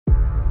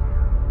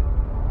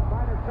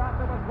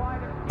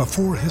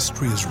Before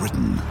history is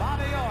written,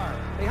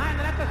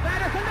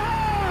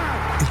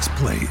 it's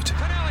played.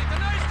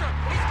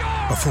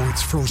 Before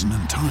it's frozen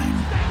in time,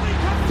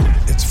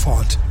 it's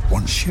fought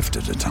one shift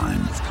at a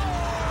time.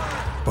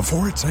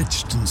 Before it's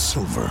etched in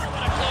silver,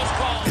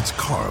 it's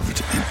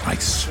carved in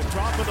ice.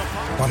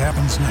 What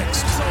happens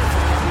next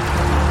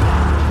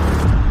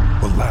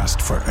will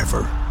last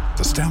forever.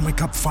 The Stanley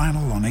Cup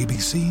Final on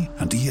ABC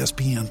and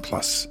ESPN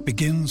Plus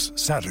begins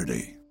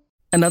Saturday.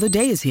 Another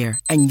day is here,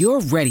 and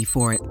you're ready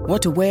for it.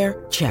 What to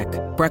wear? Check.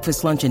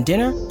 Breakfast, lunch, and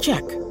dinner?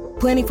 Check.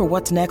 Planning for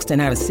what's next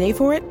and how to save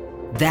for it?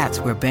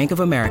 That's where Bank of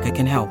America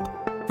can help.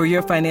 For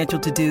your financial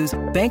to-dos,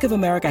 Bank of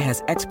America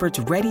has experts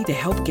ready to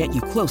help get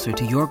you closer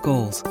to your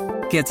goals.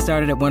 Get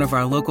started at one of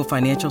our local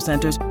financial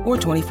centers or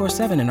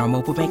 24/7 in our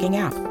mobile banking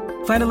app.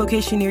 Find a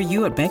location near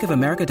you at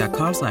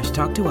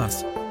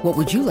bankofamerica.com/talktous. What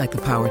would you like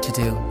the power to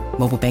do?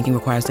 Mobile banking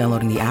requires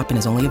downloading the app and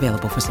is only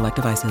available for select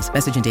devices.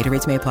 Message and data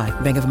rates may apply.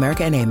 Bank of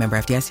America N.A., member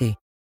FDIC.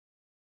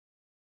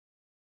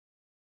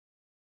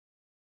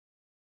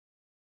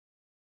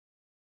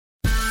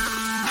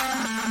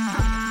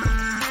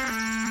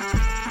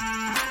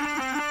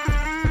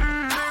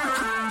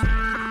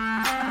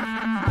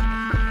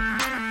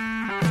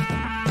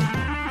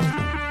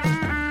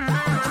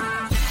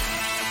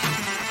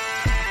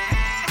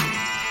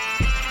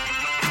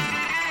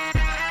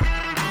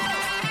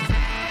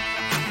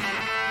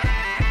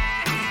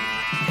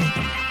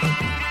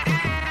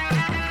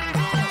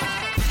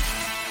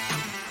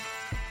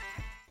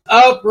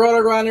 Up,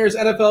 RotoGrinders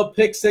NFL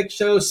Pick Six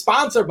show,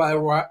 sponsored by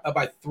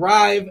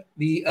Thrive.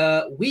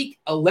 The Week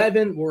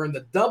 11, we're in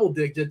the double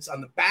digits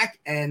on the back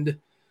end.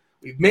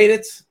 We've made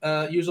it.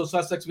 Usual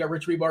suspects, we got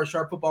Rich Rebar,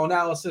 Sharp Football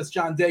Analysis,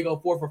 John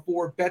Dago, 4 for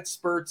 4, Bet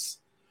Spurts.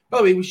 By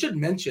the way, we should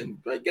mention,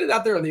 get it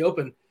out there in the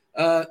open.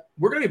 We're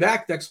going to be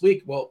back next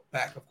week. Well,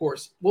 back, of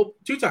course. Well,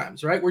 2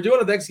 times, right? We're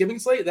doing a Thanksgiving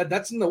slate.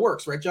 That's in the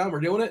works, right, John? We're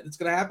doing it. It's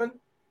going to happen.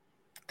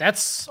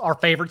 That's our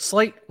favorite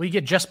slate. We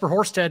get Jesper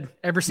Horsted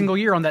every single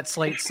year on that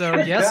slate. So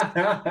yes,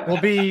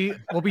 we'll be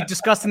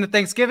discussing the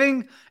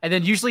Thanksgiving. And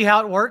then usually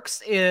how it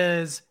works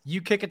is you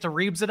kick it to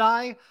Reeves and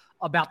I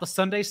about the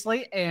Sunday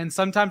slate. And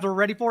sometimes we're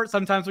ready for it.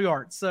 Sometimes we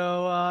aren't.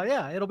 So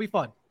yeah, it'll be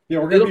fun. Yeah,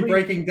 we're going to be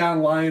breaking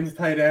down Lions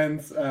tight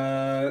ends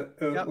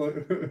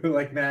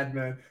like Mad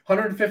Men.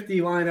 150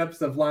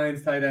 lineups of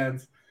Lions tight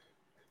ends.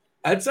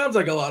 That sounds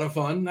like a lot of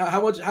fun.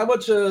 How much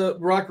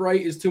Brock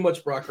Wright is too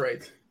much Brock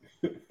Wright?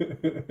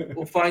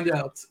 We'll find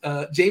out.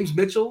 James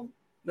Mitchell,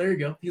 there you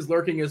go. He's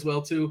lurking as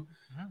well too.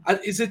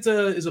 Is it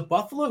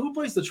Buffalo? Who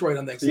plays Detroit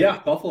on next? Yeah,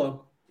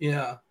 Buffalo.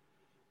 Yeah.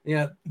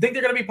 Think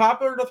they're going to be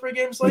popular in the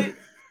 3-game slate?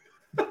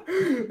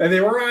 And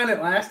they were on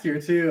it last year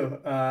too.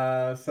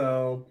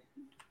 So,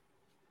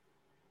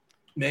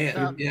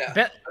 man,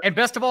 yeah. And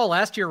best of all,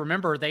 last year,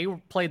 remember they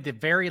played the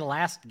very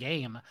last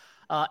game.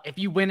 If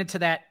you went into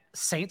that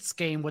Saints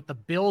game with the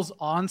Bills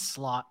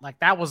onslaught, like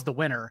that was the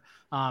winner.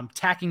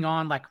 Tacking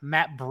on like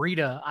Matt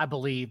Breida, I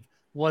believe,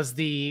 was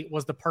the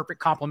perfect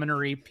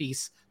complementary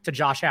piece to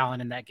Josh Allen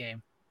in that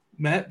game.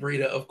 Matt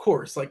Breida, of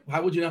course. Like,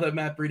 how would you not have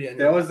Matt Breida?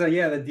 That was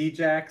the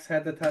D-Jacks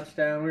had the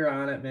touchdown. We were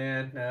on it,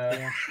 man.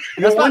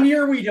 The one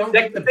year we don't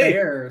get the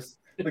Bears.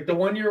 Like the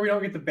one year we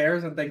don't get the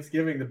Bears on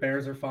Thanksgiving, the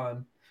Bears are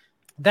fun.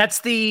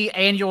 That's the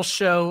annual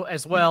show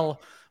as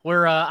well,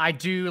 where I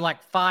do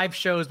like 5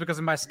 shows because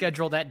of my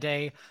schedule that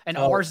day, and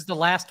ours is the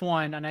last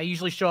one. And I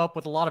usually show up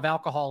with a lot of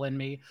alcohol in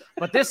me.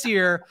 But this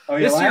year,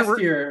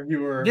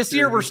 this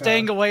year we're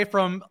staying away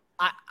from.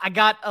 I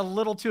got a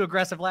little too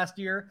aggressive last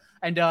year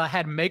and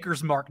had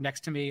Maker's Mark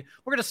next to me.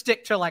 We're gonna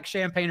stick to like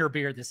champagne or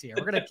beer this year.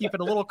 We're gonna keep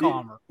it a little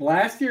calmer.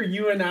 Last year,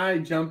 you and I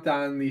jumped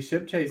on the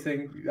ship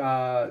chasing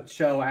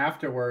show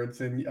afterwards,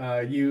 and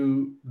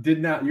you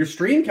did not. Your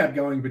stream kept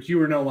going, but you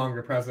were no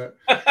longer present.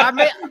 I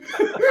may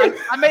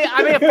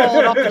have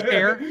fallen off the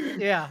chair.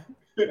 Yeah.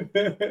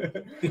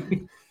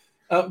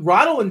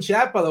 Ronald in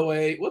chat, by the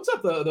way, what's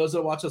up, those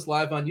that watch us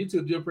live on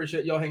YouTube? Do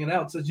appreciate y'all hanging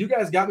out. Says you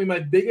guys got me my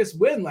biggest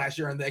win last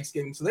year on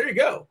Thanksgiving. So there you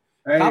go.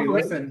 Hey,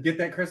 listen, get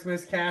that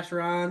Christmas cash,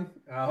 Ron.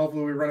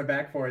 Hopefully we run it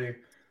back for you.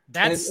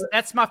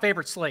 That's my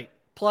favorite slate.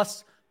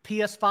 Plus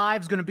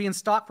PS5 is going to be in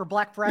stock for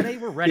Black Friday.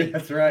 We're ready. Yeah,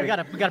 that's right.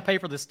 We got to pay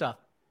for this stuff.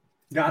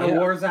 God of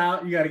War's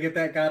out. You got to get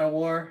that God of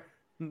War.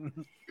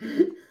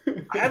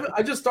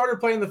 I just started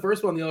playing the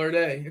first one the other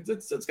day.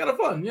 It's kind of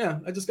fun. Yeah,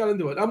 I just got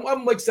into it.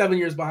 I'm like 7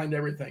 years behind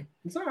everything.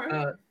 It's all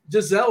right.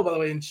 Giselle, by the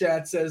way, in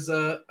chat says,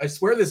 "I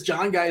swear this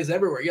John guy is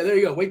everywhere." Yeah, there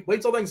you go.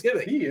 Wait till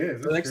Thanksgiving. He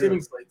is. The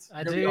Thanksgiving slates.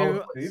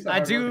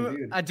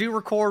 I do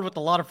record with a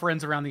lot of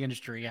friends around the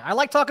industry. Yeah, I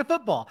like talking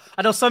football.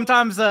 I know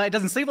sometimes it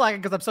doesn't seem like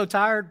it because I'm so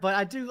tired, but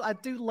I do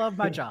love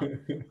my job.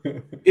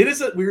 It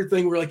is a weird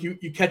thing where like you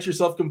catch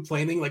yourself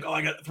complaining, like, "Oh,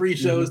 I got 3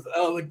 shows."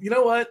 Oh, like, you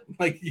know what?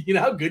 Like, you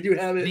know how good you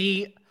have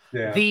it.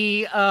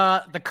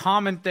 The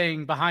common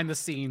thing behind the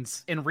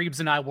scenes in Reeves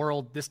and I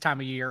world this time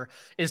of year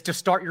is to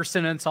start your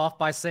sentence off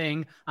by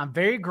saying, "I'm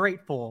very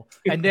grateful,"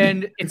 and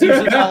then it's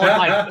usually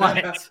followed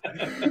by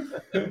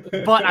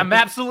but I'm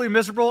absolutely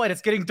miserable, and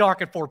it's getting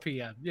dark at 4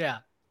 p.m. Yeah.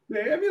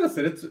 I mean,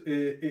 listen,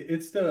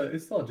 it's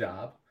still a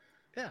job.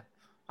 Yeah,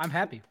 I'm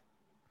happy.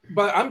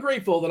 But I'm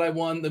grateful that I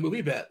won the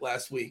movie bet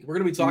last week. We're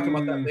going to be talking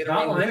about that later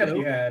on. Lineup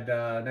you had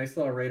nice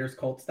little Raiders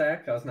Colt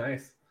stack. That was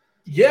nice.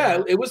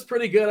 Yeah, it was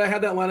pretty good. I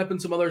had that lineup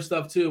and some other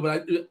stuff too.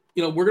 But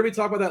we're going to be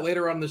talking about that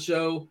later on in the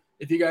show.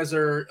 If you guys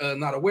are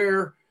not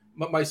aware,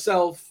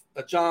 myself,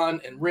 John,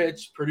 and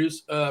Rich,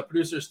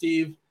 producer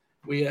Steve,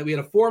 we had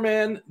a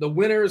 4-man. The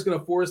winner is going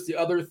to force the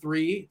other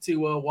 3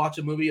 to watch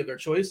a movie of their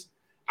choice.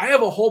 I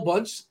have a whole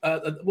bunch.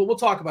 We'll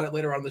talk about it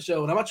later on in the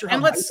show, and I'm not sure how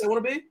nice I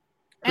want to be.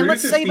 And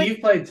let's say Steve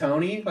played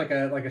Tony like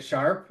a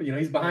sharp.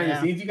 He's behind the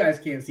scenes. You guys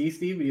can't see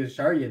Steve, but he's a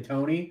sharp. You had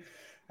Tony.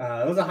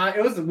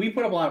 We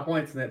put up a lot of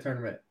points in that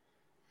tournament.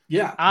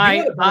 Yeah, I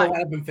had a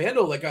lineup in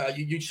FanDuel. Like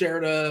you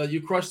shared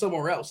you crushed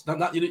somewhere else.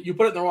 You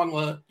put it in the wrong.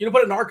 You didn't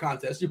put it in our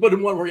contest. You put it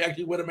in one where you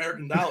actually win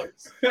American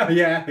dollars.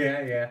 yeah.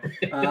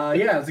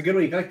 It's a good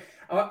week. Like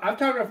I've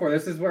talked before.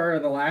 This is where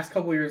the last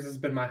couple of years has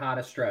been my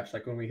hottest stretch.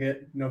 Like when we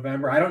hit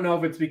November, I don't know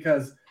if it's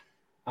because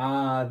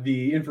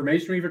the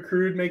information we've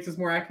accrued makes us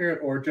more accurate,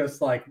 or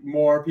just like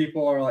more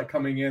people are like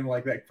coming in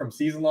like that from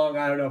season long.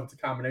 I don't know if it's a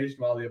combination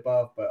of all the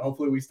above, but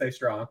hopefully we stay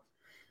strong.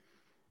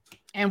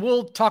 And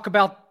we'll talk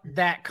about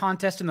that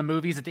contest in the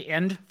movies at the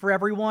end for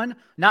everyone,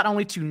 not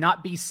only to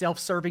not be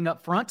self-serving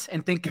up front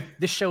and think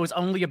this show is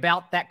only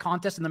about that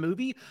contest in the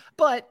movie,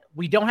 but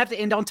we don't have to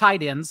end on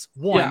tight ends,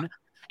 1. Yeah.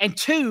 And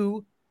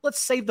 2, let's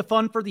save the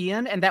fun for the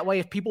end. And that way,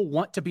 if people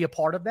want to be a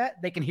part of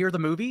that, they can hear the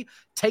movie,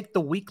 take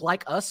the week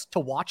like us to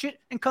watch it,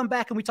 and come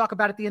back and we talk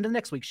about it at the end of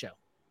next week's show.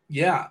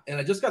 Yeah, and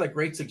I just got a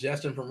great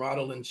suggestion from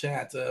Ronald in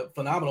chat.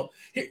 Phenomenal.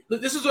 Here,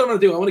 this is what I'm going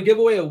to do. I'm going to give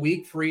away a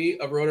week free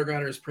of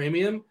RotoGrinders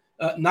Premium.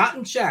 Not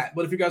in chat,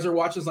 but if you guys are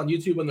watching this on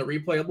YouTube on the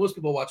replay, most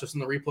people watch us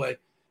in the replay.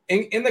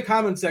 In the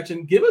comment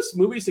section, give us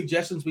movie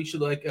suggestions we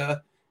should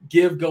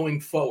give going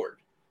forward.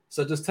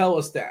 So just tell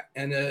us that.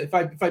 And if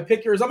I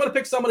pick yours, I'm going to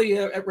pick somebody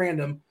at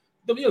random.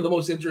 The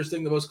most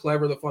interesting, the most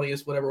clever, the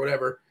funniest,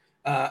 whatever.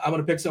 I'm going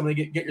to pick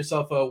somebody. Get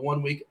yourself a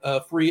 1 week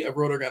free of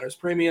RotoGrinders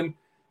Premium.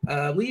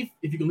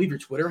 If you can leave your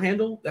Twitter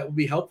handle, that would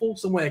be helpful.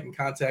 Some way I can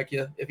contact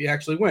you if you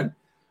actually win.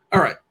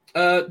 All right,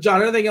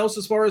 John. Anything else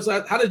as far as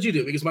that? How did you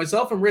do? Because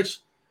myself and Rich.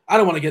 I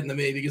don't want to get into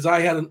me because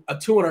I had a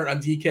 200 on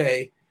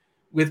DK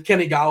with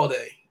Kenny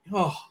Golladay.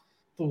 Oh,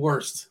 the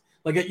worst.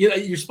 Like,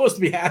 you're supposed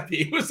to be happy.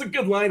 It was a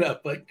good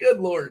lineup, but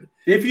good Lord.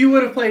 If you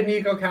would have played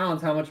Nico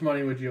Collins, how much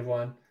money would you have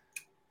won?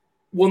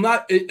 Well,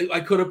 I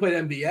could have played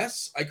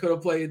MBS. I could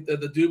have played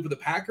the dude for the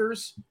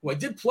Packers, who I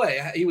did play.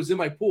 He was in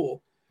my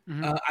pool.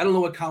 Mm-hmm. I don't know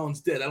what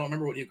Collins did. I don't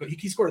remember what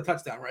he scored a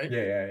touchdown, right?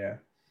 Yeah.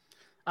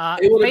 I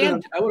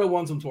would have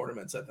won some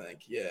tournaments, I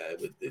think. Yeah.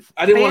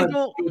 I didn't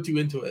want to go too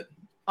into it.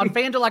 On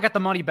FanDuel, I got the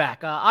money back.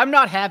 I'm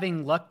not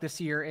having luck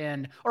this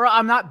year or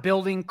I'm not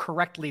building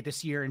correctly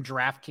this year in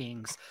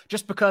DraftKings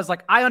just because,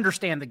 I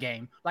understand the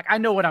game. I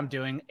know what I'm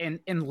doing in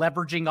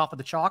leveraging off of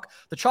the chalk.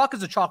 The chalk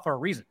is a chalk for a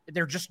reason.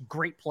 They're just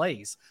great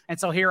plays. And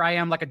so here I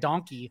am like a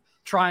donkey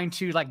trying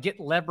to, get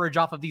leverage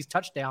off of these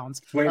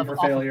touchdowns. Waiting for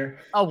failure.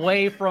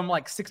 Away from,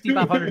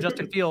 6,500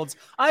 Justin Fields.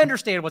 I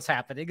understand what's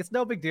happening. It's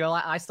no big deal.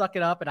 I suck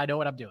it up, and I know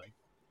what I'm doing.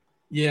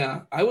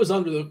 Yeah, I was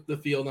under the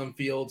field on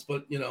Fields,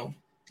 but,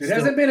 It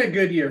hasn't been a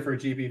good year for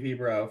GPP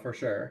Bro, for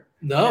sure.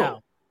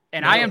 No.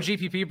 And I am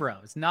GPP Bro.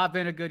 It's not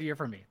been a good year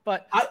for me.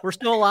 But we're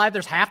still alive.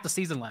 There's half the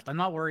season left. I'm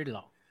not worried at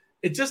all.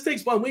 It just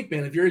takes 1 week,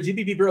 man. If you're a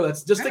GPP Bro,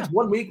 takes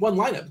 1 week, one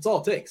lineup. That's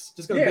all it takes.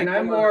 And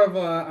I'm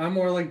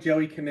more like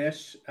Joey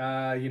Knish.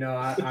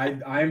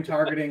 I'm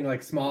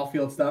targeting small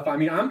field stuff. I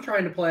mean, I'm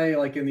trying to play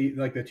in the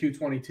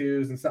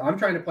 222s and stuff. I'm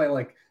trying to play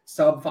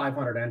sub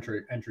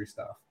 500 entry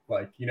stuff.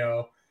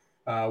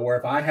 Where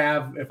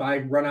if I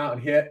run out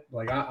and hit,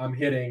 I'm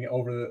hitting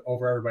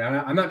over everybody.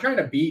 I'm not trying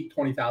to beat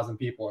 20,000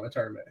 people in a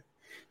tournament.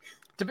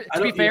 To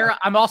be fair,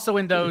 I'm also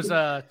in those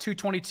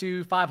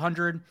 222,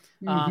 500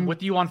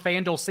 with you on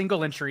FanDuel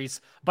single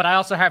entries, but I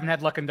also haven't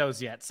had luck in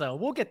those yet. So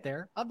we'll get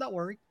there. I'm not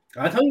worried.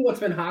 I'll tell you what's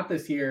been hot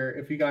this year,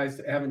 if you guys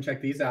haven't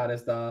checked these out,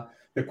 is the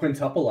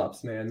quintuple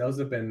ups, man. Those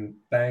have been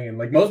banging.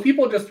 Most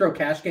people just throw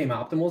cash game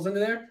optimals into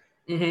there.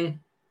 Mm-hmm.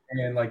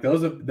 And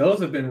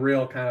those have been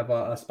real kind of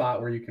a spot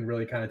where you can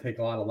really kind of take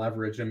a lot of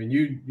leverage. I mean,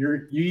 you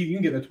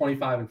can get the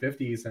 25 and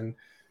 50s and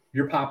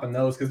you're popping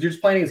those because you're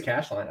just playing as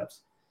cash lineups.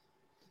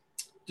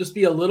 Just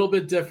be a little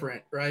bit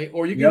different, right?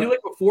 Or you can do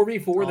a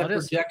 4v4 that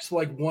projects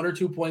 1 or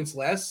 2 points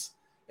less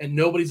and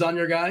nobody's on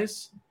your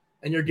guys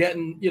and you're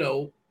getting,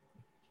 you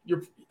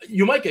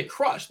might get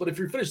crushed, but if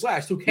you're finished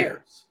last, who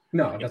cares?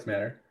 No, it doesn't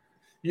matter.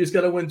 You just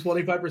got to win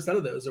 25%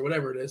 of those or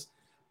whatever it is.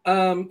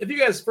 If you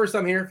guys first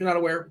time here, if you're not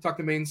aware, talk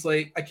to main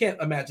slate. I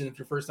can't imagine if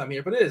you're first time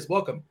here, but it is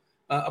welcome.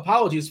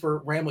 Apologies for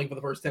rambling for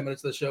the first 10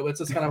 minutes of the show. It's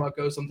just kind of how it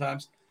goes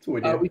sometimes.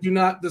 We do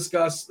not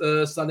discuss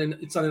Sunday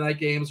night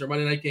games or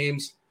Monday night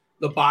games.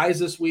 The buys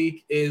this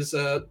week is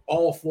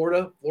all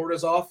Florida.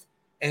 Florida's off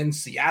and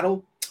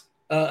Seattle.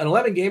 An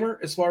 11 gamer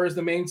as far as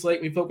the main slate.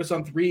 We focus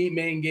on 3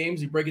 main games.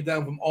 We break it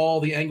down from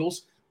all the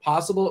angles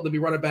possible. Then we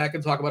run it back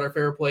and talk about our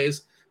fair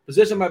plays,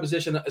 position by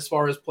position, as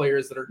far as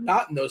players that are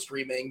not in those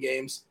 3 main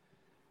games.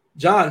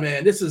 John,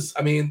 man, this is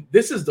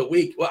the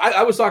week. Well,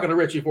 I was talking to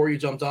Rich before you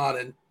jumped on,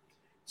 and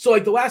So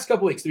like the last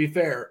couple weeks, to be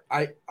fair,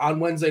 on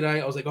Wednesday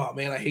night, I was like, oh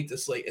man, I hate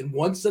this slate. And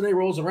once Sunday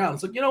rolls around,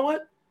 it's like, you know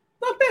what?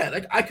 Not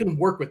bad. I can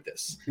work with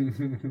this.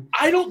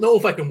 I don't know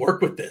if I can work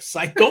with this.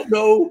 I don't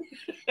know.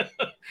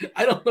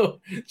 I don't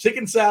know.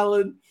 Chicken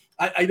salad.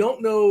 I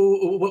don't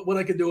know what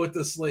I can do with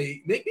this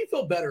slate. Make me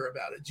feel better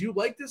about it. Do you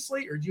like this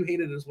slate or do you hate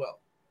it as well?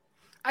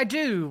 I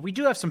do. We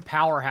do have some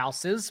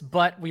powerhouses,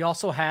 but we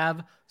also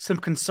have some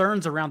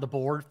concerns around the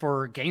board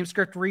for game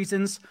script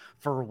reasons,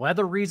 for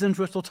weather reasons,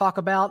 which we'll talk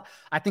about.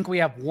 I think we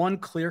have one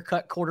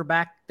clear-cut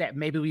quarterback that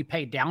maybe we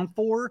paid down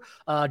for.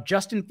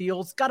 Justin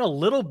Fields got a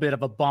little bit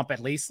of a bump, at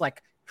least,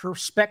 like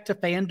respect to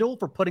FanDuel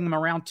for putting him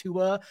around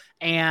Tua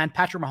and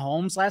Patrick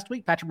Mahomes last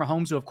week. Patrick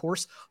Mahomes, who, of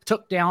course,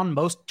 took down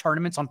most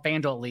tournaments on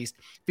FanDuel at least.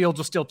 Fields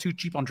was still too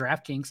cheap on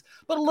DraftKings,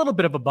 but a little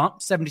bit of a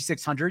bump,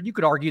 7,600. You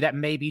could argue that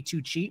may be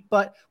too cheap,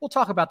 but we'll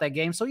talk about that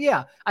game. So,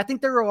 yeah, I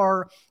think there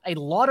are a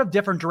lot of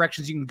different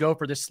directions you can go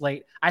for this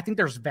slate. I think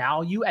there's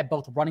value at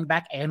both running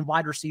back and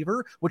wide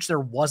receiver, which there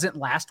wasn't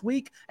last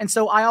week. And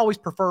so I always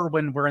prefer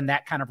when we're in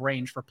that kind of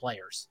range for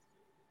players.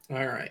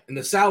 All right. And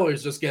the salary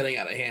is just getting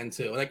out of hand,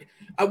 too. Like,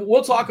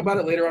 we'll talk about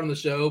it later on in the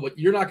show, but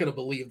you're not going to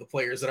believe the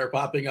players that are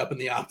popping up in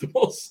the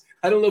optimals.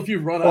 I don't know if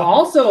you've run up.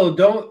 Also,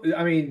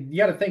 you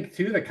got to think,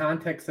 too, the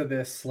context of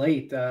this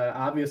slate.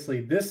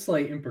 Obviously, this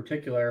slate in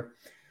particular,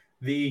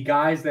 the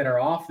guys that are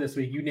off this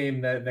week, you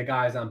name the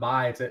guys on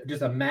bye. It's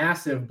just a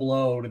massive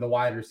blow to the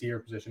wide receiver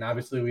position.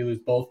 Obviously, we lose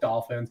both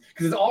Dolphins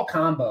because it's all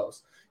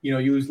combos. You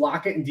lose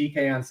Lockett and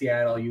DK on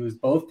Seattle. You lose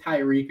both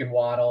Tyreek and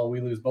Waddle. We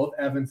lose both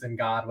Evans and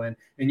Godwin.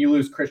 And you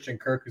lose Christian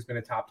Kirk, who's been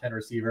a top 10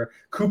 receiver.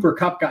 Cooper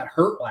Kupp got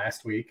hurt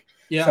last week.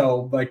 Yeah.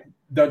 So, like,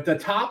 the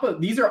top of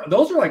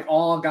those are like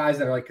all guys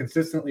that are like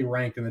consistently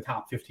ranked in the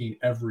top 15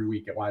 every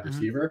week at wide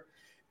receiver.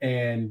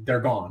 And they're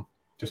gone.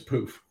 Just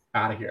poof,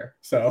 out of here.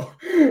 So,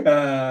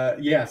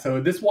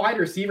 so this wide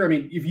receiver, I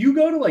mean, if you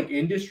go to like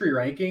industry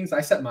rankings,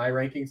 I set my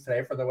rankings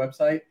today for the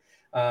website.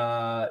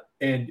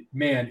 And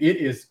man, it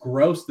is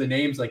gross. The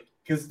names, like,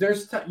 because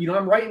there's,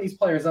 I'm writing these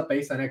players up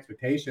based on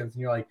expectations,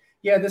 and you're like,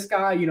 yeah, this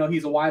guy,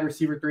 he's a wide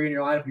receiver 3 in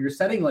your lineup. You're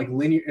setting like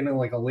linear in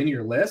a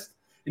linear list,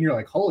 and you're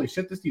like, holy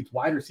shit, this dude's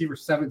wide receiver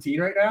 17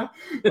 right now.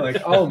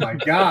 Like, oh my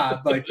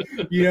god, like,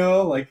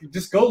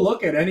 just go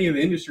look at any of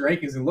the industry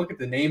rankings and look at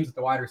the names at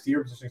the wide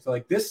receiver position. So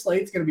like, this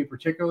slate's going to be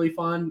particularly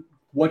fun.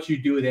 What you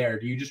do there?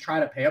 Do you just try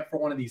to pay up for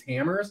one of these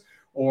hammers?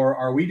 Or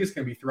are we just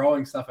going to be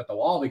throwing stuff at the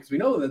wall? Because we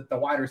know that the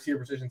wide receiver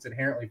position is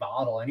inherently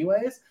volatile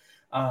anyways.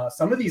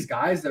 Some of these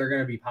guys that are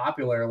going to be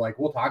popular, like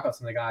we'll talk about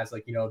some of the guys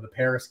like, the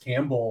Paris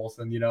Campbells,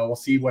 and, we'll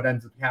see what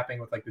ends up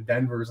happening with like the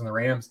Denvers and the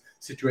Rams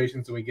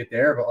situations when we get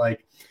there. But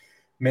like,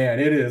 man,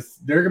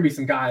 there are going to be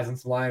some guys in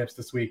some lineups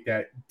this week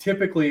that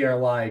typically are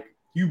like,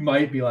 you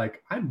might be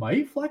like, I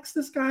might flex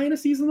this guy in a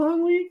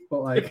season-long league.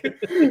 But like,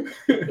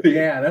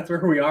 yeah, that's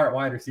where we are at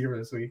wide receiver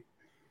this week.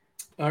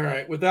 All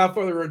right. Without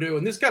further ado,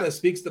 and this kind of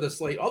speaks to the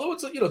slate, although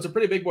it's a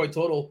pretty big boy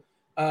total.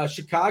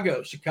 Chicago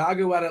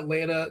at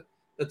Atlanta.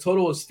 The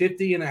total is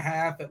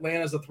 50.5.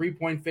 Atlanta's a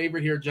 3-point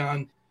favorite here,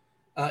 John.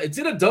 It's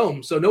in a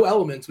dome, so no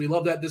elements. We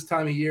love that this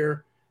time of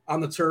year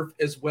on the turf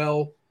as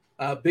well.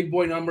 Big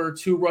boy number,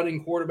 2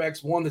 running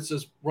quarterbacks, one that's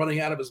just running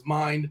out of his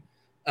mind.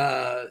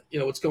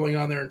 What's going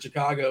on there in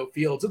Chicago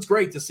Fields. It's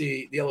great to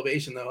see the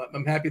elevation, though.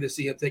 I'm happy to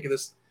see him taking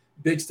this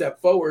big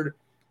step forward.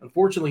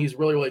 Unfortunately, he's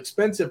really, really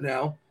expensive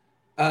now.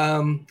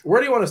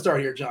 Where do you want to start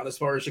here, John, as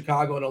far as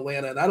Chicago and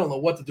Atlanta? And I don't know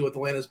what to do with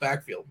Atlanta's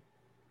backfield.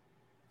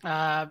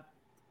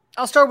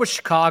 I'll start with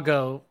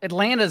Chicago.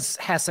 Atlanta's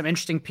has some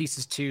interesting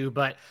pieces too,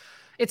 but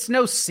it's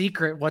no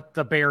secret what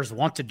the Bears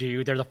want to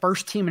do. They're the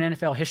first team in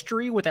NFL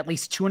history with at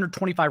least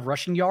 225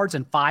 rushing yards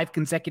in 5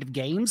 consecutive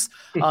games.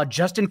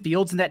 Justin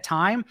Fields in that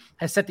time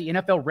has set the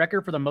NFL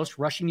record for the most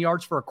rushing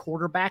yards for a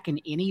quarterback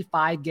in any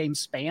 5-game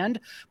span.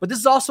 But this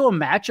is also a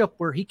matchup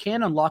where he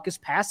can unlock his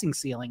passing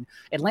ceiling.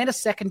 Atlanta's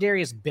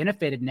secondary has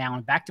benefited now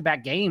in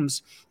back-to-back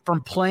games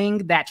from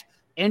playing that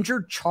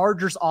injured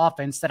Chargers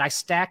offense that I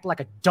stacked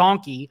like a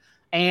donkey,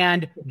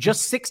 and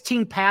just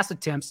 16 pass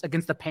attempts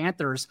against the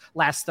Panthers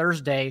last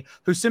Thursday,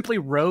 who simply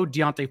rode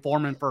D'Onta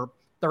Foreman for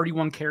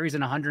 31 carries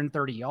and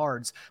 130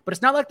 yards. But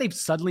it's not like they've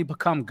suddenly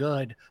become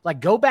good.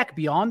 Like, go back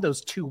beyond those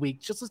 2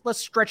 weeks. Let's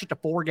stretch it to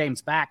 4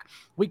 games back.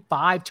 Week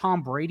 5,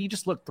 Tom Brady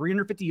just looked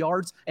 350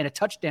 yards and a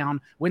touchdown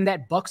when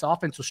that Bucs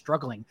offense was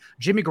struggling.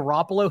 Jimmy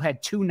Garoppolo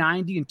had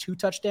 290 and 2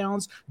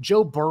 touchdowns.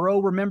 Joe Burrow,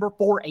 remember,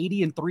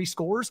 480 and 3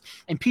 scores.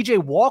 And PJ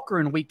Walker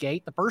in week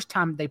 8, the first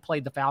time they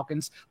played the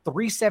Falcons,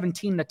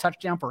 317 and a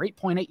touchdown for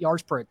 8.8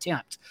 yards per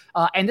attempt.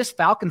 And this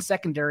Falcons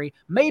secondary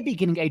may be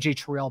getting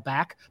AJ Terrell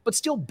back, but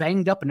still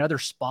banged up in other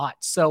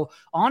spots. So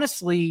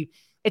honestly,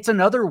 it's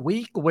another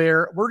week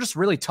where we're just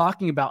really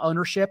talking about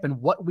ownership and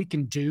what we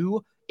can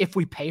do if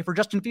we pay for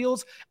Justin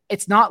Fields.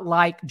 It's not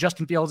like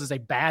Justin Fields is a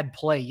bad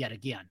play yet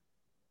again.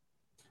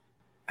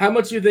 How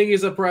much do you think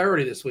is a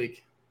priority this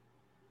week?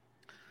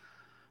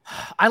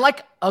 I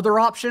like other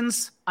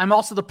options. I'm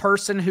also the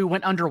person who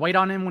went underweight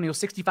on him when he was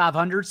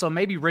 6,500. So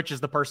maybe Rich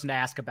is the person to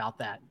ask about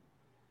that.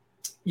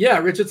 Yeah,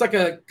 Rich, it's like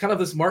a kind of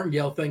this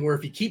Martingale thing where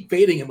if you keep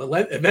fading him,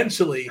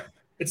 eventually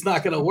it's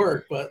not going to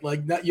work. But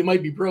like you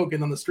might be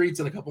broken on the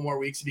streets in a couple more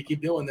weeks if you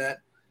keep doing that.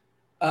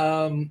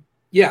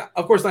 Yeah,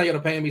 of course, now you got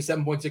to pay him. He's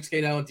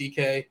 $7.6K now in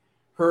DK.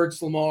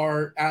 Hurts,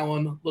 Lamar,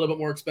 Allen, a little bit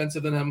more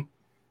expensive than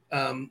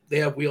him. They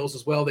have wheels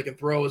as well. They can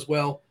throw as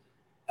well.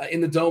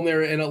 In the dome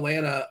there in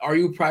Atlanta, are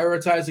you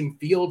prioritizing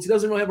Fields? He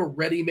doesn't really have a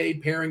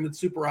ready-made pairing that's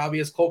super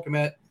obvious. Cole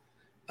Kmet.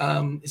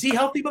 Is he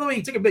healthy, by the way?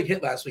 He took a big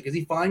hit last week. Is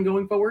he fine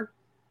going forward?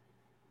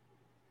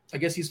 I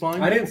guess he's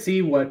fine. I didn't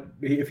see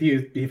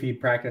if he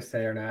practiced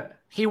today or not.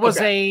 He was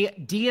a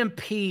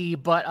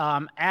DMP, but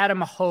Adam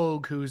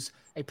Hogue, who's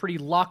a pretty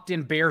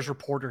locked-in Bears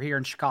reporter here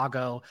in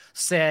Chicago,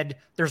 said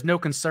there's no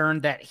concern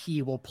that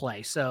he will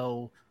play.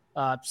 So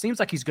seems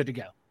like he's good to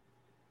go.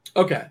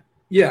 Okay.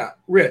 Yeah.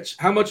 Rich,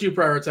 how much are you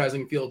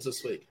prioritizing Fields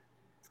this week?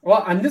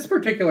 Well, on this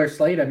particular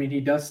slate, I mean, he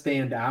does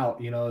stand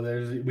out. You know,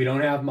 we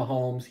don't have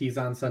Mahomes. He's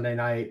on Sunday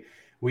night.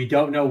 We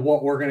don't know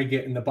what we're going to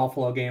get in the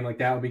Buffalo game. Like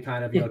that would be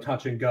kind of,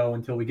 touch and go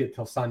until we get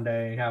till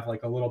Sunday and have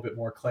like a little bit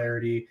more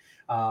clarity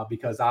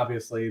because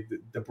obviously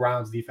the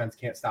Browns defense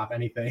can't stop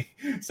anything.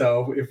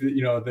 So if,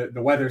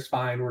 the weather's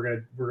fine, we're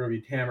going to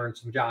be hammering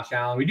some Josh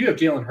Allen. We do have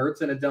Jalen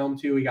Hurts in a dome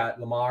too. We got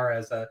Lamar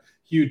as a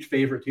huge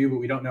favorite too, but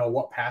we don't know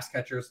what pass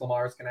catchers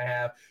Lamar is going to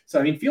have. So,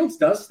 I mean, Fields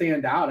does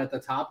stand out at the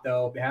top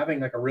though, having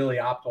like a really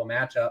optimal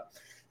matchup.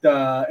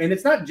 And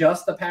it's not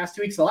just the past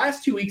 2 weeks. The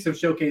last 2 weeks have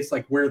showcased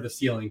like where the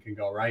ceiling can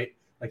go, right?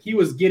 Like he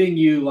was getting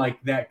you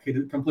like that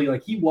could complete,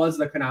 like he was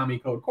the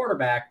Konami code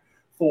quarterback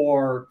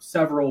for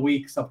several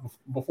weeks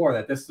before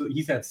that.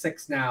 He's had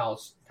 6 now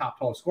top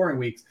 12 scoring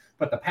weeks,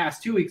 but the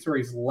past 2 weeks where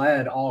he's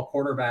led all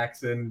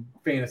quarterbacks in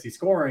fantasy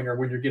scoring or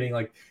when you're getting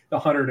like the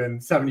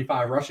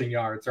 175 rushing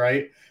yards,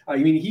 right? I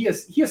mean, he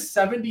has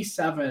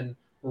 77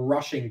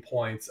 rushing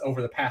points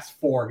over the past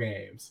 4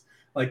 games.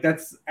 Like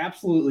that's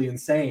absolutely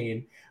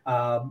insane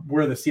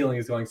where the ceiling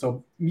is going.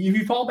 So if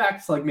you fall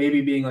back to like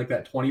maybe being like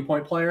that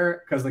 20-point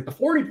player, because like the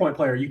 40-point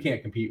player you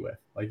can't compete with.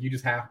 Like you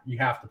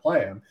have to play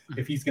him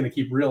if he's going to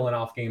keep reeling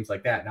off games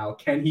like that. Now,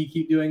 can he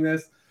keep doing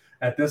this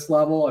at this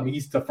level? I mean,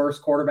 he's the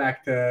first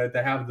quarterback to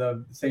have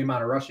the same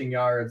amount of rushing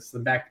yards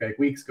in back-to-back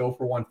weeks, go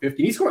for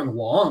 150. He's scoring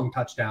long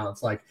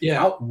touchdowns,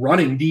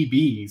 outrunning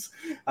DBs.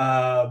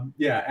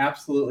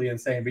 Absolutely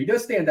insane. But he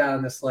does stand out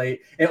on this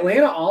slate.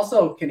 Atlanta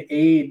also can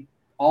aid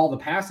all the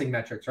passing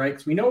metrics, right?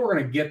 Because we know we're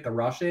going to get the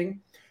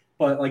rushing,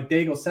 but like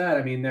Daigle said,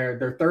 I mean,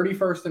 they're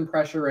 31st in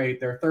pressure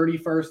rate, they're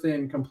 31st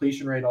in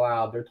completion rate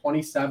allowed, they're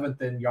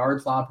 27th in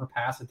yards allowed per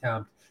pass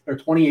attempt, they're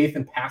 28th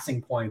in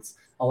passing points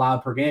allowed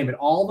per game, and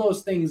all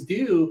those things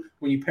do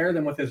when you pair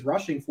them with his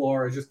rushing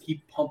floor is just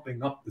keep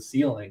pumping up the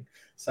ceiling.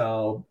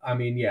 So I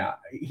mean,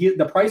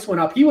 the price went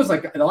up. He was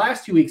like the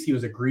last 2 weeks he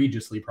was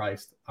egregiously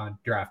priced on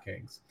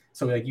DraftKings.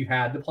 So like you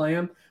had to play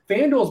him.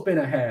 FanDuel's been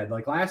ahead.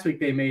 Like last week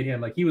they made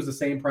him like he was the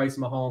same price as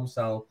Mahomes.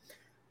 So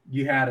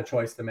you had a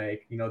choice to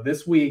make.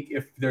 This week,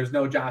 if there's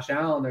no Josh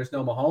Allen, there's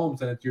no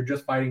Mahomes, and you're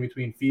just fighting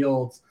between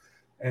Fields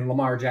and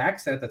Lamar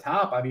Jackson at the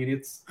top, I mean,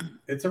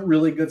 it's a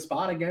really good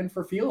spot again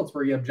for Fields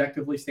where he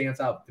objectively stands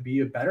out to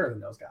be better than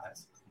those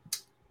guys.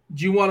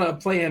 Do you want to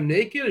play him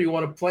naked or you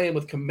want to play him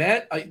with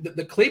Kmet?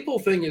 The Claypool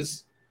thing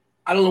is,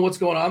 I don't know what's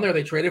going on there.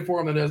 They traded for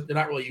him and they're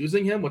not really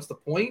using him. What's the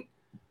point?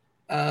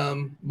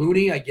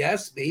 Mooney, I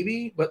guess,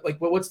 maybe, but like,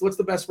 what's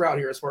the best route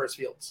here as far as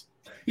Fields?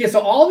 Yeah, so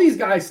all these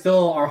guys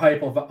still are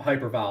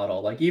hyper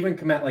volatile. Like even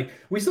Kmet, like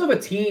we still have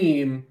a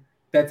team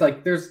that's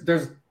like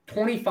there's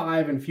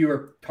 25 and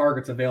fewer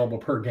targets available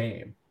per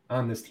game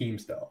on this team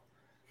still.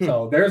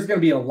 So there's going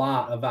to be a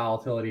lot of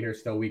volatility here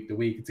still week to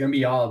week. It's going to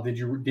be all did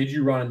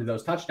you run into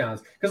those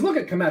touchdowns? Because look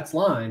at Kmet's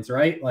lines,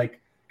 right? Like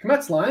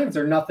Kmet's lines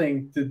are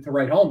nothing to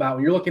write home about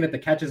when you're looking at the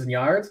catches and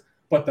yards.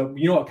 But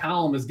what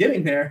column is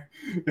getting there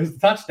is the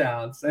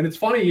touchdowns. And it's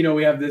funny,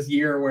 we have this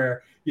year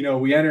where,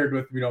 we entered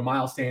with,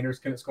 Miles Sanders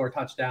couldn't score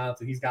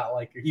touchdowns and he's got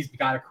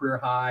a career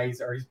high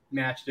he's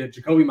matched it.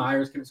 Jacoby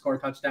Myers couldn't score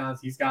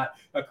touchdowns. He's got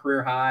a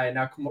career high. And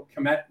now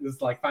Kmet is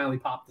like finally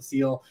popped the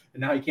seal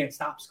and now he can't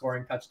stop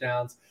scoring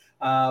touchdowns.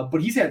 But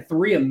he's had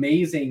 3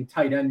 amazing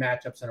tight end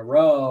matchups in a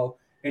row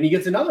and he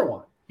gets another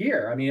one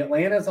here. I mean,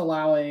 Atlanta's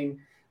allowing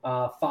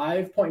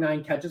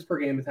 5.9 catches per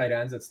game to tight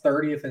ends. It's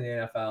 30th in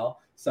the NFL.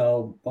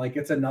 So, like,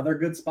 it's another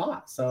good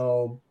spot.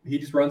 So, he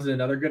just runs in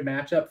another good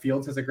matchup.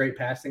 Fields has a great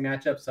passing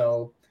matchup.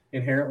 So,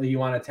 inherently, you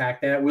want to attack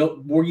that.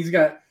 He's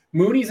got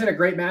Mooney's in a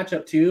great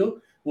matchup,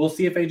 too. We'll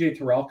see if A.J.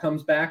 Terrell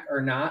comes back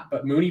or not.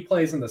 But Mooney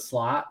plays in the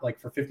slot, like,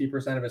 for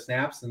 50% of his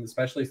snaps, and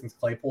especially since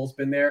Claypool's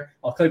been there.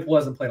 Well, Claypool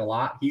hasn't played a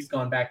lot. He's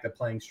gone back to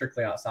playing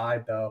strictly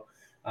outside, though.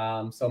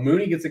 So,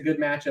 Mooney gets a good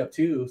matchup,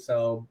 too.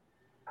 So,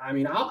 I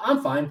mean,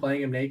 I'm fine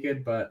playing him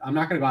naked, but I'm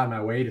not going to go out of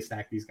my way to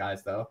stack these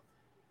guys, though.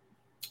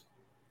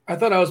 I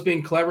thought I was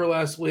being clever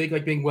last week,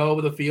 like being well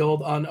over the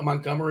field on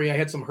Montgomery. I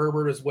had some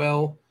Herbert as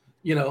well.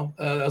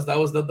 That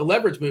was the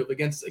leverage move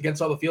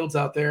against all the fields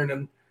out there. And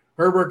then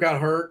Herbert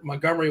got hurt.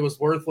 Montgomery was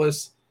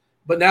worthless.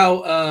 But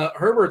now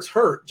Herbert's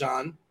hurt,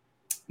 John.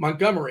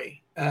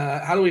 Montgomery.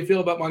 How do we feel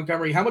about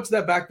Montgomery? How much of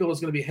that backfield is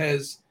going to be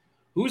his?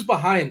 Who's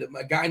behind him?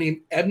 A guy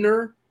named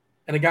Ebner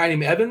and a guy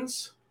named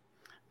Evans?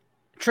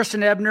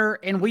 Tristan Ebner,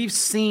 and we've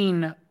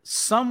seen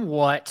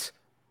somewhat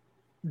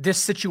this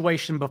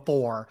situation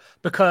before,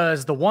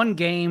 because the one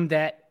game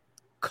that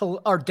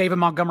David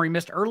Montgomery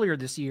missed earlier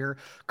this year,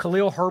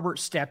 Khalil Herbert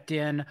stepped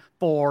in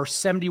for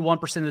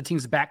 71% of the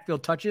team's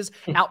backfield touches,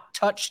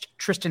 out-touched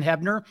Tristan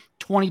Hebner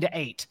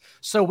 20-8.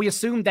 So we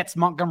assume that's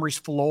Montgomery's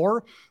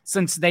floor,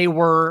 since they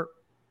were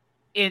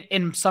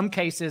in some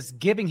cases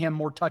giving him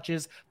more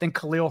touches than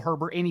Khalil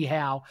Herbert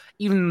anyhow,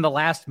 even in the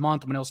last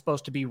month when it was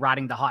supposed to be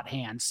riding the hot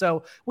hand.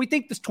 So we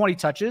think this 20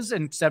 touches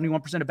and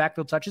 71% of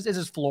backfield touches is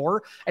his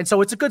floor. And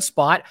so it's a good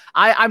spot.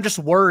 I'm just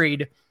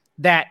worried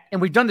that,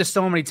 and we've done this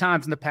so many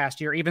times in the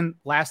past year, even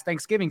last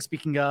Thanksgiving,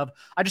 speaking of,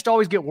 I just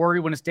always get worried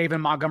when it's David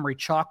Montgomery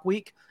chalk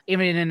week,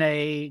 even in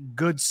a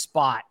good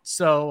spot.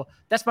 So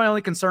that's my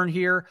only concern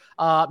here.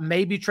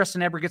 Maybe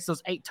Tristan Hebner gets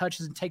those 8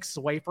 touches and takes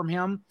away from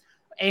him.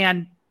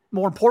 And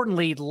more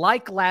importantly,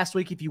 like last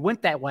week, if you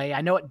went that way,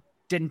 I know it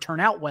didn't turn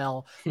out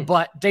well,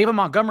 but David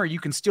Montgomery, you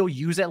can still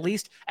use at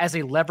least as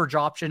a leverage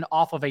option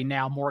off of a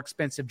now more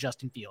expensive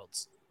Justin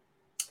Fields.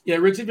 Yeah,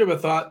 Rich, if you have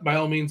a thought, by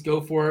all means,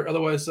 go for it.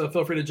 Otherwise,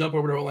 feel free to jump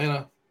over to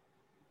Atlanta.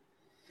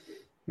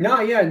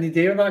 No, yeah,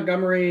 David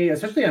Montgomery,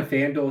 especially on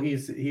FanDuel,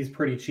 he's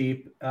pretty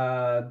cheap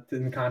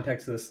in the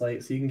context of the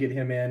slate, so you can get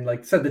him in. Like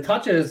I said, the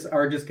touches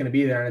are just going to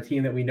be there on a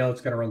team that we know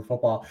is going to run the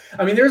football.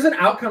 I mean, there's an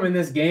outcome in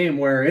this game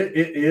where it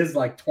is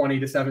like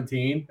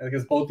 20-17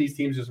 because both these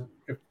teams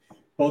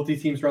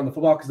run the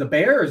football, because the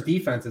Bears'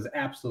 defense is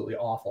absolutely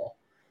awful.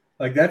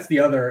 Like that's the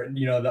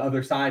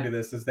other side to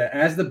this is that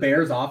as the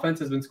Bears' offense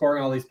has been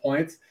scoring all these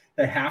points,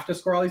 they have to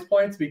score all these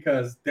points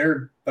because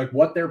they're like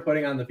what they're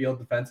putting on the field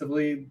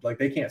defensively, like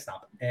they can't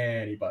stop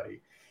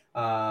anybody.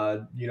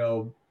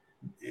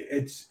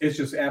 It's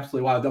just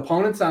absolutely wild. The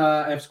opponents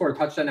have scored a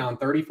touchdown now on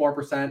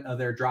 34% of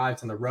their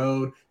drives on the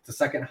road. It's the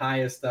second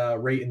highest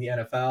rate in the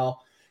NFL.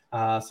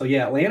 So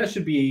yeah, Atlanta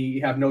should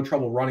have no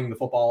trouble running the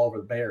football over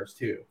the Bears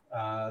too.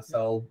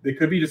 So it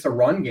could be just a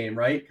run game,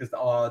 right? Because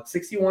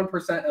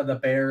 61% of the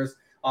Bears'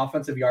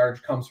 offensive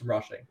yardage comes from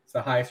rushing. It's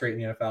the highest rate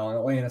in the NFL, and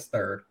Atlanta's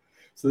third.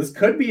 So this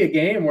could be a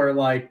game where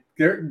what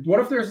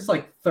if there's just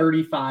like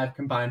 35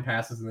 combined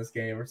passes in this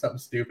game or something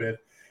stupid?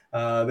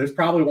 There's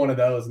probably one of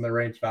those in the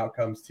range of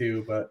outcomes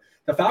too. But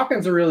the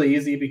Falcons are really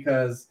easy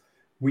because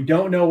we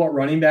don't know what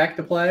running back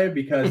to play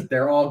because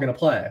they're all going to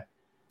play.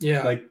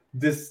 Yeah. Like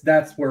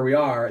that's where we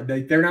are.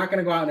 They're not going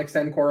to go out and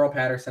extend Cordell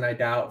Patterson, I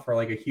doubt, for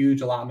like a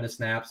huge allotment of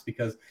snaps,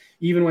 because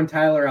even when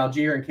Tyler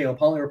Algier and Caleb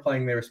Huntley were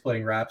playing, they were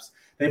splitting reps.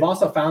 They've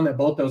also found that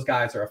both those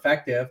guys are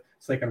effective,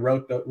 so they can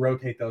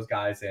rotate those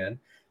guys in.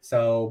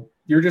 So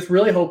you're just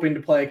really hoping to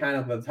play kind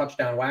of a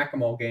touchdown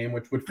whack-a-mole game,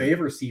 which would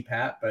favor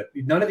CPAT, but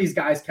none of these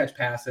guys catch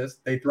passes.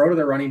 They throw to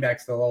their running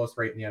backs the lowest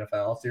rate in the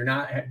NFL, so you're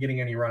not getting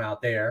any run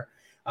out there.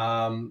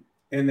 And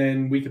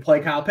then we could play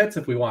Kyle Pitts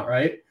if we want,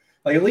 right?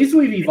 Like at least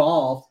we've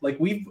evolved. Like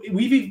we've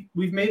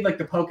made like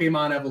the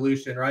Pokemon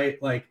evolution,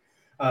 right? Like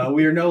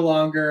we are no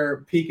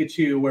longer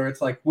Pikachu where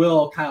it's like,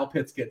 will Kyle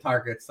Pitts get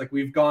targets? Like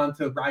we've gone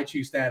to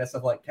Raichu status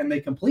of like, can they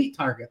complete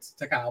targets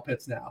to Kyle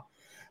Pitts now?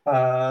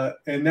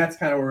 And that's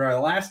kind of where we are.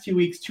 The last 2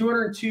 weeks,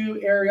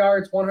 202 air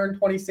yards,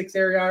 126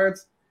 air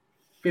yards,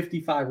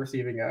 55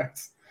 receiving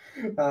yards.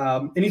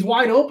 And he's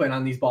wide open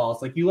on these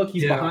balls. Like you look,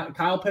 he's behind.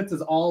 Kyle Pitts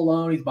is all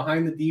alone. He's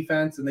behind the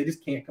defense, and they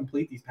just can't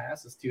complete these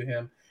passes to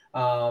him.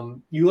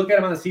 You look at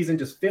him on the season,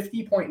 just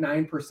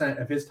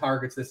 50.9% of his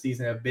targets this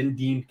season have been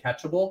deemed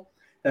catchable.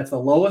 That's the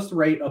lowest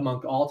rate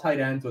among all tight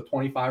ends with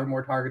 25 or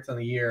more targets on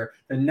the year.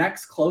 The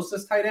next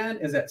closest tight end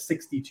is at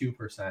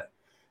 62%.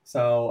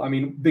 So, I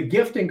mean, the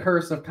gift and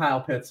curse of Kyle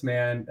Pitts,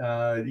 man,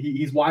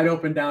 he's wide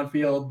open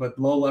downfield, but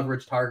low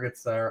leverage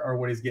targets are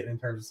what he's getting in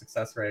terms of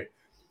success rate.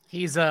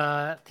 He's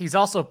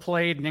also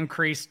played and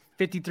increased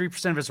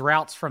 53% of his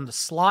routes from the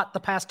slot the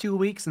past 2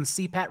 weeks in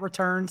CPAT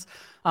returns.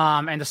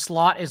 And the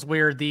slot is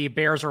where the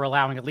Bears are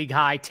allowing a league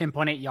high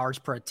 10.8 yards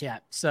per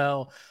attempt.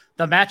 So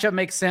the matchup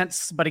makes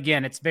sense, but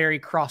again, it's very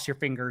cross your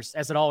fingers,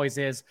 as it always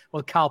is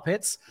with Kyle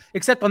Pitts.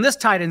 Except on this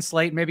tight end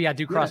slate, maybe I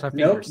do cross my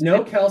fingers.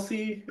 No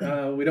Kelsey.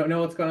 We don't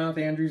know what's going on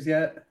with Andrews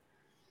yet.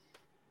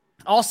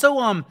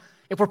 Also,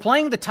 if we're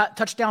playing the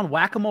touchdown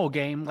whack-a-mole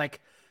game,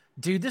 like,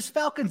 dude, this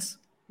Falcons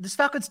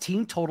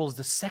team total is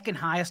the second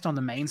highest on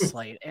the main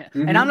slate.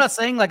 And I'm not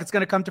saying like it's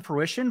going to come to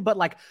fruition, but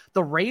like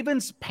the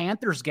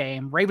Ravens-Panthers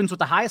game, Ravens with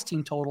the highest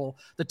team total,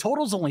 the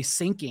total's only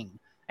sinking.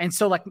 And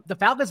so like the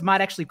Falcons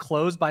might actually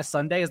close by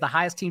Sunday as the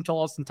highest team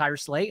total of this entire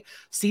slate.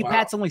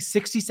 CPAT's only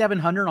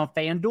 6,700 on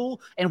FanDuel.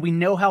 And we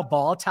know how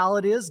volatile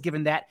it is,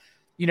 given that,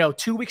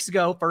 2 weeks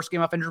ago, first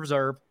game off injured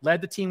reserve, led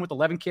the team with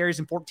 11 carries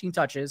and 14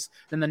 touches.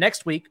 Then the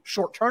next week,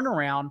 short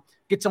turnaround,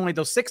 gets only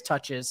those 6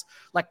 touches.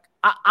 Like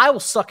I will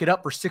suck it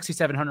up for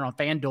 6,700 on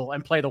FanDuel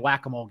and play the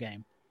whack-a-mole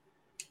game.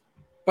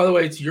 By the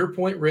way, to your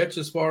point, Rich,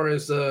 as far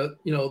as the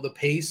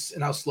pace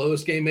and how slow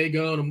this game may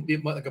go, and be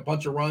like a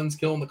bunch of runs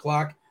killing the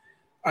clock,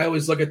 I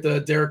always look at the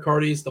Derek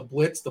Carty's, the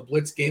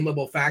blitz game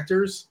level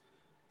factors.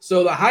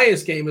 So the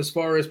highest game as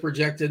far as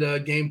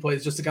projected game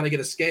plays, just to kind of get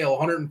a scale,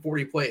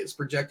 140 plays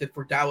projected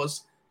for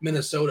Dallas,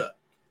 Minnesota.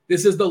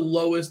 This is the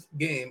lowest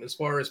game as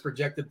far as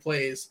projected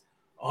plays,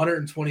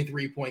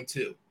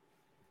 123.2.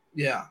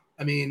 Yeah.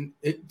 I mean,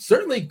 it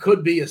certainly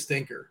could be a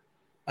stinker.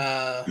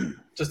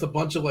 Just a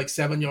bunch of like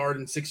 7-yard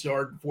and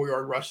 6-yard,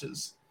 4-yard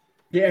rushes.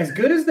 Yeah, as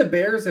good as the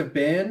Bears have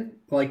been,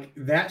 like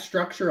that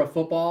structure of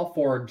football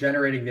for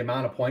generating the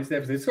amount of points they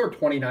have, they scored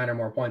 29 or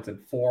more points in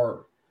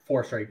four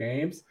straight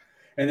games.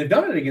 And they've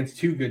done it against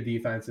 2 good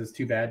defenses,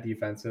 2 bad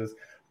defenses.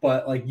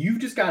 But like you've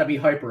just got to be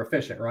hyper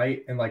efficient,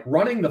 right? And like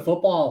running the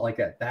football like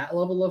at that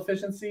level of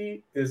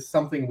efficiency is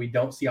something we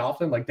don't see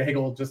often, like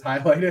Daigle just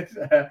highlighted.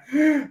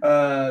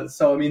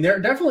 So I mean, there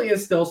definitely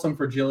is still some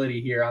fragility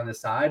here on this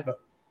side,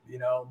 but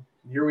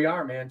here we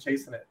are, man,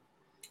 chasing it.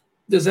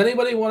 Does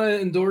anybody want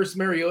to endorse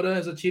Mariota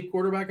as a cheap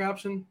quarterback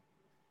option?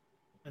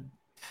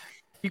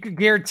 You could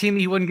guarantee me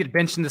he wouldn't get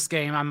benched in this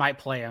game. I might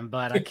play him,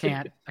 but I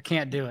can't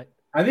do it.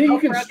 I think you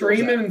can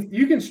stream him.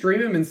 You can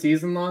stream him in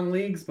season-long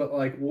leagues, but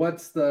like,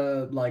 what's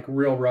the like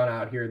real run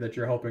out here that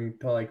you're hoping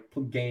to like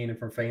gain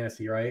from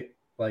fantasy, right?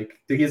 Like,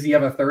 does he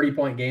have a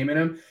 30-point game in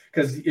him?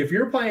 Because if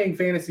you're playing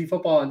fantasy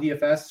football on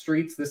DFS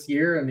streets this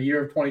year in the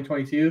year of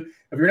 2022,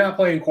 if you're not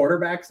playing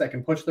quarterbacks that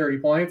can push 30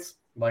 points,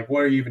 like, what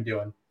are you even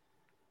doing?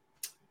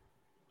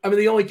 I mean,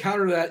 the only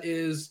counter to that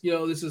is,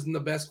 this isn't the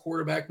best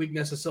quarterback week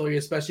necessarily,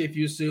 especially if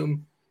you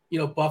assume,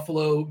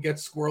 Buffalo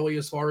gets squirrely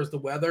as far as the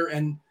weather.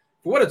 And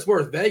for what it's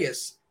worth,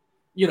 Vegas,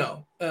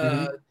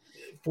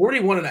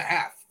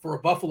 41.5 for a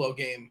Buffalo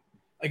game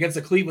against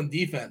a Cleveland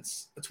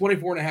defense, a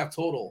 24.5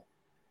 total.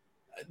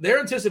 They're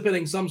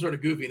anticipating some sort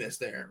of goofiness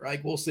there,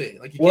 right? We'll see.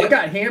 Like, it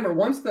got hammered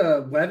once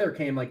the weather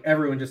came. Like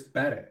everyone just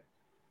bet it.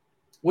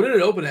 What did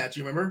it open at? Do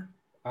you remember?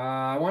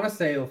 I want to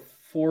say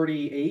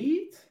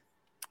 48.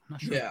 I'm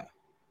not sure. Yeah,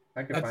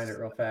 I can find it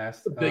real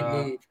fast. That's a big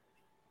move.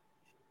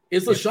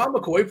 Is LaShawn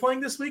McCoy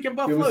playing this week in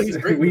Buffalo? He's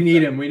great. We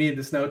need him. We need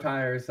the snow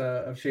tires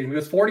of shading. It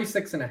was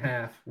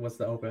 46.5 was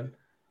the open.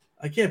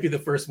 I can't be the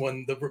first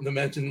one to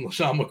mention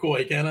LaShawn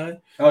McCoy, can I?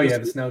 Oh yeah,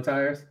 the snow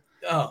tires.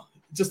 Oh,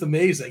 just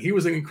amazing. He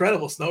was an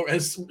incredible snow.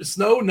 His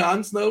snow,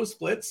 non-snow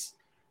splits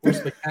were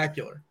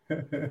spectacular.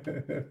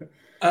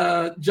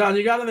 John,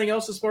 you got anything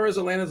else as far as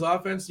Atlanta's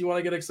offense you want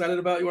to get excited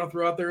about? You want to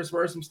throw out there as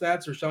far as some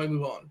stats, or shall we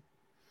move on?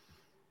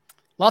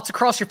 Lots of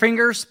cross your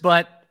fingers,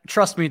 but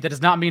trust me, that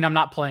does not mean I'm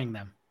not playing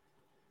them.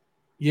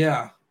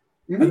 Yeah.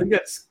 I think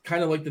that's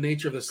kind of like the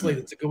nature of the slate.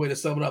 It's a good way to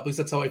sum it up. At least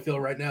that's how I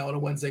feel right now on a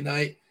Wednesday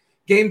night.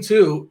 Game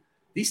 2,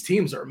 these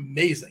teams are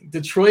amazing.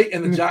 Detroit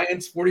and the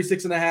Giants,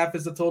 46.5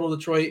 is the total.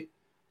 Detroit,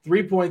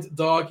 3-point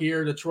dog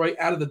here. Detroit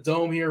out of the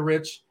dome here,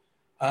 Rich.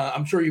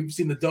 I'm sure you've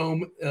seen the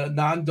dome,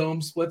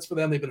 non-dome splits for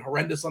them. They've been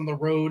horrendous on the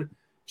road.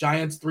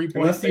 Giants, 3-point.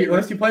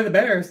 Unless you play the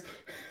Bears.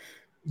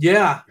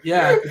 Yeah,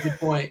 good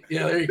point.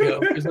 Yeah, there you go.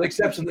 There's an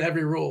exception to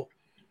every rule.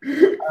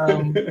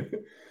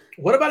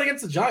 What about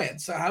against the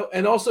Giants?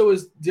 And also,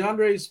 is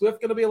DeAndre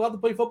Swift going to be allowed to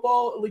play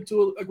football at least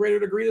to a greater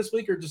degree this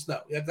week, or just no?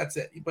 That's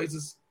it. He plays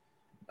his,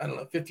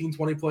 15,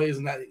 20 plays,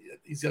 and that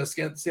he's going to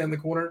stand in the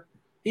corner.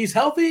 He's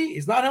healthy.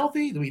 He's not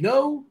healthy. Do we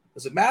know?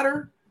 Does it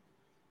matter?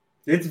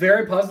 It's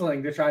very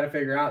puzzling to try to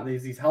figure out.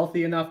 He's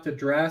healthy enough to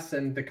dress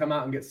and to come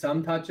out and get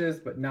some touches,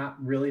 but not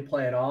really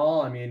play at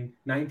all. I mean,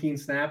 19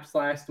 snaps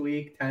last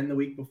week, 10 the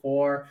week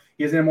before.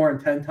 He hasn't had more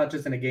than 10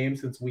 touches in a game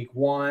since week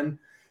 1.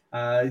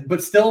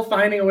 But still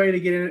finding a way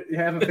to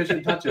have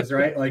efficient touches,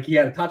 right? Like he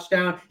had a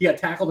touchdown. He got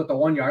tackled at the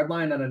 1-yard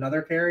line on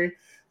another carry.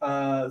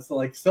 So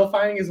like still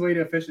finding his way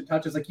to efficient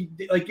touches. Like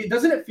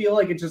doesn't it feel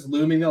like it's just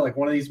looming though? Like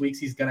one of these weeks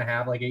he's going to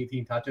have like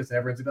 18 touches and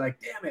everyone's gonna be like,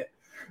 damn it.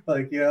 But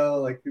I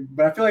feel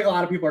like a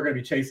lot of people are going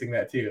to be chasing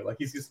that too. Like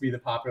he's just to be the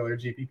popular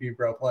GPP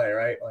Pro play,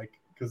 right? Like,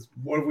 because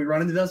what if we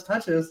run into those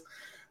touches?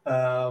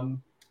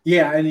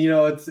 Yeah, and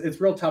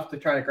it's real tough to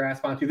try to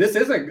grasp onto. This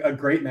is a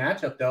great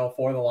matchup though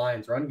for the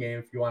Lions run game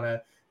if you want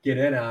to get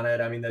in on it.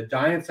 I mean, the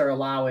Giants are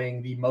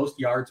allowing the most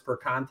yards per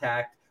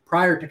contact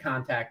prior to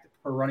contact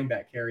per running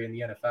back carry in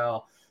the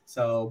NFL.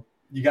 So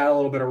you got a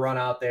little bit of run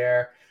out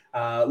there.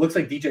 Looks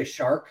like DJ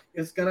Shark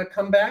is going to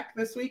come back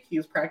this week. He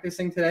was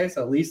practicing today,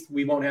 so at least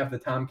we won't have the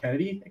Tom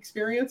Kennedy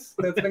experience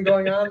that's been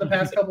going on the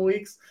past couple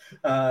weeks.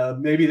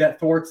 Maybe that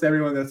thwarts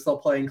everyone that's still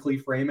playing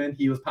Cleve Raymond.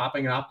 He was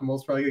popping in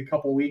optimals for like a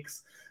couple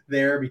weeks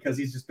there because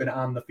he's just been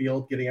on the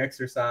field getting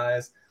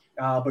exercise.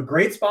 But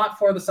great spot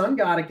for the Sun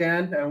God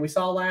again. And we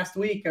saw last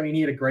week, I mean,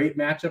 he had a great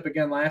matchup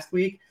again last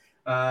week,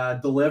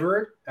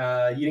 delivered.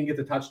 He didn't get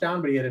the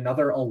touchdown, but he had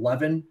another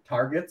 11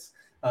 targets.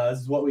 This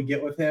is what we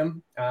get with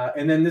him.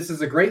 And then this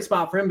is a great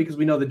spot for him because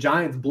we know the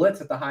Giants blitz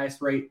at the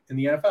highest rate in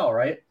the NFL,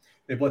 right?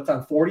 They blitz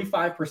on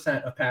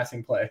 45% of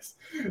passing plays.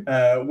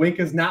 Wink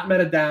has not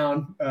met it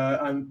down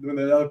on when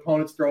the other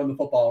opponent's throwing the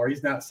football or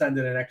he's not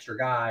sending an extra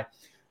guy.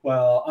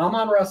 Well,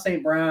 Amon-Ra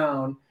St.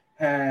 Brown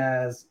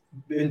has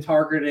been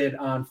targeted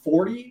on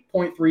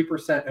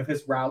 40.3% of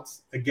his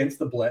routes against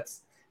the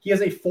blitz. He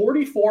has a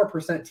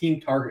 44% team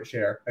target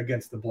share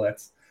against the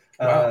blitz.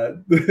 Wow.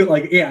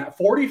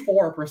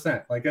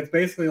 44%. Like it's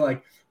basically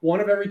like one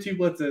of every 2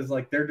 blitzes.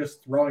 Like they're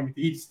just throwing.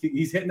 He's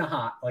hitting the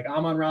hot. Like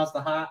Amon-Ra's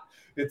the hot.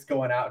 It's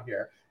going out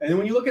here. And then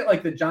when you look at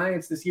like the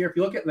Giants this year, if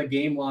you look at the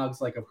game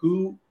logs, like of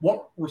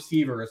what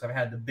receivers have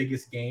had the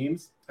biggest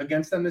games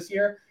against them this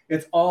year,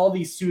 it's all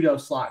these pseudo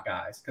slot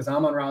guys because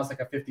Amon-Ra is like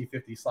a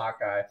 50-50 slot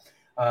guy.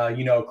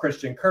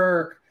 Christian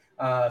Kirk,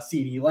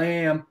 CeeDee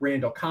Lamb,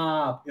 Randall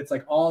Cobb. It's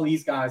like all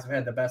these guys have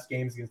had the best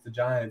games against the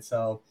Giants.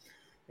 So,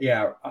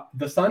 yeah,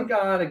 the Sun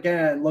God,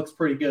 again, looks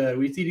pretty good.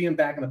 We see him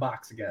back in the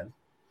box again.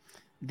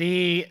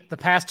 The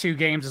past 2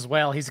 games as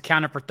well, he's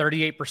accounted for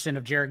 38%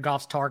 of Jared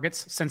Goff's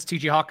targets since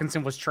TJ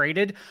Hawkinson was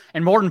traded.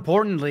 And more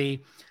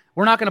importantly,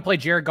 we're not going to play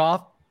Jared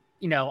Goff,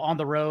 on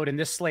the road in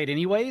this slate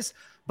anyways.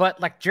 But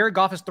like Jared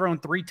Goff has thrown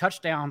 3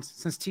 touchdowns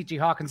since TJ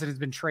Hawkinson has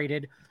been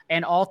traded,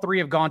 and all 3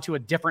 have gone to a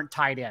different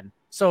tight end.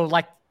 So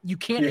like you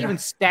can't even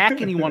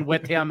stack anyone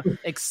with him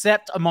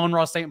except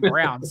Amon-Ra St.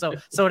 Brown. So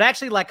it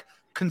actually like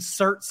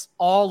concerts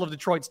all of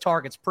Detroit's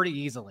targets pretty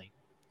easily.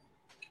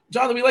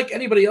 John, do we like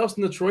anybody else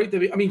in Detroit?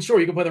 Sure,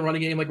 you can play the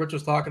running game like Rich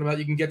was talking about.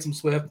 You can get some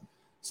Swift,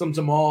 some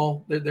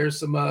Jamal. There's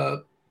some,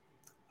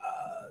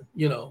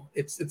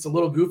 it's a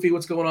little goofy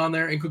what's going on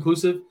there,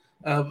 inconclusive,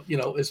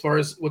 as far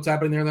as what's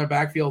happening there in their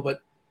backfield.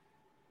 But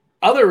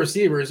other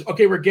receivers,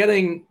 okay, we're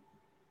getting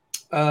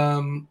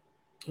I'm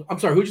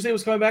sorry, who'd you say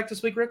was coming back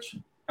this week, Rich?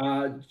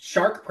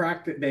 Shark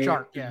practice.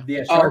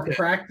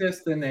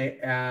 Practiced, then they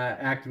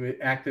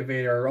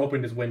activate or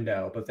opened his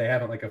window, but they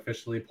haven't like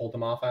officially pulled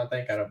him off. I don't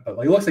think. But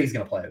it looks like he's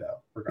gonna play though.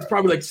 Regardless. It's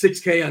probably like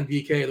 $6K on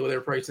DK the way their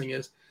pricing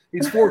is.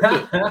 He's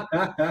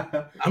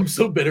 4.2. I'm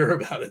so bitter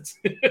about it.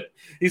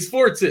 He's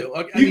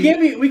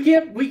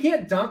 4.2. We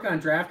can't dunk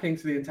on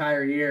DraftKings for the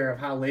entire year of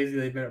how lazy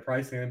they've been at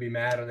pricing and be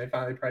mad when they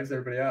finally price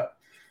everybody up.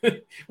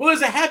 Well,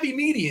 there's a happy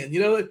median,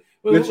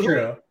 That's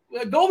true.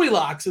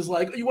 Goldilocks is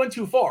like you went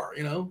too far,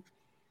 All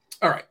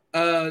right.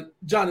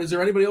 John, is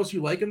there anybody else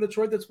you like in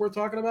Detroit that's worth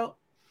talking about?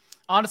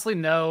 Honestly,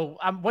 no.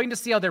 I'm waiting to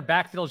see how their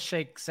backfield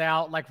shakes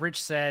out. Like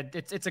Rich said,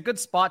 it's a good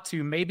spot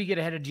to maybe get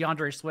ahead of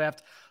DeAndre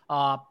Swift.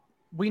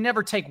 We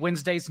never take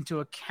Wednesdays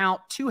into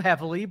account too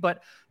heavily,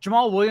 but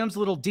Jamal Williams, a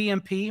little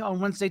DMP on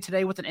Wednesday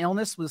today with an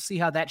illness. We'll see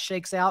how that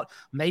shakes out.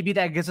 Maybe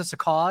that gives us a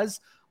cause.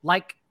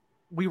 Like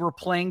we were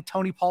playing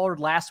Tony Pollard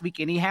last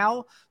week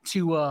anyhow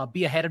to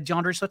be ahead of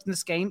DeAndre Swift in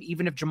this game,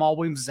 even if Jamal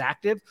Williams is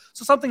active.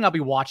 So something I'll be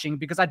watching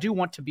because I do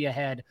want to be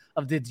ahead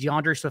of the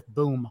DeAndre Swift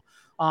boom.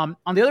 On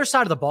the other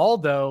side of the ball,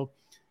 though,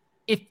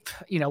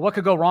 what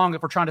could go wrong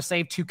if we're trying to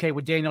save 2K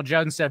with Daniel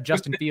Jones instead of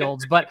Justin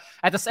Fields? But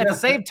at the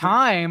same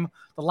time,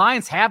 the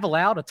Lions have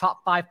allowed a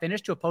top 5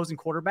 finish to opposing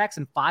quarterbacks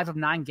in 5 of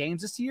 9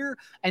 games this year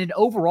and an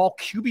overall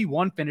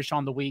QB1 finish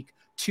on the week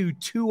to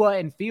Tua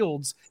and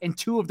Fields in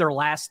 2 of their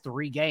last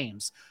 3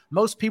 games.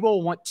 Most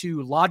people want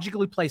to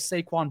logically play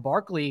Saquon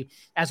Barkley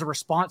as a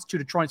response to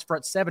Detroit's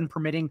front 7,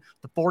 permitting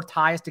the 4th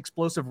highest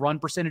explosive run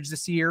percentage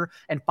this year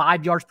and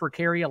 5 yards per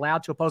carry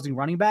allowed to opposing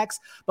running backs.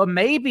 But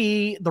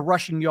maybe the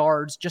rushing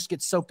yards just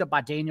get soaked up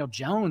by Daniel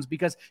Jones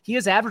because he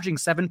is averaging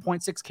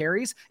 7.6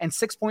 carries and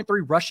 6.3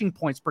 rushing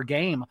points per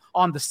game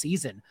on the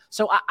season.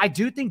 So I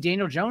do think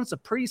Daniel Jones is a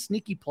pretty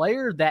sneaky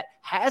player that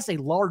has a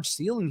large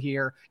ceiling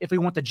here if we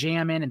want to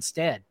jam in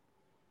instead.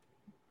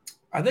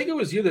 I think it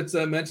was you that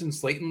mentioned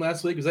Slayton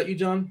last week. Was that you,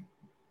 John?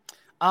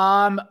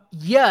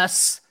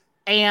 Yes.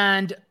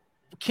 And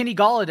Kenny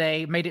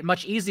Golladay made it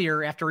much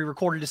easier after he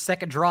recorded his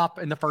second drop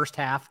in the first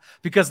half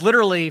because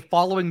literally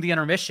following the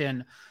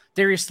intermission,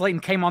 Darius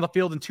Slayton came on the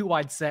field in 2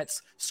 wide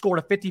sets, scored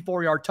a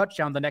 54-yard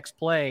touchdown the next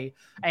play.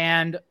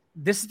 And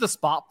this is the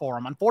spot for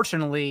him.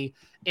 Unfortunately,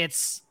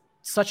 it's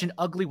such an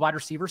ugly wide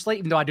receiver slate,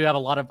 even though I do have a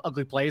lot of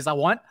ugly plays I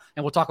want,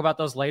 and we'll talk about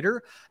those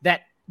later,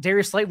 that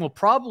Darius Slayton will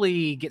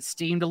probably get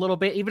steamed a little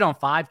bit, even on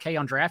 5K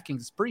on DraftKings.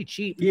 It's pretty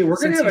cheap. Yeah, we're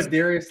going to have a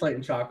Darius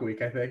Slayton chalk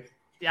week, I think.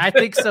 I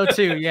think so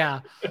too,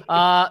 yeah.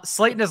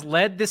 Slayton has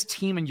led this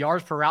team in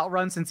yards per route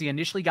run since he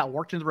initially got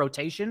worked into the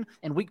rotation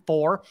in week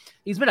 4.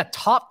 He's been a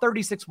top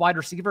 36 wide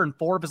receiver in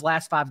 4 of his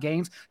last 5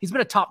 games. He's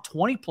been a top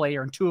 20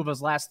 player in 2 of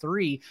his last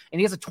 3, and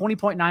he has a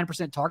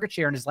 20.9% target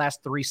share in his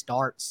last 3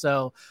 starts.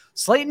 So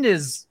Slayton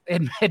is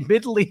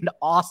admittedly an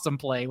awesome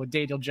play with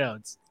Daniel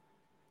Jones.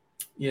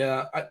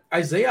 Yeah,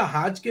 Isaiah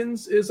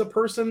Hodgins is a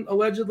person,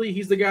 allegedly.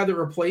 He's the guy that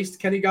replaced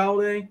Kenny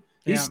Golladay.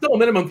 He's still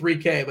minimum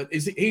 3K, but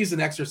he's an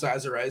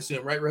exerciser, I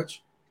assume, right,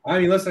 Rich? I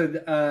mean, listen,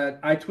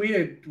 I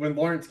tweeted when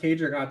Lawrence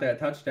Cager got that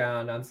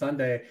touchdown on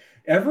Sunday.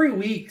 Every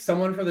week,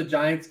 someone for the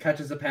Giants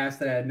catches a pass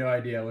that I had no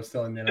idea was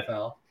still in the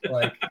NFL.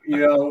 Like,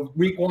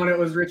 week 1, it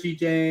was Richie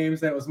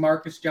James. Then it was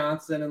Marcus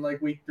Johnson in,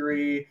 week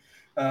 3.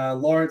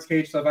 Lawrence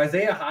Cage. So if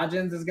Isaiah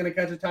Hodgins is going to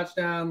catch a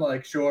touchdown,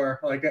 sure.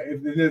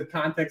 In the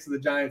context of the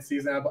Giants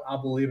season,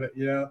 I'll believe it,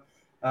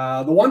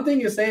 The one thing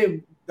you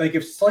say,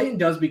 if Slayton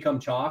does become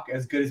chalk,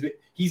 as good as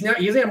he's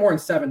had more than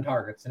 7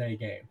 targets in any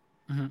game.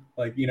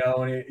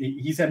 Mm-hmm. And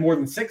he's had more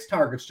than 6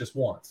 targets just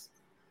once.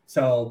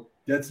 So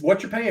that's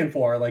what you're paying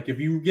for. If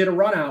you get a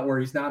run out where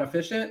he's not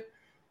efficient,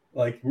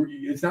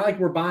 it's not like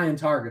we're buying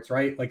targets,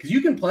 right? Because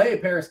you can play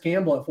Paris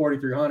Campbell at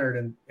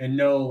 4,300 and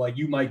know,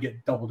 you might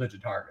get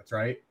double-digit targets,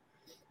 right?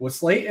 With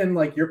Slayton,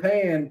 you're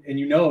paying and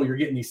you're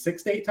getting these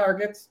 6 to 8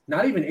 targets. He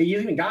hasn't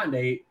even gotten to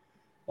 8.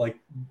 What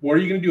are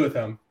you going to do with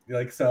him?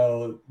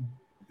 So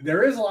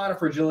there is a lot of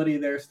fragility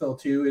there still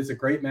too. It's a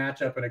great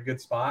matchup and a good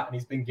spot, and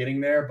he's been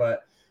getting there,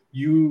 but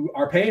you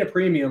are paying a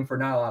premium for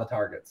not a lot of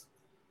targets.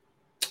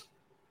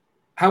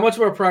 How much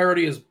of a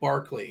priority is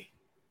Barkley?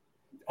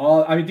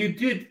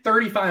 Dude,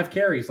 35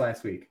 carries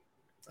last week.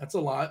 That's a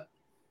lot.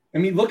 I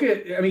mean,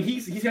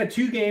 he's had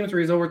 2 games where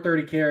he's over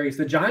 30 carries.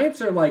 The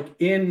Giants are like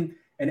in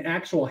an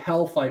actual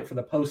hell fight for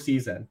the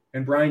postseason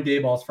in Brian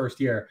Daboll's first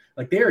year.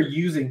 Like, they are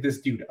using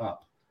this dude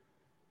up.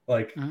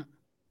 Like,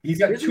 he's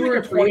got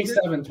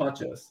 227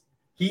 touches.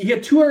 He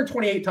had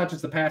 228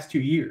 touches the past 2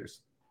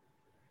 years.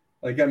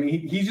 Like, I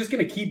mean, he's just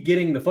going to keep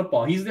getting the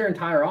football. He's their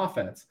entire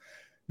offense.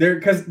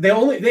 Because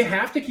they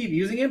have to keep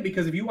using him,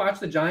 because if you watch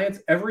the Giants,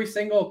 every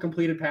single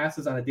completed pass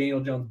is on a Daniel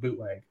Jones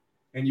bootleg,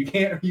 and you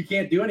can't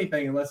do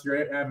anything unless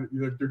they're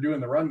doing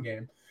the run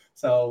game.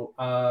 So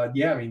I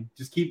mean,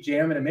 just keep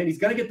jamming him in. He's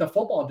going to get the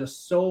football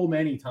just so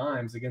many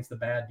times against the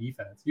bad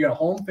defense. You got a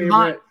home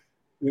favorite.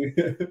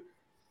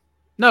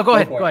 No, go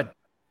ahead.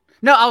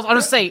 No, I was going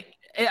to say,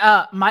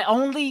 my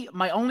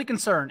only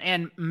concern,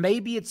 and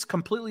maybe it's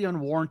completely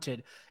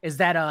unwarranted, is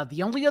that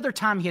the only other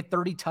time he had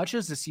 30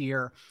 touches this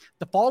year,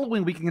 the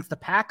following week against the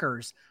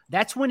Packers,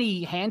 that's when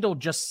he handled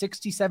just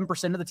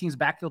 67% of the team's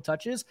backfield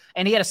touches,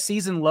 and he had a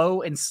season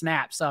low in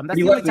snaps. That's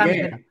the only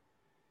time.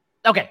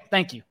 Okay,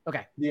 thank you.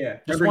 Okay, yeah,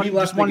 just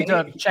wanted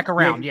to check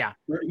around. Yeah,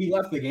 he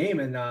left the game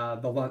in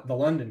the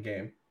London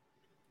game.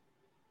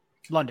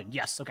 London,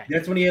 yes. Okay.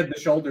 That's when he had the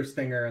shoulder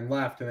stinger and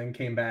left, and then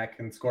came back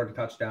and scored a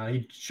touchdown.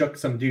 He took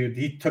some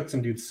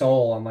dude's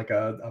soul on like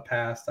a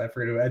pass. I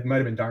forget it might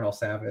have been Darnell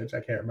Savage.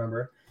 I can't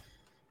remember.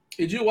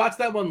 Did you watch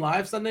that one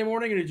live Sunday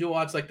morning, or did you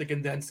watch like the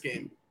condensed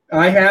game?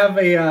 I have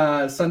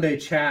a Sunday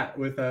chat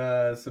with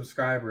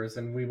subscribers,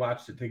 and we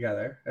watched it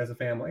together as a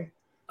family.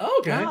 Oh,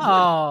 okay.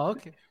 Oh,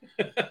 okay.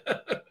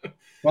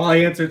 Well, I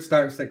answered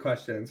start-sit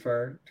questions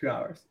for 2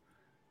 hours.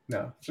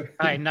 No.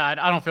 I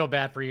don't feel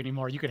bad for you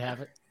anymore. You could have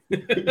it.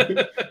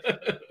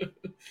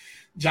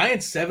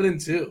 Giants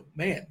 7-2.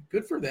 Man,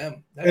 good for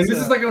them. And this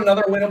is like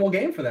another winnable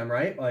game for them,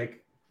 right?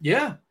 Like,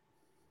 yeah,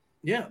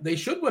 they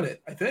should win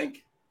it, I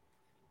think.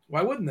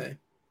 Why wouldn't they?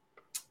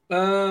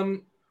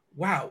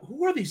 Wow,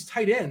 who are these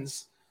tight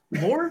ends?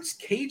 Lawrence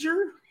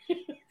Cager?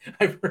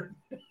 I've heard.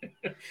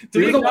 He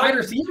was a wide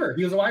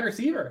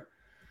receiver.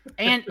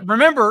 And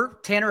remember,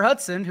 Tanner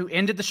Hudson, who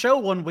ended the show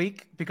one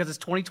week because it's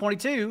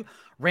 2022,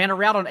 ran a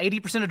route on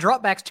 80% of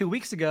dropbacks 2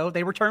 weeks ago.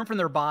 They returned from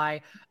their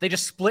bye. They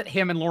just split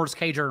him and Lawrence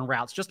Cager in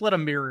routes. Just let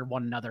them mirror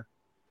one another.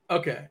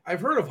 Okay.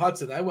 I've heard of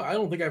Hudson. I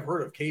don't think I've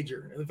heard of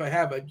Cager. If I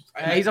have,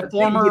 he's a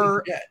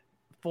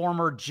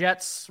former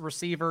Jets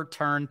receiver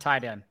turned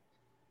tight end.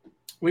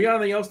 We got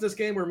anything else in this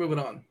game? We're moving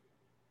on.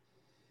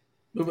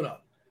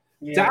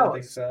 Yeah, Dallas, I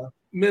think so.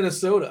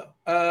 Minnesota.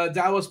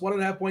 Dallas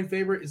 1.5 point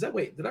favorite.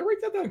 Did I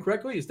write that down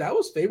correctly? Is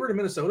Dallas favored in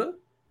Minnesota?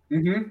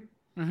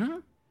 Mm-hmm.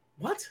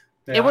 What?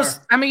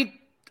 I mean,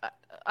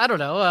 I don't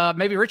know.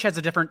 Maybe Rich has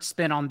a different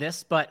spin on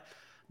this, but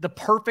the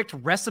perfect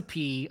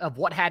recipe of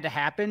what had to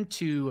happen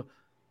to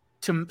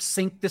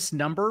sink this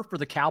number for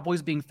the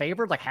Cowboys being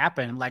favored,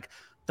 happened.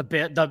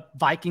 The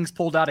Vikings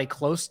pulled out a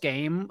close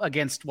game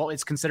against what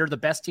is considered the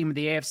best team in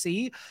the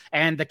AFC,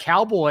 and the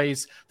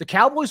Cowboys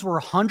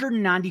were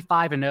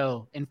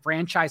 195-0 in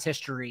franchise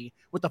history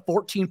with a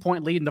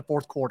 14-point lead in the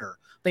fourth quarter.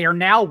 They are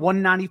now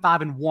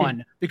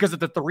 195-1 because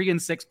of the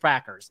 3-6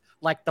 Packers.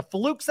 The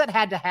flukes that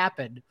had to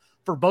happen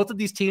for both of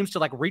these teams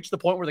to reach the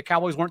point where the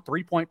Cowboys weren't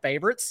 3-point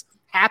favorites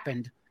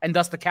happened, and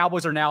thus the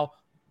Cowboys are now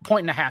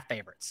 1.5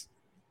 favorites.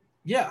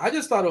 Yeah, I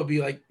just thought it would be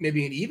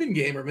maybe an even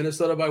game or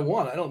Minnesota by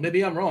 1.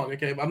 Maybe I'm wrong.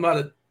 Okay, I'm not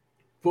a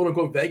quote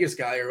unquote Vegas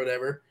guy or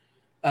whatever.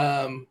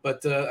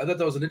 But I thought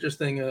that was an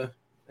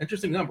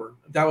interesting number.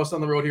 Dallas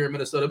on the road here in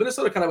Minnesota.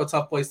 Minnesota kind of a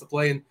tough place to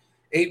play in.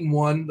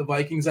 8-1. The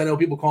Vikings, I know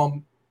people call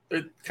them,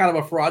 they're kind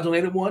of a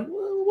fraudulated one.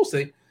 Well, we'll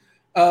see.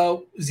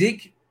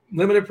 Zeke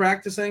limited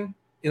practicing.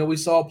 We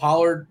saw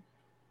Pollard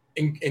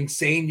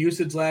insane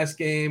usage last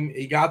game.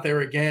 He got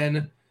there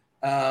again.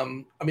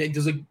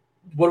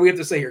 What do we have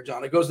to say here,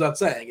 John? It goes without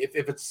saying.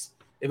 If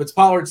it's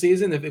Pollard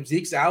season, if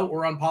Zeke's out,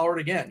 we're on Pollard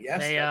again.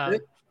 Yes.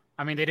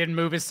 They didn't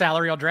move his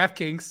salary on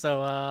DraftKings, so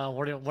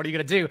what are you going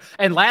to do?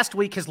 And last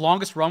week, his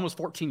longest run was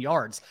 14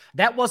 yards.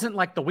 That wasn't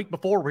like the week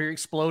before where he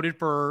exploded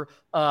for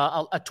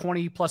a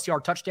 20-plus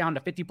yard touchdown to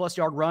 50-plus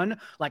yard run.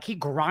 He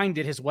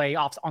grinded his way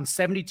off on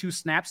 72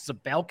 snaps as a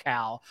bell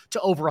cow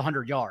to over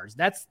 100 yards.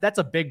 That's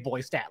a big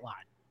boy stat line.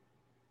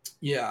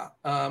 Yeah.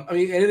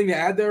 Anything to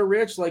add there,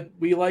 Rich?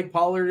 We like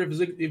Pollard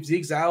if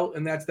Zeke's out,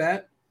 and that's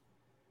that?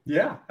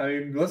 Yeah.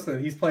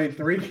 Listen, he's played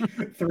three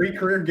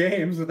career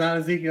games without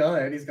Ezekiel,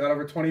 and he's got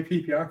over 20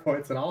 PPR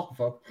points in all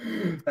of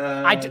them.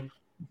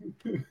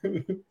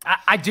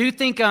 I do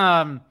think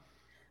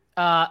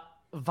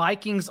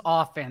Vikings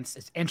offense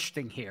is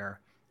interesting here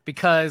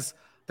because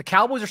the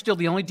Cowboys are still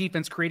the only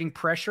defense creating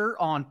pressure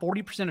on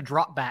 40% of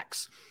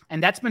dropbacks.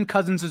 And that's been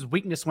Cousins'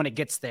 weakness when it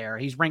gets there.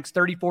 He's ranks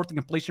 34th in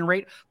completion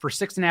rate for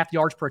 6.5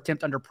 yards per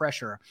attempt under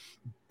pressure.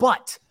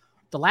 But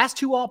the last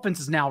two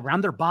offenses now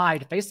around their bye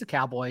to face the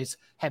Cowboys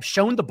have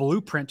shown the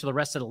blueprint to the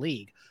rest of the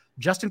league.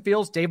 Justin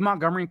Fields, Dave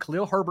Montgomery, and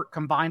Khalil Herbert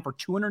combined for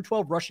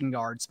 212 rushing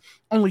yards.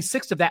 Only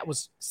 60 of that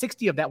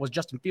was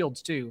Justin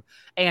Fields too.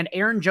 And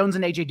Aaron Jones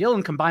and A.J.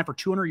 Dillon combined for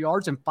 200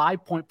 yards and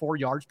 5.4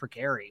 yards per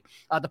carry.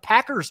 The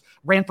Packers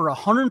ran for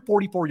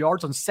 144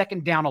 yards on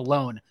second down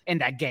alone in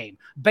that game,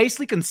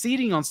 basically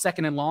conceding on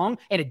second and long,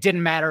 and it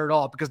didn't matter at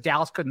all because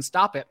Dallas couldn't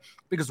stop it,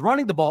 because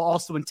running the ball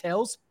also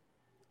entails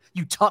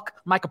you tuck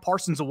Micah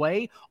Parsons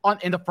away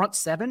in the front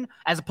seven,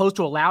 as opposed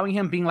to allowing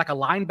him being like a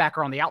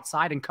linebacker on the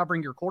outside and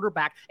covering your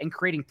quarterback and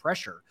creating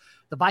pressure.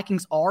 The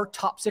Vikings are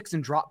top 6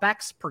 in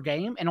dropbacks per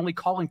game and only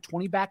calling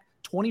 20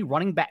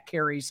 running back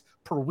carries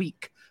per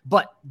week.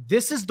 But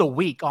this is the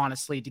week,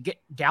 honestly, to get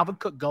Dalvin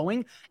Cook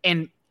going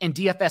and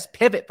DFS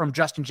pivot from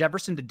Justin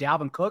Jefferson to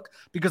Dalvin Cook,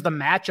 because the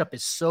matchup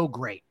is so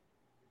great.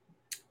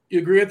 You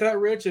agree with that,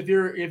 Rich? If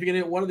you're going to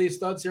get one of these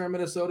studs here in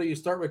Minnesota, you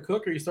start with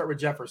Cook or you start with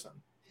Jefferson?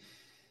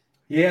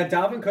 Yeah,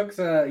 Dalvin Cook's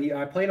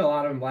I played a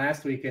lot of him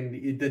last week,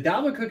 and the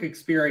Dalvin Cook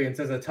experience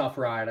is a tough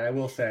ride, I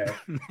will say.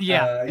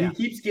 He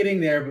keeps getting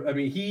there. But, I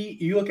mean,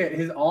 you look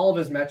at all of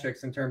his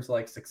metrics in terms of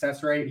like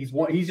success rate.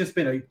 He's just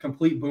been a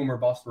complete boomer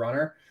bust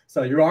runner.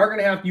 So you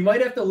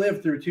might have to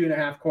live through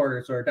 2.5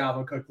 quarters where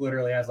Dalvin Cook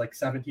literally has like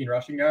 17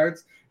 rushing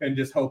yards and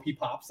just hope he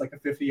pops like a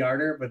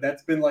 50-yarder. But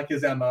that's been like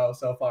his MO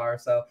so far.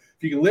 So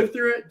if you can live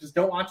through it, just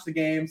don't watch the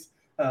games.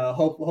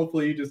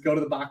 Hopefully you just go to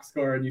the box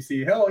score and you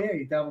see, oh yeah,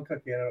 Dalvin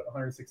Cook had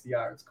 160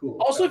 yards. Cool.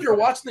 Also, if you're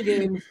watching the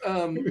game,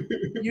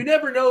 you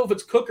never know if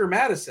it's Cook or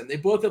Madison. They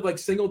both have like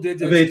single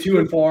digits. They 2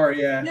 and 4,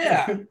 yeah.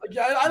 Yeah,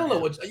 I don't know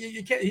what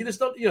you can't. You just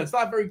don't. It's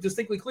not very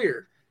distinctly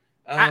clear.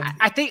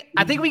 I think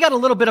we got a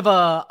little bit of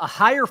a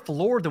higher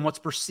floor than what's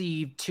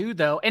perceived too,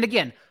 though. And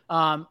again,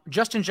 I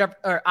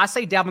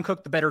say Dalvin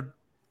Cook the better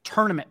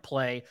tournament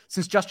play,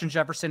 since Justin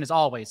Jefferson is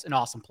always an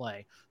awesome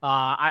play.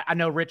 I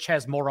know Rich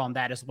has more on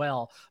that as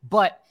well,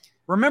 but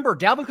remember,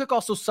 Dalvin Cook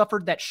also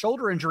suffered that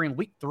shoulder injury in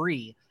week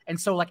 3. And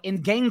so like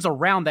in games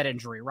around that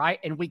injury, right,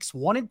 in weeks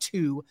 1 and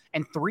 2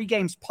 and 3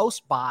 games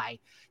post-bye,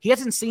 he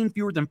hasn't seen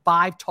fewer than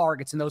 5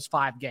 targets in those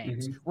 5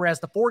 games. Mm-hmm.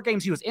 Whereas the 4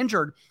 games he was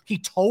injured, he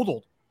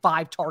totaled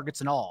 5 targets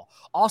in all.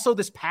 Also,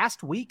 this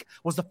past week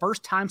was the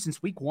first time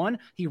since week 1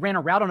 he ran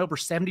a route on over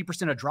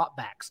 70% of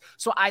dropbacks.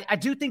 So I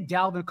do think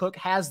Dalvin Cook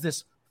has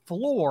this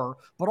floor,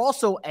 but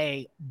also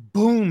a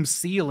boom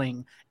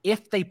ceiling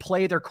if they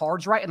play their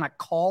cards right and like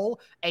call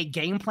a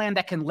game plan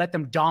that can let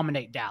them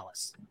dominate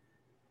Dallas.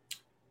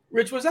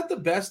 Rich, was that the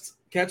best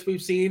catch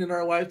we've seen in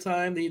our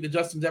lifetime? The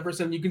Justin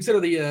Jefferson. You consider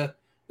the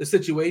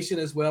situation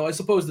as well. I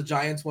suppose the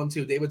Giants one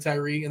too. David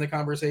Tyree in the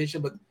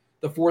conversation, but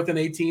the 4th and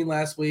 18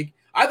 last week.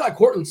 I thought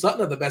Courtland Sutton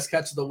had the best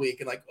catch of the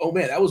week, and like, oh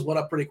man, that was one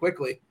up pretty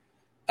quickly.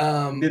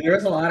 There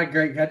was a lot of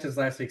great catches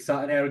last week.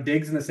 Sutton had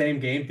Diggs in the same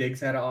game. Diggs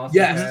had an awesome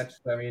catch.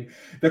 I mean,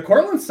 the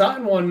Courtland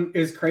Sutton one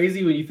is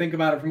crazy when you think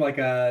about it from like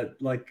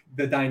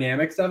the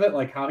dynamics of it,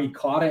 like how he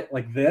caught it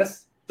like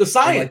this. The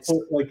science.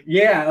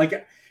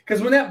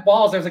 Because when that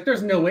balls, I was like,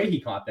 there's no way he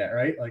caught that,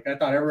 right? Like I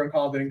thought everyone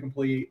called it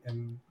incomplete,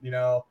 and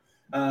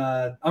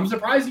I'm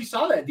surprised you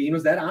saw that, Dean.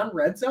 Was that on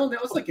Red Zone?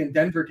 That was like in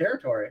Denver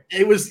territory.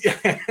 It was. They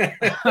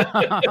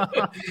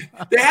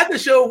had to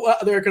show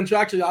they're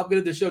contractually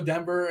obligated to show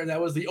Denver, and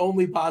that was the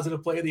only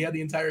positive play they had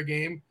the entire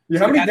game. Yeah,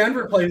 how many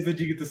Denver plays did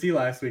you get to see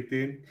last week,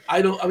 Dean?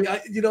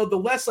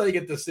 The less I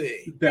get to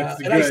see. That's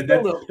good.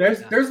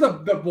 There's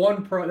the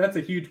one pro. That's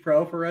a huge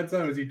pro for Red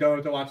Zone, is you don't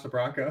have to watch the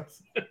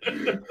Broncos.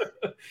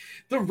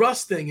 The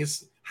Russ thing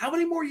is, how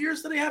many more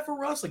years do they have for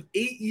Russ? Like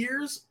 8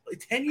 years?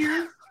 Like 10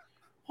 years?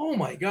 Oh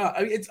my God.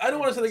 I mean, I don't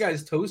want to say the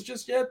guy's toast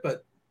just yet,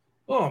 but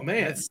oh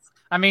man.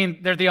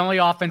 They're the only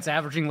offense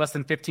averaging less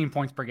than 15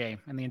 points per game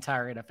in the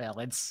entire NFL.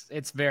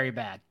 It's very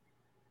bad.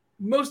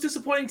 Most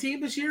disappointing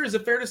team this year, is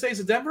it fair to say, is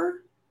it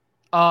Denver?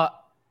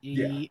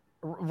 Yeah.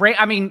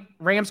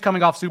 Rams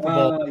coming off Super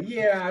Bowl.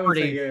 I would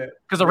say yeah.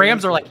 Because the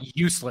Rams are like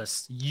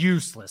useless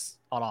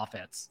on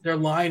offense. Their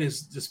line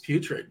is just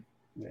putrid.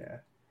 Yeah.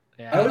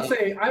 I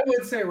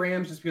would say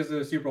Rams just because of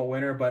the Super Bowl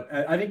winner, but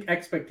I think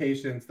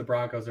expectations, the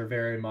Broncos are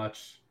very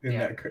much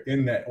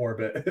in that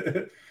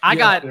orbit. I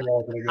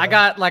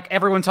got like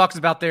everyone talks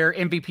about their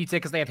MVP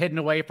tickets they have hidden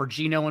away for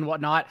Geno and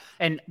whatnot,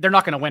 and they're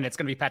not going to win. It's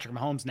going to be Patrick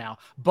Mahomes now.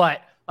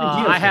 But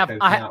I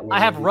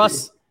have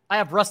Russ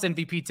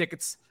MVP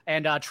tickets,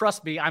 and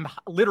trust me, I'm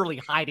literally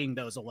hiding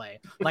those away.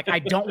 Like I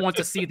don't want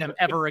to see them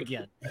ever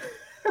again.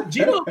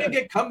 Geno can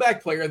get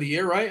comeback player of the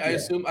year, right? I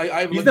assume.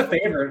 He's the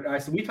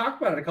favorite. We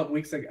talked about it a couple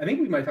weeks ago. I think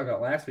we might talk about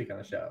it last week on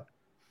the show.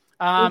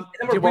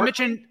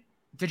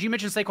 Did you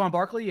mention Saquon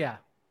Barkley? Yeah.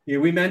 Yeah,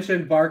 we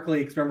mentioned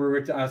Barkley because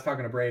remember I was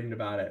talking to Braden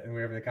about it, and we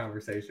were having a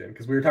conversation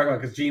because we were talking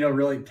about because Geno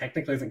really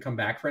technically hasn't come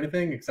back for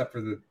anything except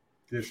for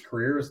his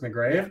career is in the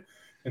grave,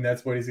 and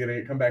that's what he's going to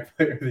get comeback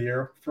player of the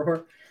year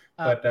for.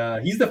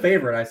 But he's the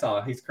favorite. I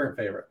saw he's current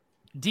favorite.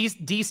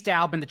 D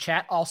Staub in the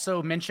chat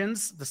also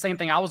mentions the same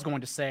thing I was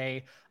going to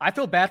say. I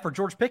feel bad for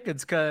George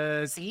Pickens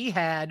because he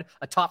had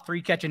a top 3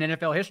 catch in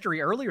NFL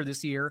history earlier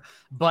this year,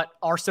 but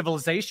our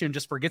civilization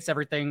just forgets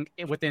everything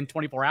within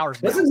 24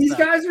 hours. Listen, these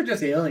guys are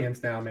just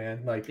aliens now,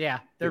 man. Like,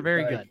 yeah, they're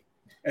very good.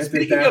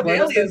 Speaking of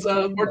aliens,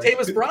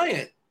 Martavis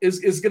Bryant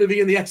is going to be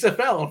in the XFL.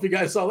 I don't know if you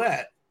guys saw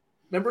that.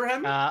 Remember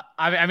him?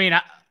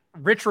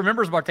 Rich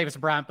remembers Martavis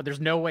Bryant, but there's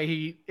no way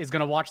he is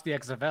going to watch the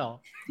XFL.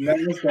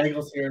 Douglas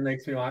Bengals here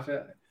makes me watch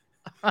it.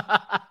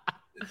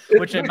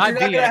 Which it might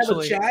be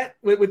actually. Have a chat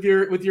with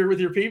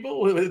your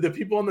people, with the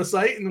people on the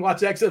site, and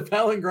watch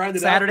XFL and grind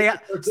it Saturday out.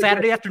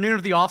 Saturday afternoon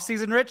of the off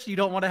season. Rich, you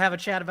don't want to have a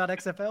chat about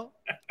XFL?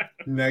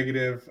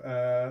 Negative.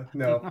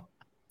 No.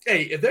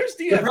 Hey, if there's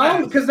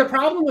DFS, the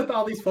problem with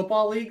all these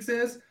football leagues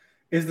is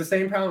the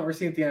same problem we're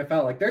seeing at the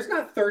NFL. Like, there's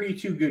not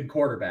 32 good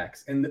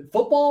quarterbacks, and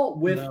football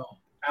without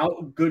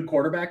good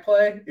quarterback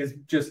play is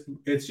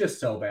just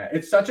so bad.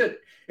 It's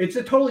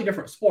a totally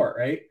different sport,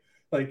 right?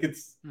 Like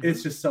it's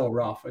just so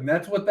rough, and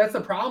that's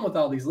the problem with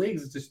all these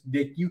leagues. It's just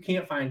that you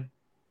can't find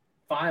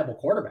viable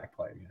quarterback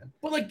play, man.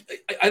 Well, like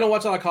I don't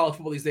watch a lot of college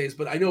football these days,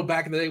 but I know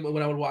back in the day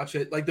when I would watch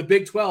it, like the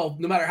Big 12,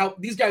 no matter how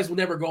these guys would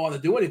never go on to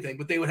do anything,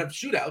 but they would have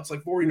shootouts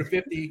like 40 to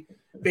 50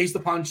 based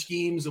upon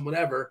schemes and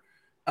whatever.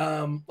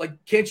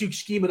 Like, can't you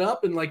scheme it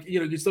up and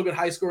you still get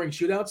high scoring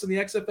shootouts in the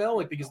XFL,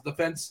 like because the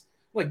defense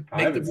make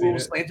the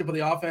rules slanted for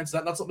the offense? Is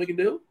that not something we can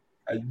do?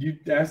 You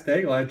asked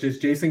Daigle. Just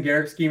Jason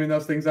Garrett scheming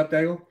those things up,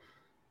 Daigle.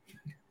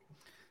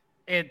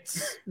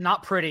 It's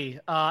not pretty.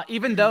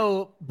 Even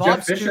though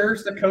Bob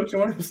Fisher's the coach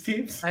of one of his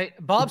teams.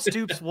 Bob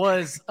Stoops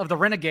of the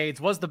Renegades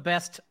was the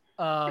best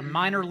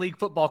minor league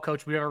football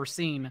coach we've ever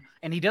seen,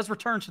 and he does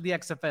return to the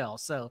XFL.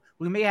 So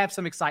we may have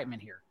some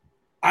excitement here.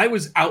 I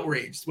was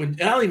outraged and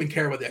I don't even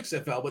care about the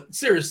XFL, but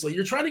seriously,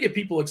 you're trying to get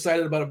people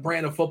excited about a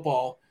brand of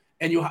football,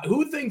 and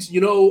who thinks I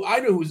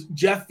know who's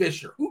Jeff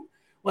Fisher?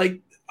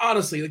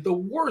 Honestly, the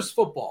worst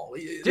football,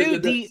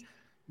 dude.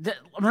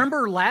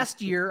 Remember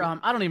last year,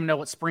 I don't even know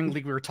what spring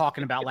league we were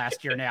talking about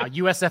last year now,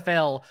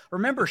 USFL.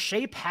 Remember,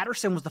 Shea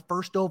Patterson was the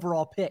first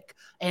overall pick.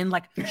 And,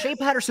 Shea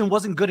Patterson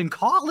wasn't good in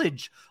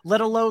college,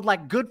 let alone,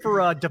 good for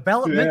a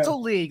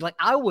developmental league.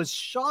 I was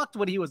shocked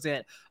when he was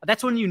in.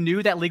 That's when you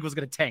knew that league was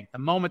going to tank, the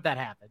moment that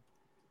happened.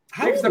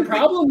 The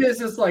problem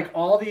is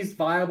all these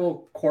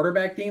viable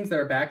quarterback teams that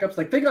are backups.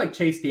 Think of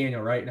Chase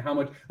Daniel, right? And how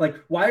much,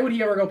 why would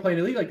he ever go play in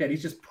a league like that?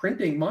 He's just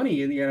printing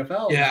money in the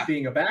NFL, just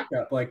being a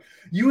backup.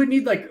 You would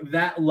need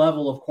that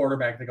level of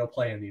quarterback to go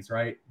play in these,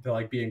 right?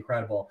 To be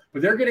incredible.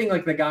 But they're getting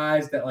the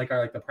guys that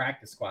are the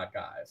practice squad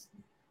guys.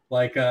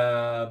 I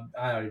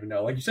don't even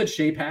know. You said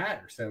Shea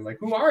Patterson.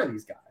 Who are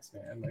these guys,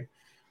 man?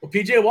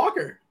 PJ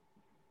Walker.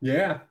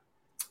 Yeah.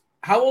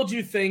 How old do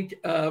you think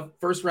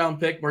first round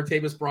pick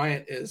Martavis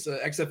Bryant is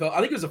XFL? I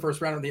think it was the first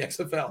round in the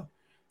XFL.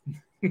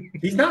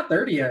 He's not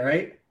 30 yet,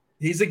 right?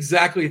 He's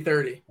exactly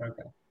 30.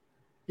 Okay.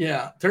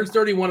 Yeah, turns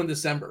 31 in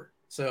December.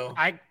 So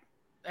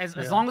as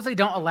long as they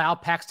don't allow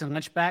Paxton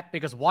Lynch back,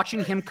 because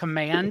watching him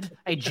command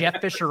a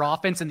Jeff Fisher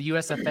offense in the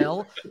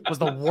USFL was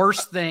the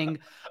worst thing.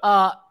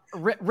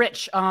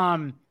 Rich,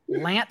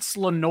 Lance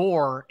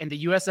Lenore in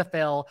the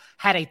USFL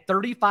had a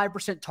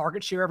 35%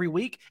 target share every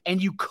week,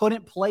 and you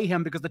couldn't play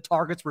him because the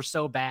targets were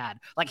so bad.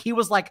 He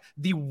was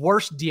the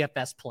worst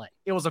DFS play.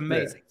 It was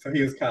amazing. Yeah, so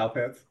he was Kyle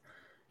Pitts.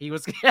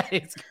 He's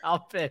Kyle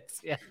Pitts.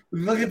 Yeah.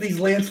 Look at these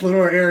Lance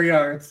Lenore air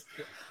yards.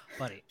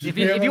 Buddy, if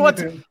you want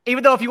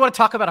to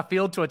talk about a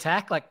field to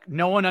attack,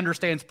 no one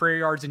understands prayer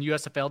yards in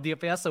USFL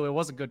DFS, so it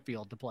was a good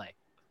field to play.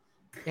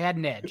 It had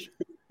an edge.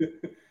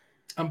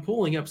 I'm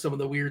pulling up some of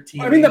the weird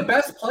teams. I mean, the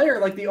best player,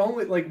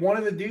 one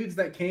of the dudes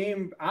that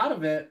came out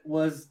of it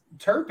was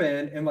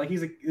Turpin, and he's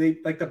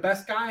the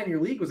best guy in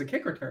your league was a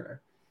kick returner.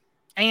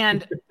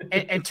 And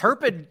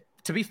Turpin,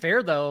 to be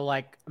fair though,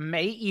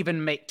 may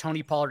even make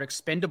Tony Pollard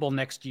expendable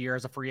next year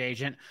as a free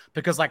agent,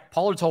 because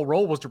Pollard's whole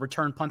role was to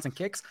return punts and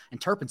kicks, and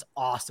Turpin's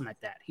awesome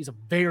at that. He's a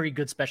very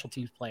good special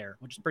teams player,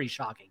 which is pretty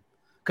shocking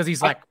because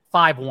he's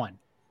 5'1".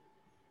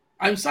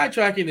 I'm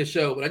sidetracking the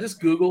show, but I just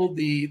Googled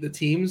the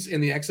teams in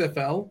the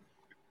XFL.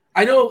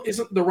 I know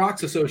isn't the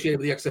Rock's associated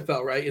with the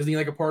XFL, right? Isn't he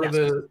a part of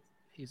the?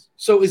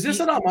 So is this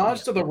an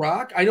homage to the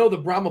Rock? I know the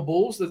Brahma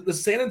Bulls, the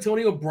San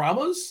Antonio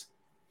Brahmas.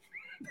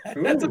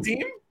 That's a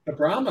team. The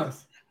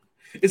Brahmas.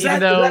 Is that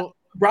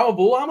Brahma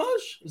Bull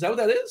homage? Is that what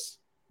that is?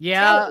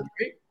 Yeah.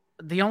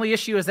 The only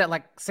issue is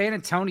that San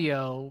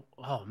Antonio.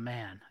 Oh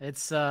man, it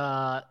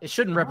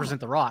shouldn't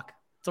represent the Rock.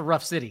 It's a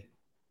rough city.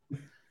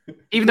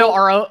 Even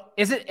though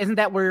isn't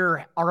that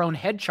where our own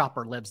head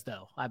chopper lives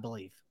though? I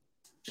believe.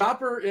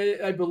 Chopper,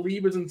 I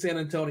believe, is in San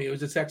Antonio.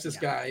 He's a Texas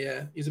guy.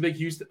 Yeah, he's a big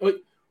Houston. Oh,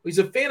 he's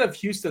a fan of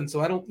Houston, so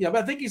I don't. Yeah,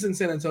 but I think he's in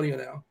San Antonio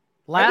now.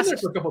 I've been there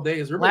for a couple of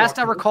days. Last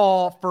I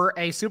recall, for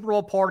a Super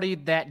Bowl party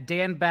that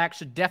Dan Back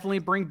should definitely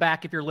bring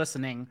back if you're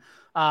listening.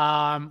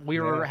 We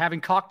were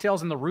having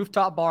cocktails in the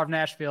rooftop bar of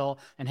Nashville,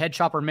 and Head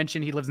Chopper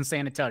mentioned he lives in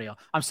San Antonio.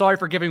 I'm sorry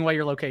for giving away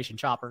your location,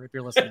 Chopper, if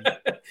you're listening.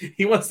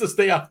 He wants to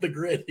stay off the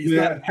grid. He's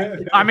not.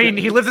 I mean,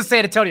 he lives in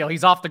San Antonio.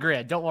 He's off the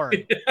grid. Don't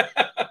worry.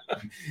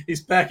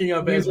 He's packing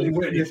up as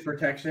witness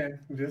protection.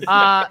 Just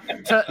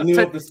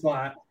to the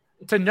spot.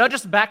 To nudge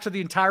us back to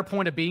the entire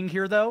point of being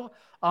here, though,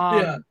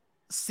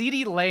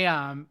 CeeDee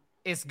Lamb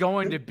is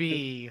going to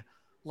be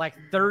like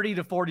 30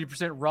 to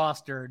 40%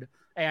 rostered.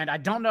 And I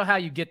don't know how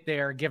you get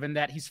there, given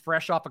that he's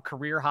fresh off a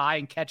career high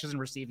in catches and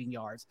receiving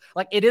yards.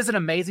 Like, it is an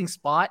amazing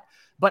spot.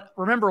 But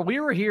remember, we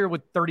were here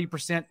with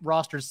 30%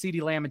 rostered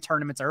CeeDee Lamb in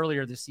tournaments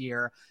earlier this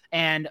year.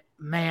 And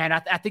man,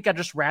 I think I'd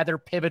just rather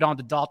pivot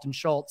onto Dalton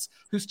Schultz,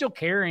 who's still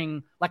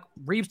carrying, like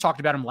Reeves talked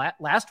about him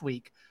last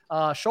week.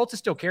 Schultz is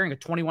still carrying a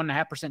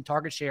 21.5%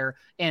 target share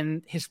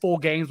in his full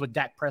games with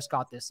Dak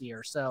Prescott this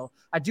year. So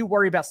I do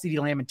worry about CeeDee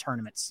Lamb in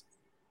tournaments.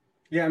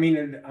 Yeah, I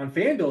mean, on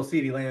FanDuel,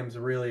 CeeDee Lamb's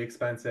really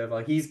expensive.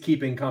 Like, he's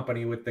keeping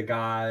company with the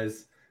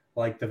guys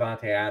like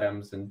Devontae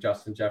Adams and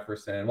Justin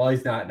Jefferson. Well,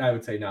 he's not. I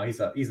would say no. He's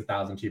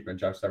 $1,000 cheaper than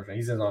Justin Jefferson.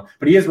 He's in on,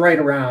 but he is right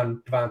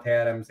around Devontae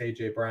Adams,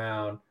 AJ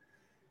Brown,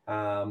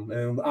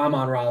 and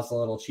Amon-Ra is a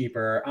little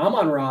cheaper.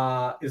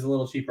 Amon-Ra is a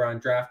little cheaper on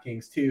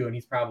DraftKings too, and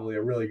he's probably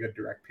a really good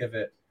direct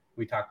pivot.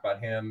 We talked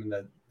about him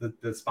and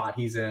the spot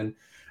he's in.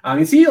 I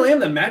mean, CeeDee Lamb,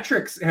 the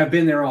metrics have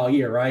been there all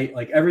year, right?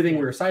 Like, everything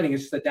we were citing,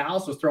 it's just that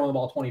Dallas was throwing the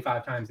ball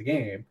 25 times a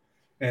game.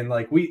 And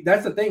like,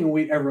 that's the thing,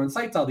 everyone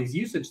cites all these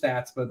usage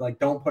stats, but like,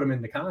 don't put them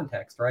into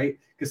context, right?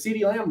 Because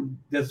CeeDee Lamb,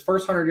 his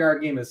first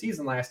 100-yard game of the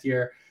season last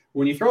year,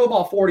 when you throw the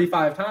ball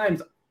 45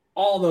 times,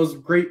 all those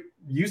great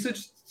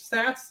usage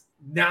stats,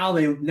 now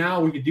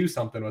we could do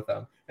something with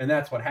them. And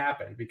that's what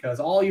happened,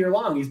 because all year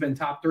long, he's been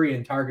top 3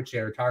 in target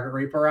share, target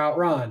rate per out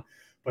run.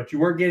 But you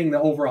weren't getting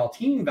the overall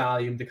team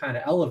volume to kind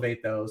of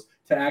elevate those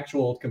to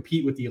actual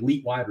compete with the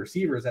elite wide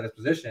receivers at his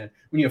position.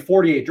 When you have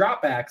 48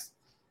 dropbacks,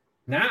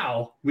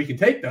 now we can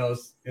take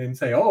those and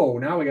say, oh,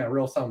 now we got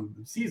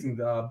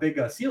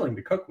big ceiling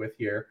to cook with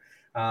here.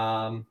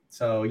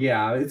 So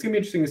yeah, it's gonna be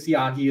interesting to see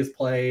how he is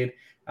played.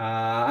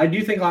 I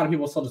do think a lot of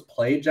people still just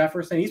play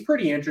Jefferson. He's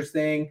pretty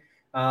interesting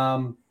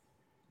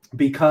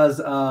because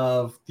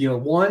of,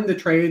 one, the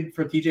trade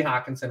for TJ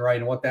Hockenson, right,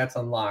 and what that's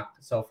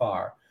unlocked so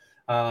far.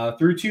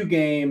 Through 2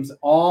 games,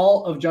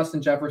 all of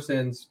Justin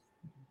Jefferson's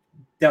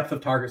depth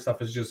of target stuff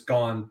has just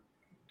gone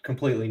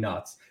completely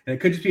nuts. And it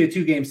could just be a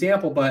 2-game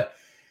sample, but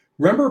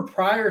remember,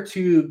 prior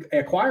to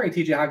acquiring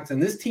TJ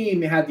Hockenson, this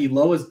team had the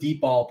lowest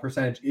deep ball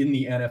percentage in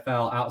the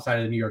NFL outside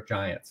of the New York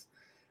Giants.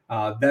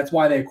 That's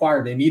why they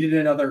acquired. They needed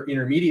another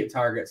intermediate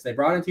targets. They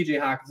brought in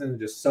TJ Hockenson to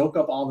just soak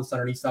up all this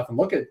underneath stuff, and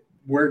look at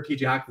where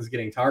TJ Hockenson is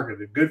getting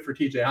targeted. Good for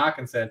TJ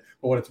Hockenson,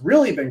 but what it's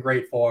really been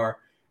great for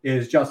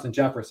is Justin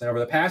Jefferson. Over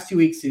the past 2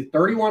 weeks,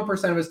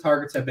 31% of his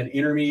targets have been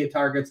intermediate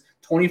targets,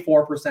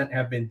 24%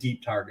 have been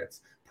deep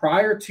targets.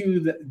 Prior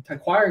to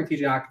acquiring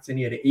TJ Hockenson,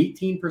 he had an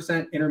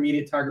 18%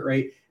 intermediate target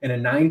rate and a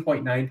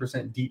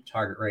 9.9% deep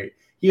target rate.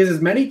 He has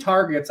as many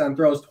targets on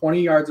throws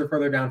 20 yards or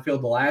further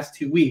downfield the last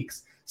 2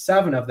 weeks,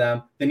 7 of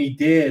them, than he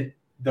did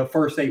the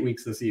first 8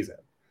 weeks of the season.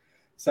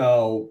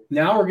 So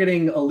now we're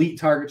getting elite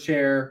target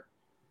share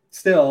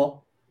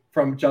still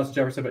from Justin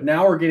Jefferson, but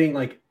now we're getting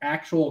like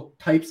actual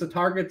types of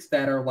targets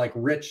that are like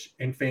rich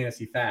in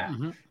fantasy fat,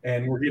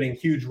 and we're getting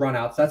huge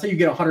runouts. That's how you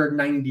get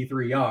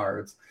 193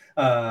 yards,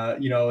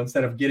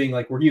 instead of getting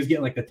like where he was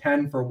getting like the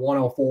 10 for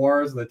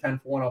 104s, the 10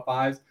 for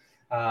 105s.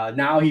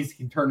 Now he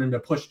can turn into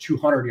push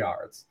 200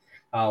 yards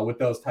with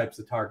those types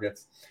of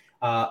targets.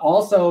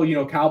 Also,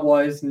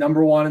 Cowboys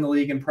 #1 in the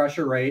league in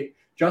pressure rate.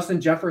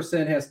 Justin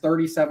Jefferson has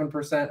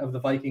 37% of the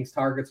Vikings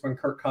targets when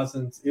Kirk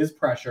Cousins is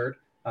pressured,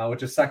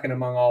 which is second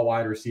among all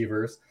wide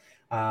receivers.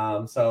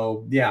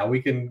 So yeah,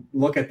 we can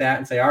look at that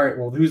and say, all right,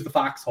 well, who's the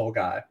foxhole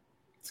guy?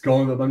 It's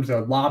going to, I'm just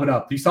going to lob it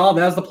up. You saw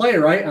that's the play,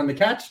 right? On the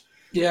catch.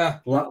 Yeah.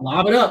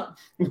 Lob it up.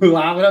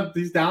 Lob it up.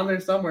 He's down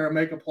there somewhere and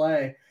make a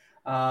play.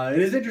 It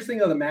is interesting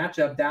though, the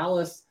matchup.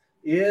 Dallas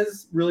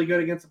is really good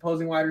against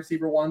opposing wide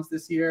receiver ones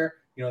this year.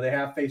 They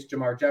have faced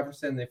Jamar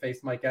Jefferson. They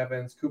faced Mike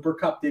Evans. Cooper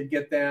Kupp did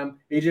get them.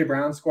 AJ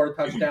Brown scored a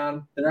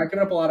touchdown. They're not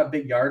giving up a lot of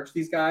big yards,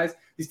 these guys.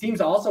 These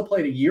teams also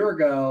played a year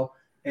ago,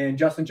 and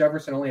Justin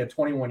Jefferson only had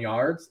 21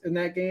 yards in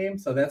that game.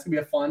 So that's going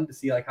to be fun to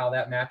see like how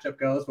that matchup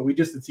goes. But we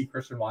just did see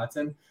Christian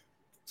Watson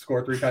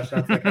score 3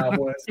 touchdowns for the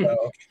Cowboys.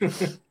 So.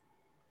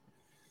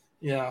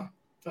 Yeah.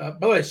 By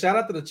the way, shout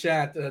out to the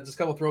chat. Just a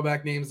couple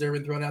throwback names there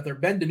been thrown out there.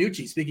 Ben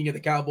DiNucci, speaking of the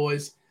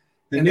Cowboys.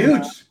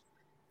 DiNucci.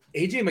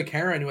 AJ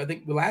McCarron, who I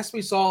think the last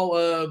we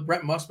saw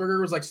Brent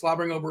Musburger was like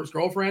slobbering over his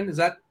girlfriend.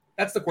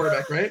 That's the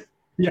quarterback, right?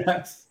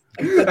 Yes.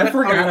 I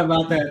forgot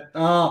about that.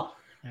 Oh,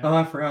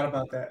 I forgot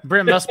about that.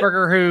 Brent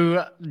Musburger, who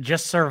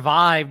just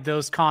survived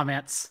those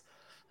comments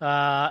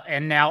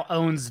and now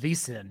owns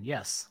VSiN.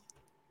 Yes.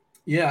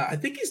 Yeah, I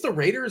think he's the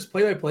Raiders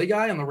play-by-play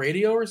guy on the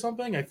radio or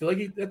something. I feel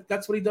like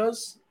that's what he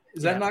does.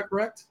 Is that not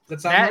correct?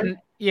 That sound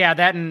right?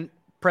 That and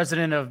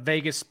president of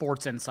Vegas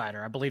Sports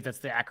Insider. I believe that's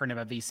the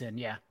acronym of VSiN.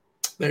 Yeah.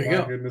 There you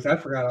go. Goodness, I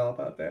forgot all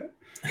about that.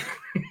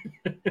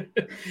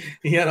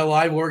 He had a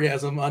live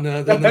orgasm on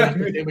the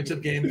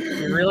championship game.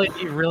 He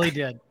really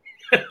did.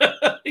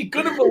 He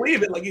couldn't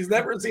believe it. Like he's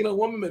never seen a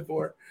woman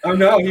before. Oh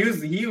no, he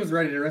was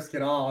ready to risk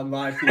it all on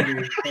live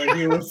TV. Like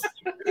he was.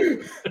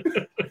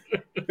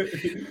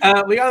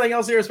 We got anything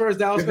else here as far as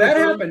Dallas? If that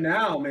happened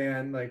now,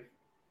 man, like,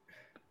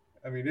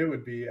 I mean, it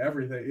would be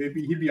everything.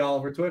 He'd be all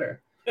over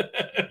Twitter.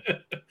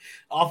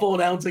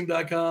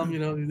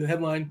 Awfulannouncing.com, the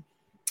headline.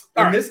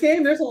 In this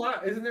game, there's a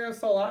lot. Isn't there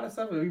a lot of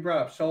stuff? We brought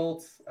up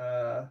Schultz.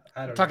 I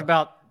don't Talked know.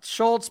 about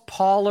Schultz,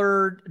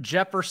 Pollard,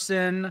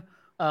 Jefferson.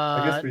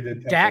 I guess we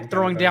did. Dak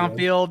throwing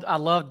downfield. I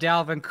love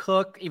Dalvin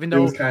Cook, even though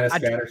it was kind of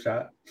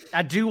scattershot.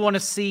 I do want to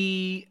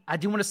see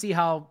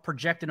how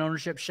projected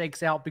ownership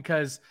shakes out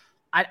because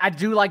I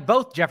do like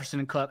both Jefferson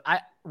and Cook.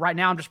 Right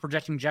now I'm just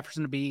projecting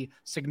Jefferson to be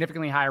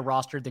significantly higher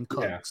rostered than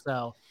Cook. Yeah.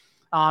 So,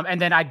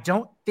 and then I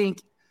don't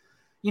think,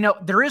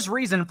 there is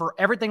reason for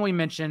everything we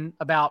mentioned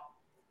about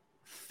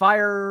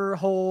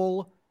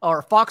Foxhole,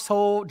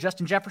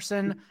 Justin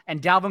Jefferson, and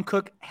Dalvin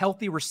Cook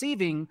healthy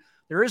receiving.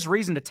 There is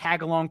reason to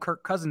tag along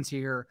Kirk Cousins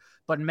here,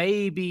 but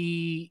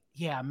maybe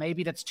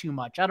that's too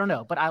much. I don't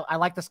know, but I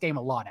like this game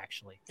a lot,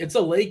 actually. It's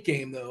a late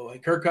game, though.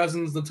 Like Kirk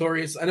Cousins,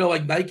 notorious. I know,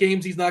 like night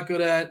games, he's not good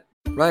at.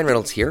 Ryan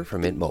Reynolds here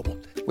from Mint Mobile.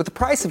 With the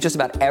price of just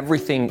about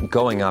everything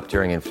going up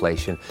during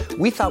inflation,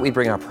 we thought we'd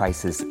bring our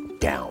prices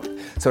down.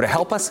 So to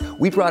help us,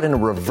 we brought in a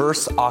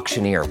reverse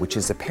auctioneer, which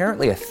is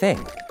apparently a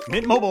thing.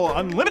 Mint Mobile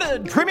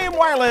Unlimited Premium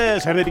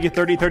Wireless. How to get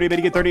 30, 30, bit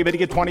to get 30, bit to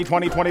get 20,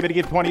 20, 20, bit to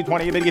get 20,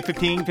 20, bit to get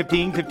 15,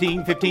 15,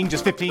 15, 15,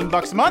 just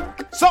 $15 a month?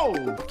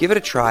 Sold! Give it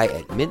a try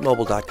at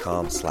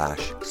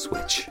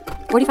mintmobile.com/switch.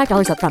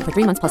 $45 up front for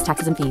 3 months plus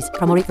taxes and fees.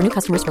 Promo rate for new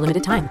customers for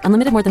limited time.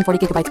 Unlimited more than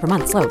 40 gigabytes per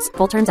month. Slows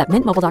full terms at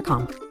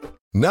mintmobile.com.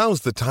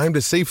 Now's the time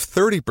to save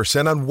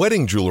 30% on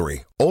wedding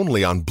jewelry,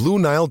 only on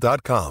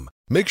BlueNile.com.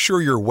 Make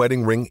sure your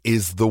wedding ring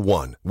is the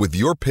one with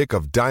your pick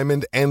of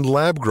diamond and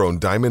lab-grown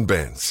diamond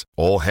bands,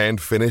 all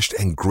hand-finished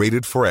and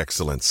graded for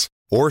excellence.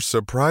 Or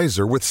surprise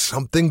her with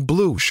something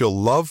blue she'll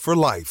love for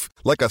life,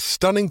 like a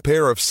stunning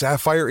pair of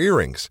sapphire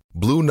earrings.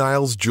 Blue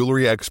Nile's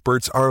jewelry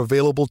experts are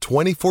available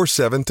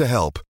 24/7 to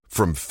help,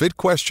 from fit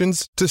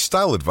questions to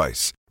style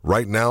advice.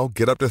 Right now,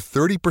 get up to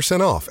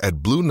 30% off at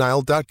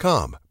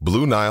BlueNile.com.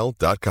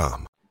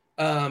 BlueNile.com.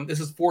 This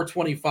is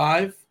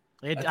 4:25.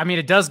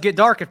 It does get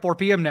dark at 4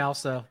 p.m. now,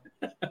 so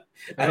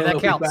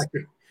that counts.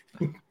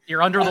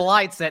 You're under the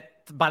lights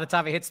by the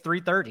time it hits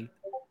 3:30.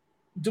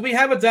 Do we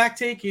have a Dak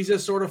take? He's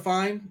just sort of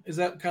fine. Is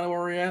that kind of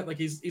where we're at? Like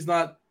he's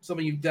not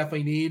something you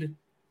definitely need.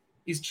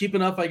 He's cheap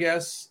enough, I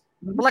guess.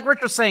 But like Rich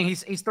was saying,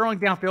 he's throwing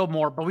downfield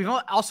more, but we've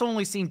also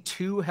only seen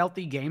 2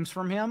 healthy games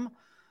from him.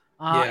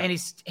 And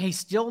he's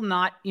still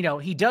not,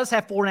 he does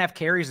have 4.5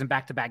 carries in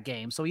back-to-back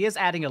games. So he is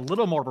adding a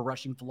little more of a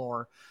rushing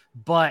floor,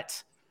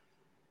 but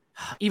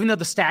even though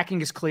the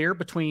stacking is clear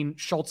between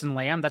Schultz and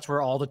Lamb, that's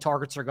where all the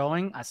targets are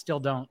going. I still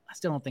don't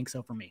think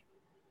so for me.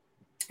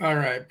 All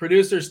right.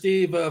 Producer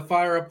Steve,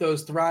 fire up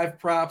those Thrive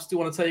props. Do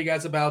want to tell you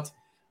guys about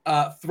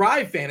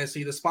Thrive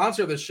Fantasy, the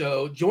sponsor of the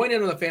show. Join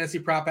in on the fantasy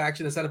prop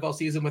action this NFL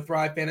season with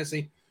Thrive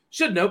Fantasy.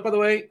 Should note, by the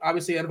way,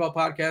 obviously NFL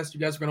podcast, you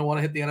guys are going to want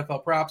to hit the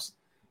NFL props.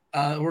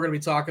 We're going to be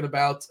talking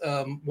about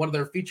one of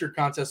their featured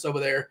contests over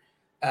there.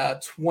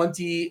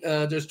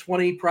 There's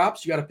 20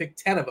 props. You got to pick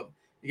 10 of them.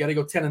 You got to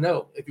go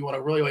 10-0 if you want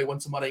to really win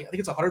some money. I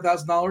think it's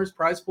 $100,000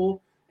 prize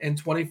pool and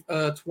 20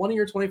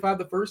 or 25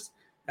 the first.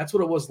 That's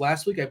what it was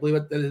last week. I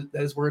believe that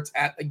is where it's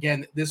at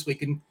again this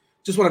week. And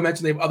just want to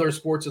mention they have other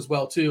sports as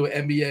well too.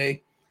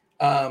 NBA,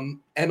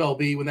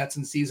 MLB when that's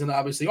in season,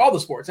 obviously all the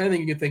sports,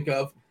 anything you can think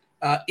of.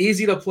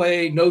 Easy to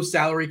play, no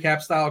salary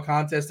cap style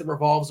contest that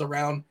revolves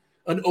around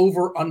an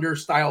over-under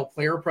style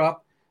player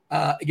prop.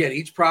 Again,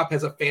 each prop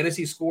has a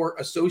fantasy score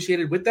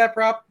associated with that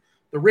prop.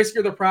 The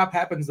riskier the prop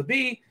happens to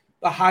be,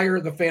 the higher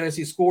the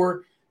fantasy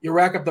score. You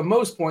rack up the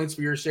most points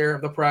for your share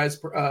of the prize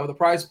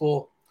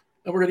pool,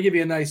 and we're going to give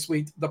you a nice,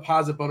 sweet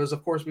deposit bonus.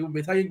 Of course, we won't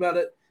be telling you about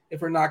it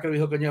if we're not going to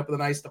be hooking you up with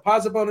a nice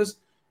deposit bonus.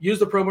 Use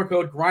the promo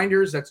code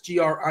GRINDERS, that's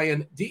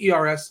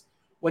GRINDERS,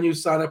 when you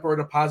sign up for a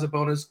deposit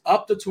bonus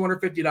up to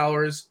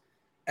 $250,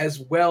 as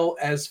well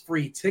as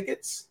free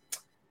tickets.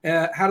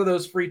 How do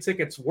those free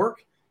tickets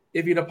work?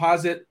 If you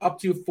deposit up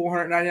to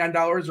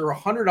 $499 or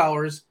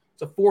 $100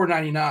 to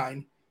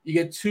 $499, you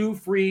get 2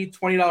 free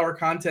 $20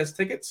 contest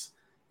tickets.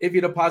 If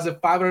you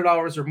deposit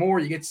 $500 or more,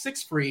 you get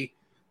 6 free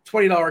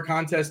 $20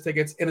 contest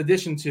tickets in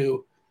addition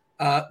to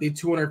the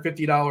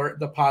 $250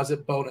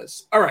 deposit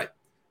bonus. All right.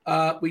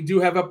 We do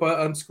have up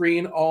on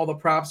screen all the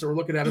props that we're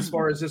looking at as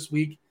far as this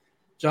week.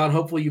 John,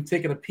 hopefully you've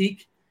taken a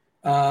peek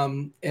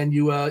and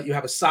you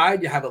have a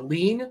side, you have a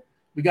lean.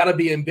 We got to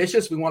be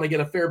ambitious. We want to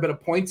get a fair bit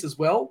of points as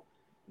well.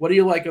 What do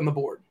you like on the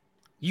board?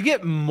 You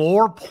get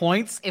more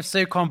points if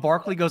Saquon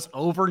Barkley goes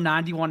over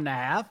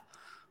 91.5.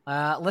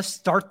 Let's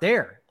start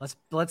there.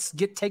 Let's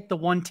take the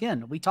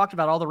 110. We talked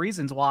about all the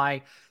reasons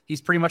why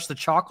he's pretty much the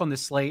chalk on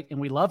this slate, and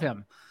we love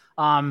him.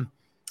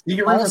 You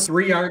can run for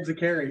 3 yards a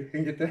carry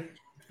and get there.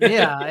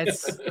 Yeah,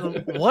 it's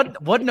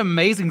what an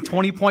amazing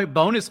 20-point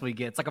bonus we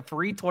get. It's like a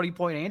free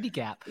 20-point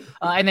handicap.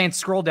 And then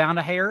scroll down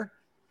a hair.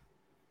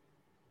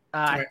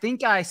 I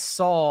think I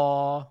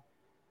saw.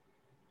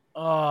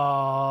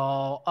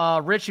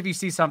 Rich, if you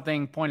see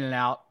something, point it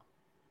out.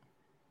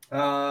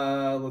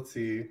 Let's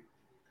see.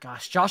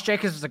 Gosh, Josh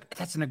Jacobs,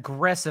 that's an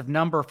aggressive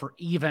number for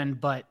even,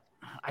 but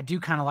I do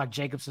kind of like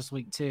Jacobs this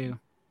week too.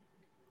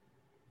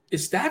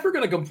 Is Stafford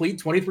going to complete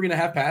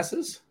 23.5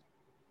 passes?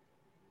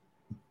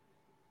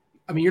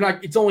 I mean,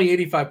 it's only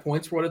 85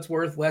 points for what it's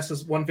worth. Less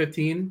is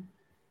 115.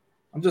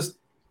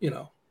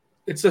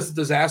 it's just a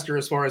disaster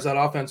as far as that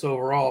offense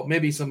overall.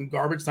 Maybe some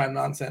garbage time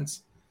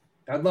nonsense.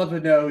 I'd love to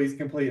know he's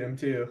completing them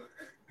too.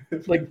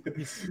 Like,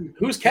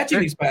 who's catching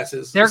these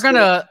passes? They're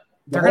gonna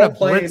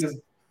blitz.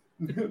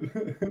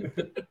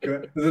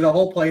 The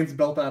whole plane's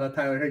built out of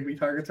Tyler Higbee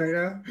targets right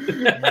now.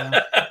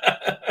 Yeah.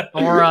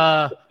 Or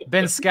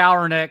Ben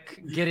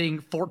Skowronek getting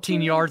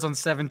 14 yards on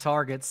 7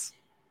 targets.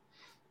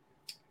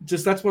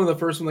 That's one of the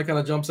first one that kind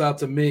of jumps out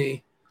to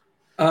me.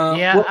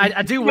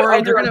 I do worry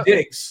under on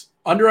Diggs.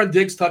 Under on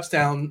Diggs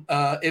touchdown.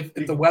 If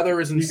the weather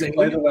is insane,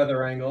 play the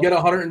weather angle. You get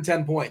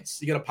 110 points.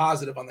 You get a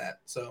positive on that.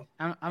 So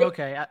I'm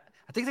okay. I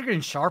think they're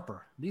getting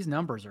sharper. These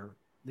numbers are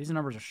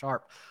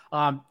sharp.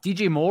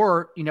 DJ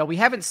Moore, we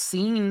haven't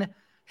seen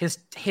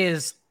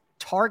his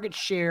target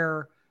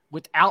share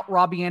without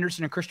Robbie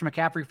Anderson and Christian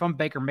McCaffrey from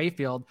Baker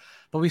Mayfield,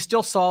 but we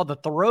still saw the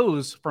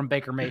throws from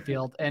Baker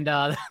Mayfield, and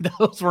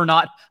those are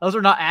not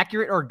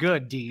accurate or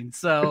good, Dean.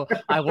 So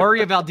I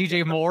worry about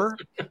DJ Moore,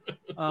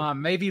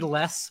 maybe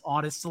less,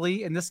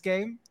 honestly, in this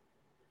game.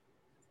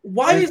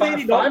 Why is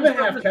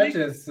 5.5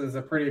 catches is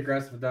a pretty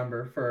aggressive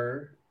number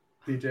for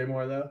DJ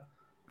Moore, though?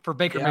 For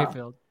Baker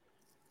Mayfield.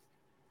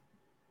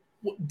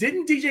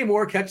 Didn't DJ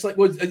Moore catch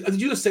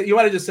did you just say, you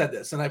might have just said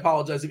this, and I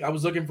apologize. I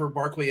was looking for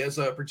Barkley as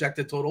a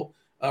projected total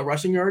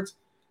rushing yards.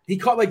 He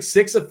caught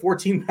 6 of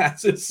 14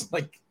 passes.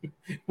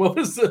 What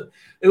was it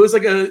was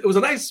a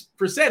nice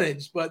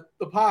percentage, but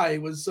the pie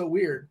was so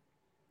weird.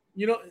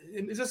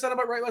 Is this set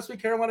about right? Last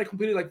week Carolina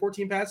completed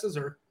 14 passes,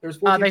 or there's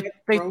 14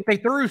 they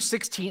threw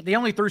 16. They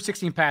only threw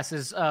 16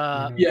 passes.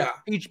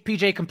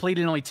 PJ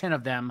completed only 10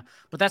 of them,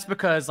 but that's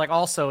because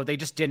also they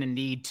just didn't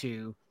need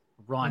to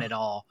run at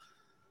all.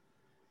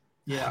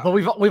 Yeah, but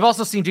we've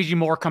also seen DJ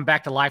Moore come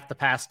back to life the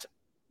past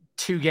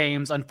 2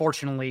 games,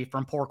 unfortunately,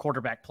 from poor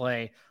quarterback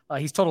play.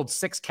 He's totaled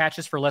 6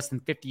 catches for less than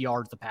 50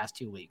 yards the past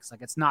 2 weeks.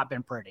 It's not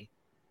been pretty.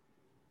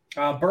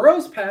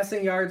 Burrow's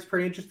passing yards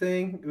pretty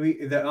interesting.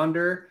 The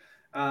under.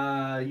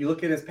 You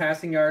look at his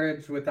passing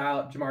yardage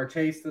without Jamar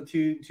Chase the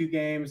two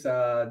games.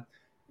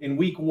 In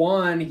week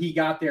 1, he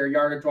got there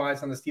yardage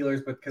wise on the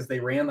Steelers, but because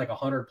they ran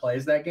 100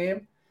 plays that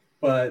game.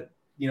 But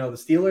the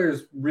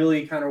Steelers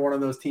really kind of one of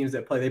those teams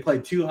that they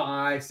played too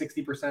high,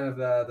 60% of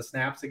the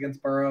snaps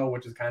against Burrow,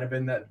 which has kind of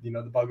been that the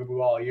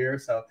bugaboo all year.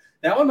 So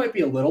that one might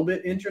be a little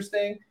bit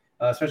interesting,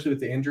 especially with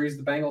the injuries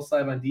the Bengals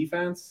have on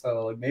defense.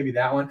 So maybe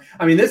that one.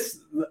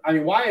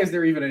 Why is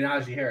there even a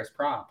Najee Harris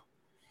prop?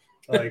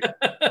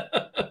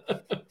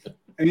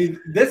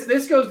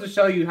 This goes to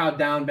show you how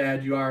down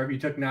bad you are if you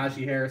took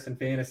Najee Harris in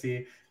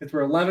fantasy.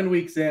 We're 11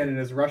 weeks in, and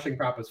his rushing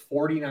prop is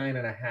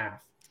 49.5.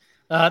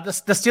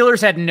 The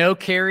Steelers had no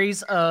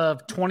carries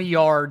of 20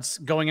 yards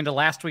going into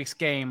last week's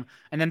game,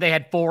 and then they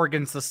had 4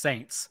 against the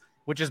Saints,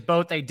 which is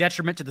both a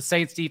detriment to the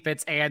Saints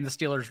defense and the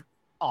Steelers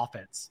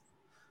offense.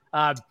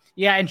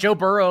 And Joe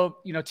Burrow,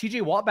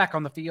 TJ Watt back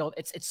on the field.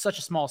 It's such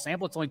a small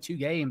sample. It's only 2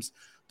 games,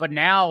 but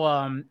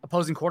now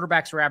opposing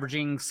quarterbacks are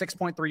averaging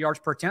 6.3 yards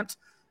per attempt.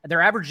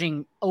 They're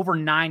averaging over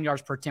 9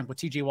 yards per attempt with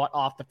TJ Watt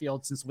off the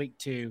field since week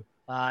 2.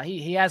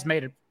 He has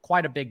made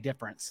quite a big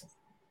difference.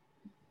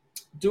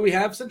 Do we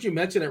have, since you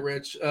mentioned it,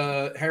 Rich,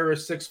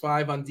 Harris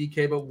 6'5" on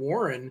DK, but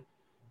Warren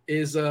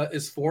is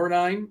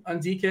 4'9" on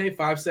DK,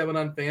 5'7"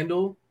 on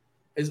FanDuel.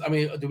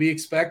 Do we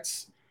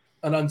expect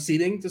an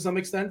unseating to some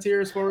extent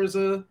here as far as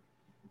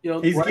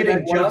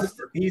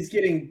he's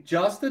getting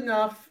just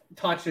enough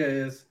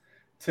touches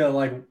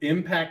to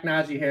impact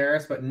Najee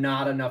Harris, but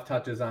not enough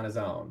touches on his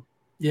own.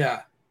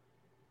 Yeah.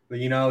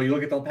 You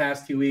look at the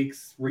past 2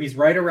 weeks where he's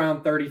right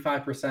around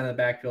 35% of the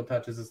backfield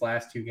touches his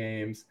last 2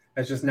 games.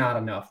 That's just not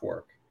enough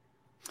work.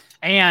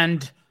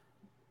 And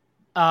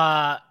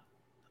I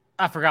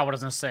forgot what I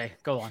was going to say.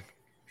 Go on.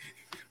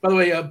 By the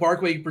way,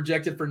 Barkley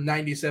projected for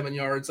 97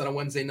 yards on a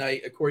Wednesday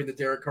night, according to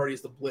Derek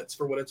Hardy's The Blitz,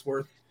 for what it's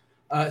worth.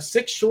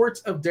 6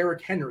 short of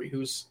Derrick Henry,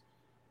 who's,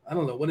 I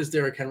don't know, what is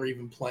Derrick Henry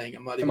even playing?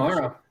 I'm not tomorrow.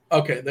 Even sure.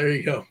 Okay, there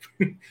you go.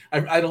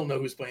 I don't know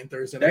who's playing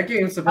Thursday. That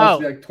game's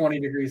supposed to be 20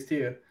 degrees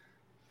too.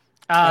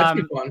 That's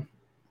good fun.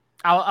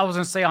 I was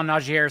going to say on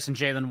Najee Harris and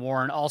Jaylen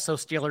Warren, also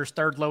Steelers'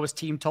 3rd lowest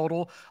team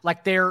total.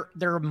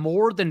 They're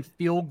more than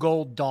field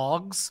goal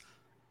dogs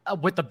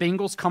with the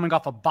Bengals coming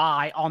off a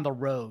bye on the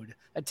road.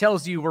 It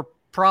tells you we're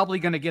probably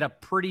going to get a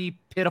pretty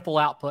pitiful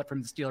output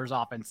from the Steelers'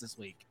 offense this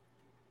week.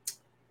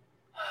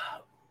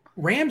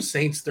 Rams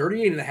Saints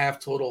 38.5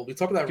 total. We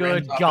talked about Good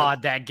Rams God,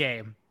 offense. that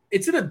game.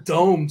 It's in a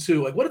dome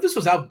too. What if this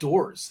was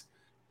outdoors?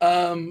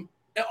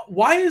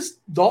 Why is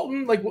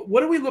Dalton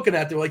what are we looking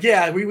at? They're we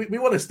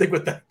want to stick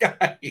with that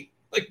guy.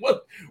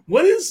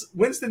 What is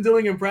Winston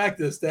doing in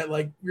practice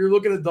that you're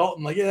looking at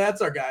Dalton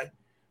that's our guy?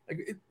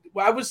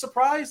 I was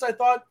surprised. I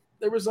thought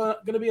there was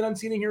going to be an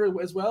unseating here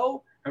as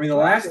well. The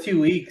last 2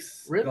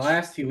 weeks,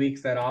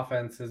 that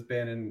offense has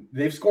been, and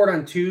they've scored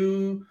a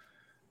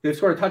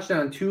touchdown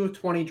on 2 of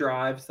 20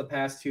 drives the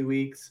past 2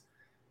 weeks.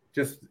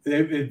 Just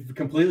they're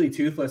completely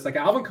toothless.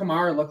 Alvin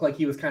Kamara looked like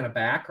he was kind of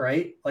back,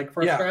 right?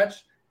 For a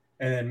stretch.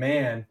 And then,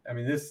 man, I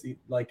mean, this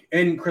like,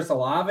 and Chris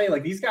Olave,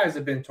 like these guys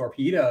have been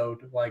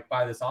torpedoed like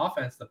by this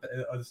offense,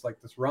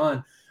 this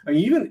run. I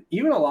mean,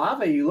 even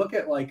Olave, you look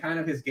at like kind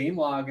of his game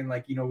log, and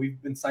like, you know, we've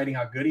been citing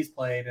how good he's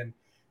played, and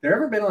there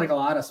haven't been like a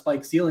lot of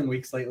spike ceiling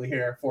weeks lately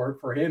here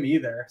for him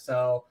either.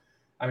 So,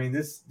 I mean,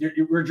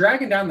 we're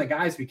dragging down the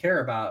guys we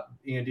care about,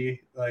 Andy.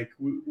 Like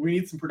we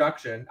need some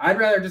production. I'd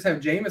rather just have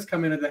Jameis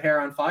come into the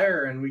hair on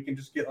fire and we can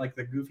just get like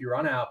the goofy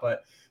run out.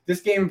 But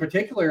this game in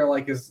particular,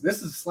 like this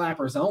is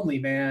slappers only,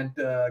 man.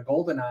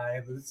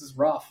 GoldenEye, this is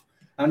rough.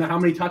 I don't know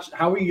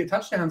how we can get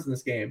touchdowns in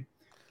this game.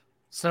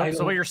 So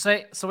what you're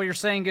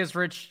saying is,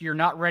 Rich, you're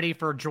not ready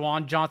for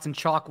Juwan Johnson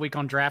chalk week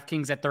on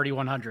DraftKings at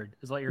 3,100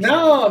 is what you're saying.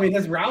 No, I mean,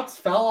 his routes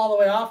fell all the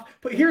way off.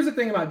 But here's the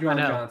thing about Juwan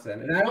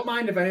Johnson, and I don't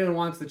mind if anyone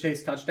wants to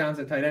chase touchdowns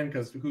at tight end,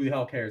 because who the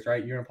hell cares,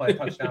 right? You're going to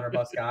play a touchdown or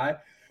bust guy.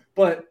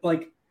 But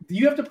like,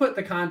 you have to put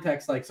the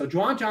context, like, so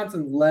Juwan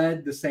Johnson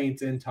led the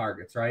Saints in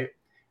targets, right?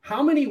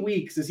 How many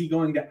weeks is he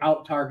going to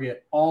out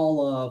target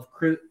all of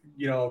Chris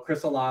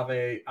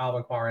Olave,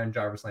 Alvin Kamara, and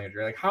Jarvis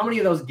Landry? Like, how many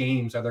of those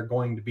games are there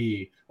going to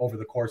be over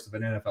the course of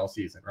an NFL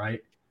season, right?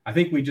 I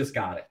think we just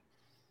got it.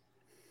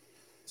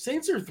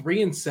 Saints are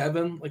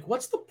 3-7. Like,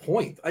 what's the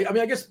point? I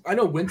mean, I guess I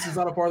know Winston's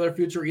not a part of their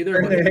future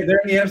either. They're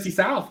in the NFC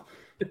South.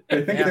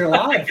 They think they're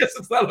live. I guess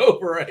it's not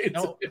over, right?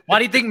 No. Why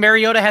do you think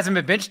Mariota hasn't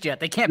been benched yet?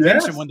 They can't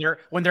bench him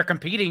when they're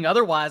competing.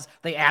 Otherwise,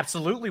 they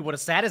absolutely would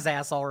have sat his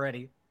ass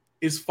already.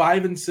 Is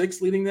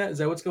 5-6 leading that? Is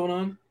that what's going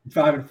on?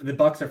 The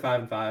Bucks are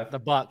 5-5. The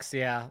Bucks,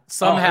 yeah.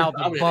 Somehow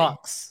the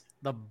Bucks,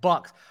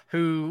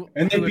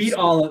 they beat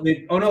all of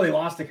they. Oh no, they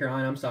lost to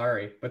Carolina. I'm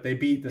sorry, but they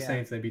beat the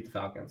Saints. They beat the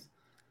Falcons.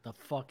 The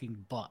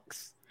fucking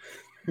Bucks.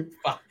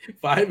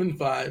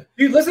 5-5.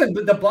 Dude, listen,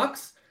 the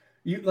Bucks.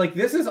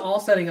 This is all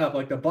setting up.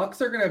 Like the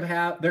Bucks are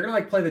they're gonna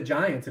like play the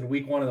Giants in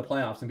week 1 of the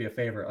playoffs and be a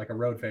favorite, like a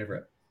road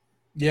favorite.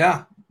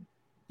 Yeah.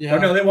 Yeah.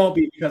 No, they won't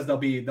be, because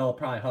they'll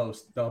probably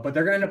host though. But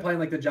they're gonna end up playing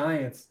like the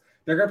Giants.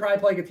 They're gonna probably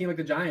play like a team like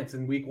the Giants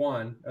in week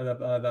 1 of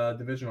the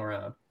divisional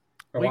round.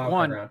 Week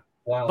 1,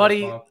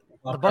 buddy.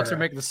 The Bucks are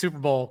making the Super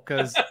Bowl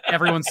because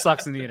everyone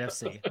sucks in the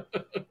NFC.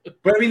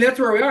 But I mean, that's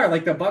where we are.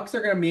 Like the Bucks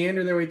are gonna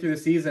meander their way through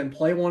the season,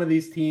 play one of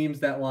these teams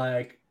that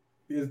like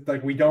is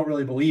like we don't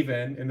really believe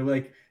in, and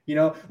like, you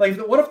know, like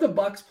what if the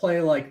Bucks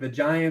play like the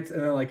Giants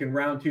and then like in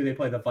round 2 they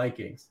play the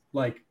Vikings?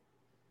 Like,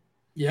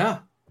 yeah,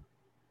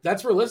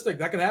 that's realistic.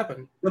 That could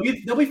happen.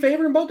 They'll be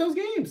favoring both those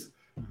games.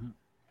 Mm-hmm.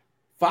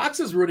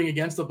 Fox is rooting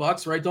against the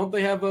Bucks, right? Don't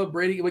they have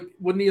Brady?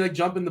 Wouldn't he like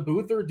jump in the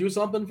booth or do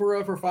something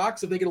for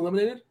Fox if they get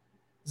eliminated?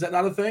 Is that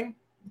not a thing?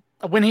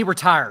 When he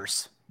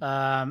retires,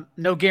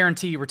 no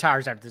guarantee he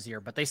retires after this year,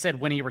 but they said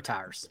when he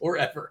retires or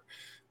ever.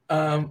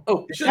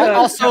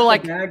 Also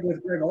like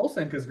with Greg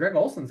Olsen, because Greg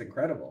Olsen's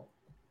incredible.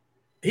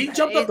 He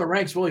jumped up the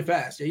ranks really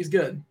fast. Yeah, he's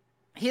good.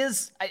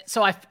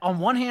 On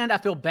one hand, I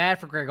feel bad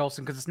for Greg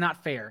Olsen because it's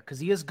not fair, because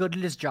he is good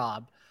at his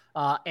job.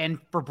 And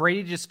for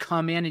Brady to just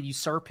come in and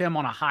usurp him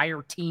on a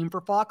higher team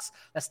for Fox,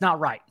 that's not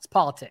right. It's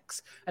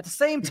politics. At the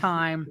same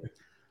time,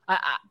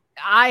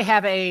 I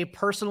have a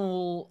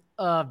personal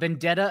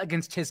vendetta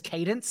against his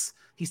cadence.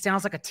 He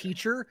sounds like a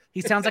teacher.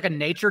 He sounds like a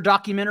nature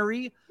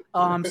documentary.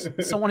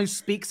 Someone who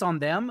speaks on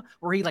them,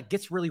 where he like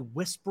gets really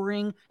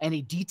whispering and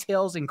he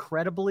details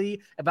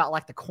incredibly about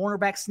like the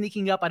cornerback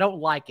sneaking up. I don't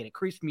like it. It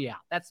creeps me out.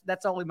 That's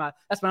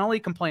my only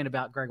complaint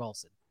about Greg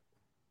Olsen.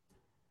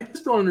 I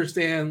just don't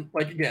understand.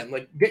 Like, again,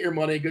 like, get your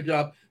money. Good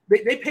job.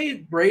 They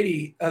paid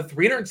Brady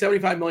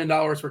 $375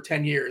 million for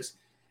 10 years.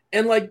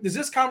 And like, does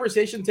this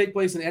conversation take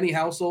place in any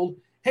household?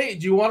 Hey,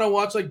 do you want to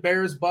watch like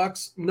Bears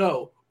Bucks?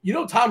 No. You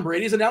know, Tom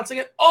Brady's announcing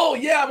it. Oh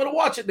yeah, I'm going to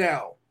watch it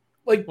now.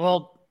 Like,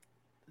 well,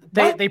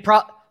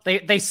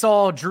 they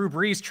saw Drew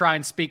Brees try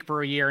and speak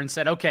for a year and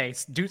said, okay,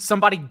 do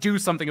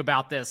something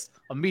about this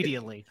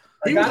immediately.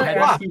 I got to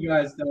ask you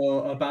guys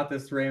though about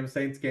this Rams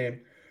Saints game.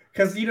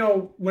 Because, you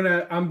know, when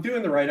I'm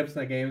doing the write-ups in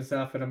the game and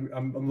stuff, and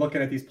I'm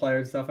looking at these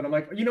players and stuff, and I'm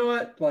like, you know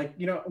what? Like,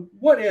 you know,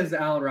 what is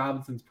Allen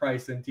Robinson's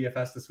price in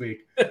DFS this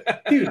week?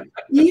 Dude,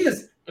 he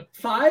is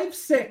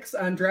 5'6"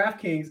 on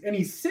DraftKings, and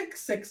he's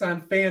 6'6"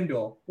 on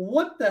FanDuel.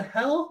 What the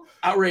hell?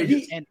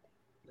 Outrageous.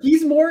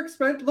 He's more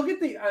expensive. Look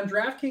at on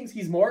DraftKings,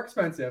 he's more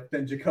expensive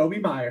than Jacoby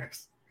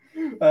Myers,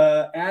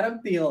 Adam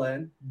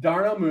Thielen,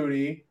 Darnell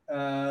Mooney.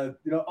 You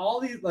know,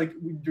 all these, like,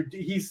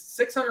 he's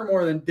 600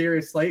 more than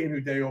Darius Slayton, who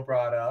Dale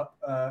brought up.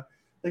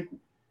 Like,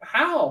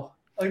 how?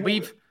 Like,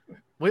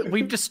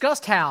 we've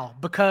discussed how,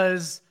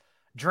 because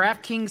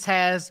DraftKings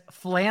has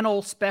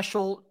flannel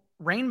special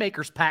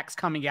Rainmakers packs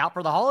coming out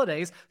for the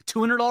holidays,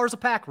 $200 a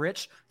pack.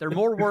 Rich, they're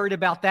more worried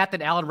about that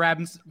than Allen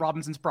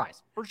Robinson's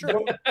price, for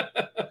sure.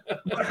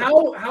 But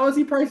how is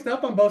he priced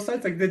up on both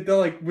sides? Like, did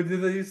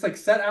they just like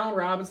set Allen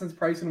Robinson's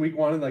price in week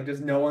 1 and like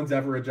just no one's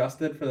ever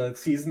adjusted for the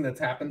season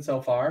that's happened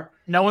so far?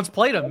 No one's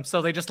played him,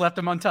 so they just left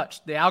him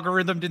untouched. The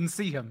algorithm didn't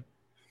see him.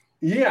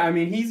 Yeah, I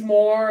mean, he's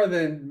more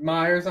than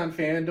Myers on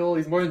FanDuel.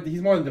 He's more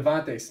than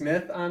Devontae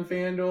Smith on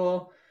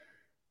FanDuel.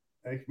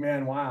 Like,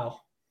 man,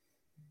 wow.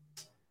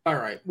 All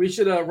right, we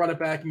should run it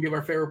back and give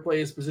our favorite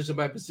plays position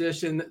by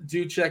position.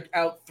 Do check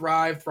out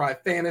Thrive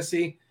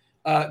Fantasy.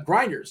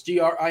 Grinders,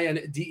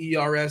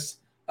 Grinders.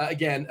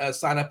 Again,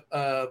 sign up,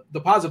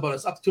 deposit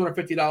bonus up to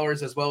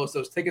 $250, as well as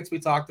those tickets we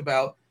talked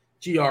about.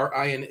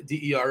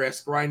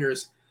 Grinders,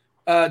 Grinders.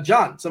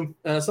 John, some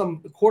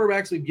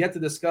quarterbacks we've yet to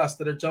discuss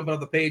that are jumping off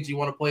the page you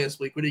want to play this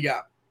week. What do you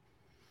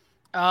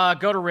got?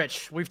 Go to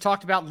Rich. We've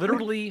talked about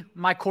literally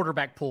my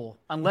quarterback pool.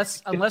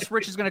 Unless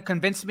Rich is going to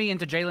convince me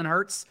into Jalen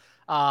Hurts,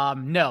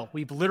 no.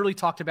 We've literally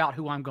talked about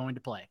who I'm going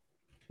to play.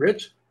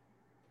 Rich?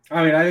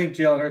 I mean, I think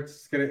Jalen Hurts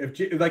is gonna.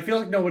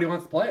 Feels like nobody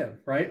wants to play him,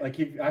 right? Like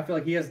I feel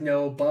like he has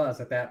no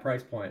buzz at that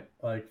price point,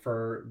 like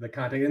for the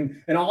content,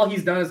 and all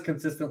he's done is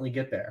consistently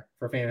get there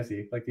for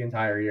fantasy, like the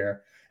entire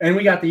year. And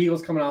we got the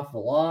Eagles coming off of a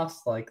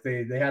loss, like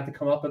they had to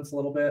come up a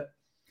little bit,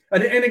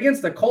 and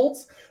against the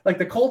Colts, like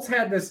the Colts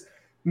had this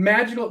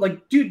magical,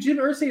 like dude, Jim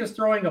Irsay was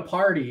throwing a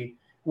party.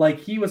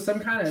 Like he was some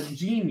kind of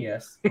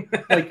genius.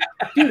 Like,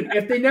 dude,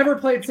 if they never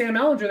played Sam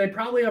Ehlinger, they'd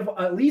probably have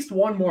at least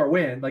one more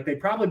win. Like they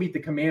probably beat the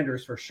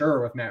Commanders for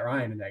sure with Matt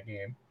Ryan in that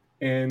game.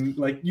 And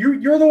like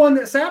you're the one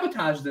that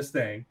sabotaged this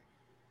thing.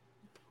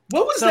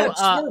 What was that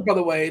score, by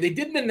the way? They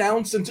didn't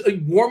announce until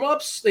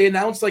warm-ups. They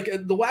announced like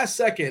the last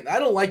second. I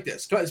don't like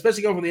this,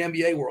 especially going from the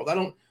NBA world. I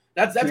don't.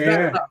 That's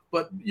bad enough.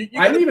 But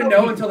I didn't even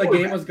know until the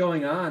game was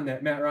going on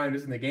that Matt Ryan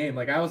was in the game.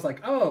 Like I was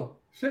like, oh.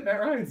 Shit,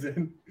 Matt Ryan's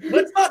in.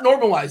 Let's not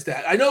normalize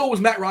that. I know it was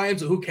Matt Ryan,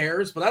 so who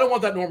cares? But I don't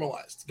want that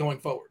normalized going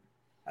forward.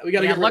 We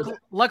got to get rid of that.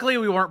 Luckily,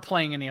 we weren't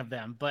playing any of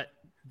them, but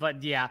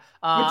yeah.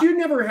 But you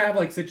never have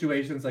like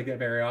situations like that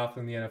very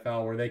often in the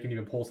NFL where they can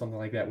even pull something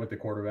like that with the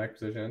quarterback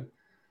position.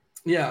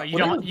 Yeah, you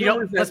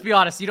don't. Let's be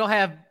honest. You don't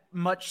have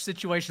much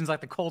situations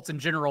like the Colts in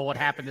general. What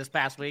happened this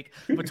past week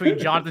between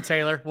Jonathan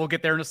Taylor? We'll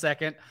get there in a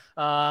second.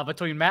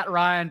 Between Matt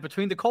Ryan,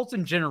 between the Colts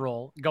in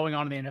general going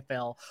on in the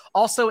NFL.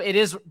 Also,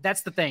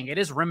 that's the thing. It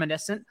is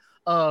reminiscent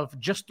of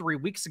just 3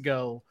 weeks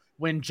ago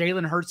when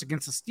Jalen Hurts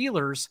against the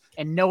Steelers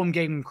and no one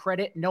gave him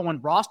credit. No one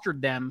rostered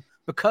them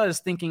because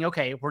thinking,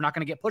 okay, we're not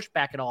going to get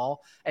pushback at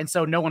all. And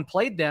so no one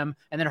played them.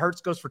 And then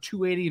Hurts goes for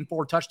 280 and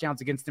 4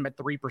 touchdowns against them at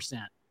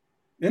 3%.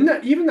 And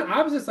even the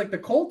opposites, like the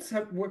Colts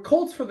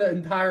for the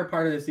entire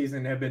part of the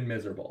season have been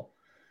miserable.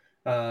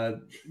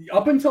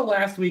 Up until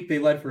last week, they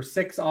led for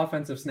 6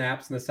 offensive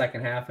snaps in the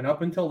second half. And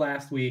up until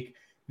last week,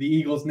 the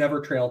Eagles never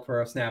trailed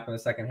for a snap in the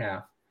second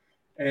half.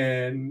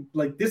 And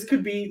like, this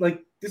could be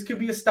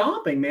a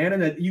stomping, man.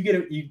 And you get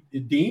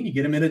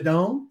him in a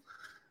dome.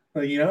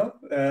 You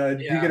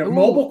get a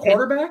mobile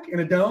quarterback in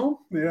a dome.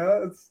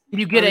 Yeah,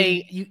 you get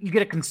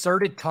a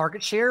concerted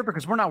target share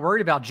because we're not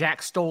worried about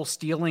Jack Stoll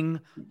stealing.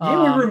 We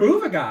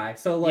remove a guy,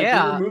 so we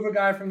remove a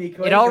guy from the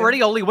equation. It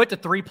already only went to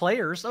 3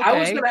 players. Okay. I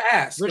was going to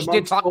ask. Rich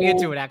did talk me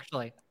into it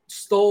actually.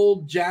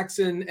 Stoll,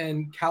 Jackson,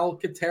 and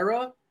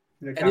Calcaterra.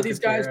 Any of these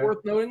guys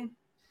worth noting?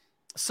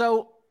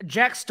 So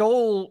Jack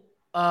Stoll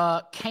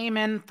came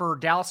in for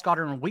Dallas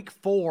Goedert in week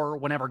 4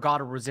 whenever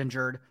Goddard was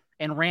injured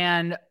and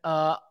ran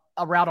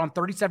a route on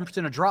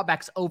 37% of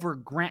dropbacks over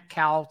Grant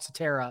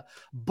Calcaterra,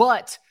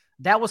 but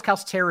that was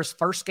Calcaterra's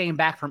first game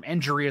back from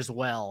injury as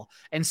well.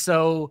 And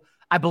so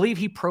I believe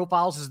he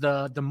profiles as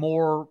the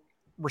more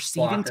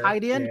receiving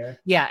tight end.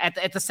 Yeah.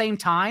 At the same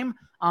time,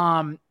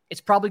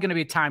 it's probably going to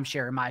be a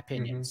timeshare in my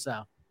opinion. Mm-hmm.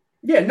 So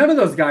yeah, none of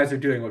those guys are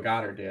doing what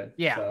Goddard did.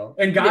 Yeah. So.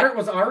 And Goddard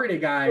was already a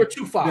guy. Or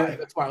 2.5.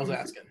 That's why I was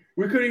asking.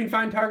 We couldn't even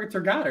find targets for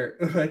Goddard.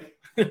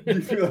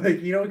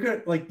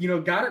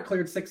 Goddard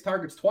cleared 6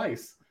 targets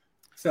twice.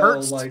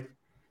 So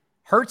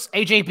Hurts,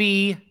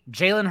 AJB,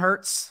 Jalen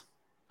Hurts,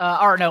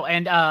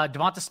 and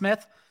Devonta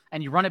Smith,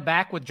 and you run it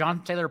back with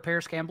Jonathan Taylor or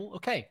Paris Campbell.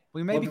 Okay,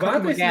 we may be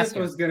cooking with gas.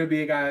 Smith was going to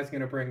be a guy I was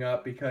going to bring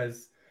up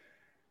because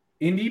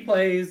Indy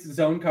plays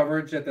zone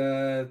coverage at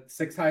the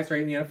 6th highest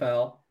rate in the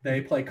NFL.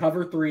 They play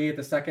cover 3 at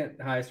the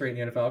 2nd highest rate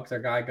in the NFL because their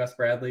guy Gus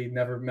Bradley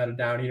never met a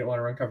down he didn't want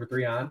to run cover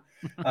 3 on.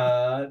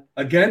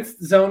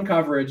 Against zone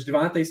coverage,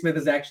 Devonta Smith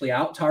is actually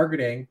out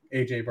targeting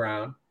AJ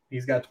Brown.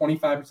 He's got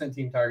 25%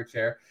 team target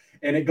share.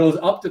 And it goes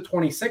up to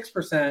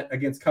 26%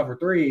 against cover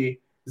 3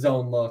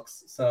 zone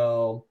looks.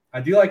 So I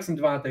do like some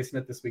Devonta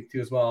Smith this week too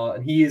as well.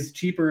 And he is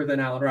cheaper than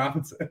Allen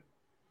Robinson.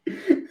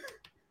 The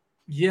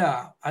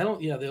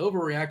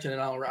overreaction in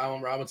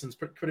Allen Robinson's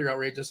pretty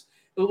outrageous.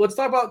 Let's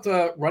talk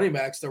about running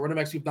backs. The running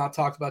backs we've not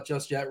talked about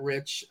just yet,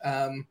 Rich.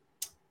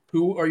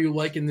 Who are you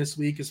liking this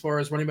week as far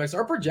as running backs?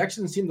 Our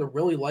projections seem to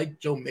really like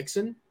Joe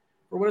Mixon.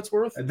 For what it's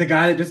worth. The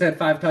guy that just had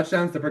 5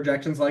 touchdowns, the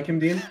projections like him,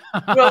 Dean?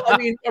 Well, I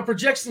mean, our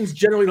projections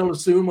generally don't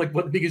assume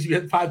because you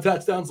had 5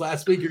 touchdowns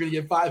last week, you're going to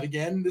get 5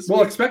 again this week.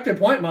 Well, expected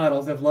point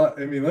models have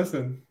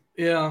listen.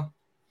 Yeah.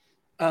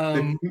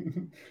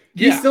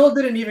 He still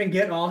didn't even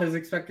get all his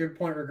expected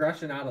point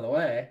regression out of the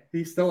way.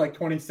 He's still like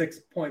 26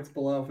 points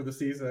below for the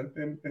season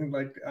in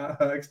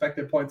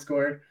expected points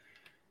scored.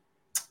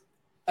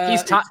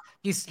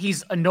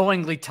 He's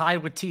annoyingly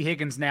tied with T.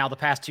 Higgins now the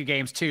past 2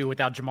 games too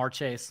without Jamar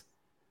Chase.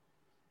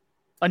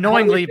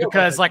 Annoyingly,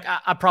 because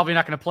I'm probably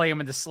not going to play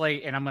him in the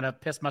slate, and I'm going to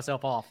piss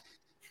myself off.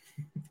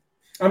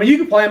 I mean, you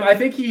can play him. I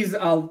think he's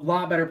a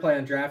lot better play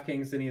on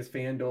DraftKings than he is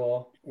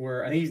FanDuel.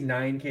 where I think he's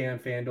 9K on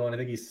FanDuel, and I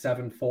think he's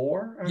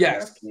 7.4 on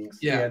Yes. DraftKings.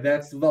 Yeah,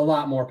 that's a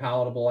lot more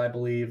palatable, I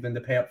believe, than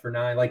to pay up for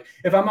 9. Like,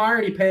 if I'm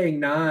already paying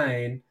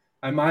 9,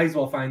 I might as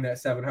well find that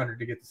 700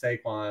 to get the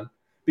Saquon,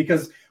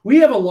 because we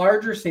have a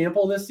larger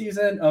sample this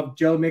season of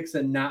Joe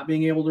Mixon not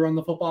being able to run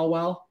the football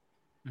well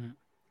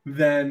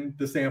than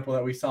the sample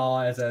that we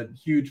saw as a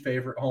huge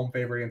home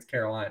favorite against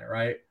Carolina,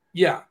 right?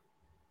 Yeah.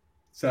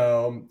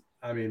 So,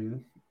 I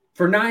mean,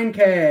 for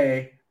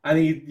 9K, I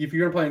think if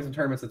you're going to play in some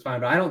tournaments, it's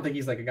fine. But I don't think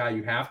he's like a guy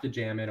you have to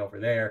jam in over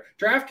there.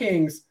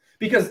 DraftKings,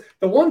 because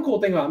the one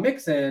cool thing about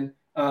Mixon,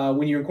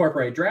 when you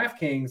incorporate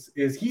DraftKings,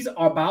 is he's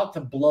about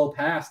to blow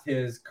past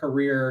his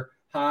career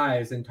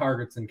highs in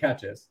targets and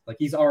catches. Like,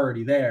 he's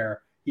already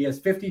there. He has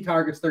 50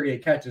 targets,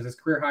 38 catches. His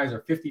career highs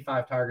are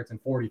 55 targets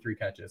and 43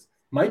 catches.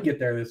 Might get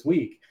there this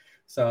week.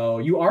 So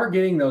you are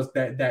getting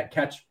that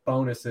catch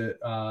bonus. And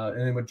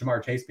then with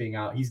Jamar Chase being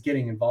out, he's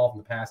getting involved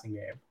in the passing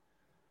game.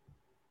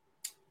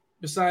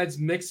 Besides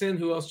Mixon,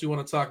 who else do you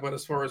want to talk about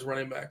as far as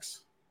running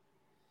backs?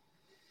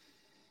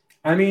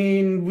 I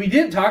mean, we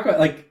didn't talk about,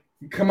 like,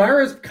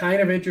 Kamara's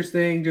kind of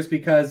interesting just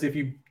because if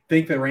you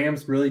think the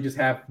Rams really just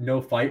have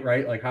no fight,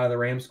 right? Like, how do the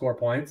Rams score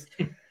points?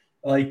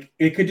 Like,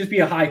 it could just be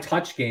a high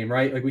touch game,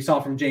 right? Like we saw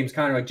from James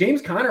Conner. Like,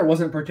 James Conner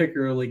wasn't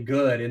particularly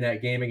good in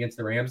that game against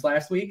the Rams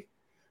last week,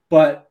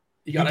 but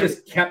he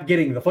just kept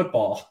getting the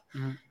football.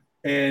 Mm-hmm.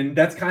 And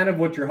that's kind of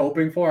what you're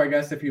hoping for, I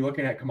guess, if you're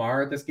looking at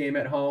Kamara at this game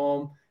at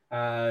home.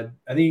 I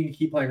think you can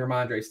keep playing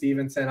Ramondre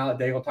Stevenson. I'll let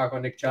Daigle talk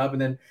about Nick Chubb.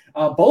 And then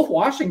both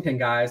Washington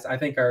guys, I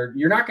think,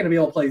 you're not going to be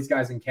able to play these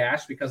guys in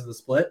cash because of the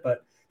split,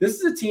 but this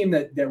is a team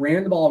that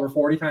ran the ball over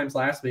 40 times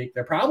last week.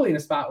 They're probably in a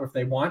spot where if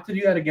they want to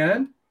do that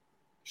again,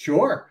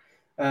 sure.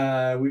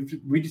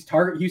 We just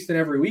target Houston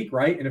every week,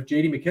 right? And if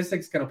J.D.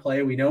 McKissick's going to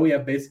play, we know we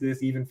have basically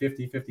this even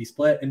 50-50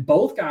 split. And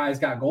both guys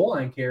got goal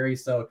line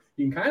carries, so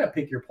you can kind of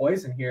pick your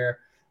poison here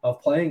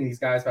of playing these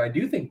guys. But I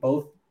do think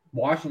both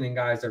Washington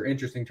guys are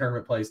interesting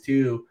tournament plays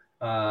too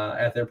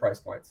at their price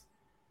points.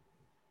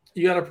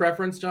 You got a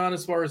preference, John,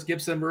 as far as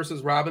Gibson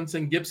versus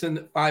Robinson?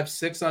 Gibson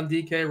 5.6 on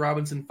DK,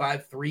 Robinson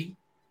 5.3.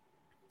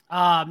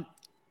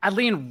 I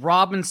lean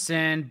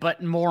Robinson,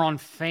 but more on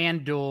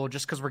FanDuel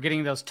just because we're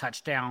getting those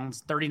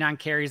touchdowns, 39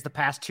 carries the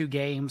past 2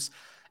 games.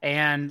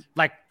 And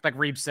like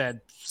Reeb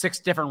said, 6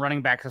 different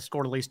running backs have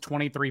scored at least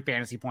 23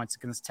 fantasy points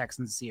against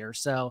Texans this year.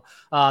 So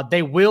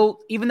they will,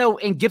 even though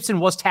Gibson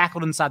was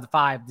tackled inside the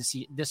 5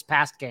 this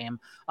past game,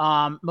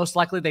 most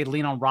likely they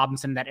lean on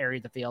Robinson in that area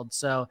of the field.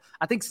 So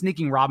I think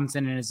sneaking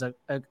Robinson in is a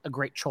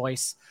great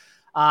choice.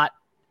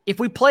 If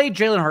we play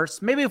Jalen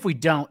Hurts, maybe if we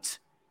don't,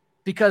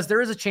 because there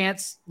is a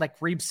chance, like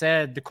Reeb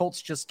said, the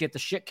Colts just get the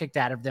shit kicked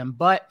out of them.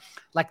 But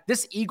like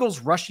this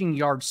Eagles rushing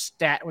yard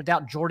stat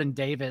without Jordan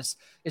Davis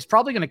is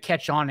probably going to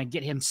catch on and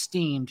get him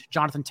steamed,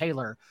 Jonathan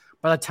Taylor,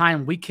 by the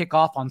time we kick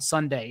off on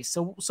Sunday.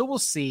 So we'll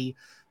see,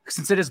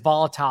 since it is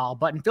volatile.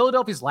 But in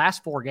Philadelphia's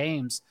last 4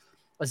 games,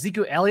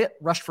 Ezekiel Elliott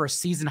rushed for a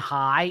season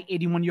high,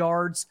 81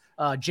 yards.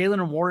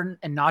 Jalen Warren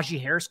and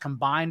Najee Harris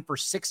combined for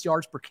 6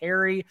 yards per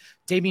carry.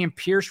 Dameon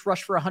Pierce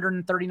rushed for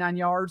 139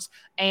 yards.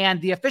 And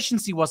the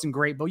efficiency wasn't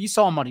great, but you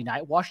saw on Monday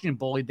night, Washington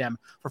bullied them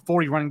for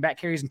 40 running back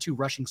carries and 2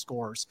 rushing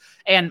scores.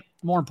 And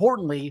more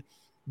importantly,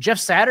 Jeff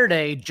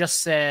Saturday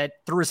just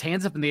threw his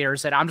hands up in the air and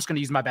said, I'm just going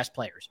to use my best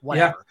players,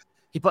 whatever. Yeah.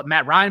 He put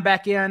Matt Ryan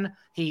back in.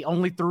 He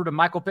only threw to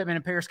Michael Pittman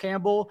and Paris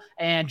Campbell.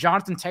 And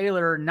Jonathan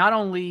Taylor, not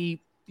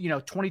only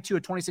 22 or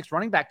 26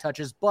 running back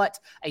touches, but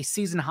a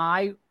season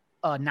high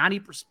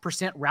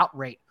 90% route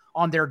rate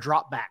on their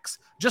dropbacks,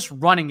 just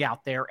running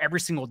out there every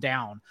single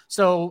down.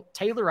 So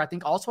Taylor, I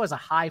think, also has a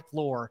high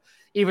floor,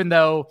 even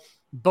though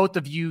both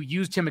of you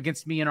used him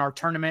against me in our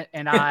tournament,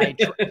 and I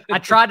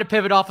tried to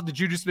pivot off of the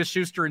Juju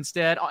Smith-Schuster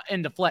instead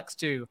into flex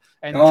too.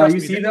 And you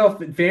see, though,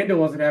 FanDuel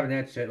wasn't having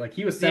that shit. Like,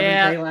 he was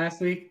 7K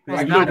last week.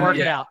 Was not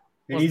working out.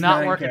 Was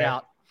not working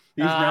out.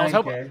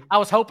 I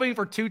was hoping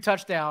for 2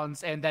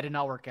 touchdowns, and that did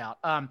not work out.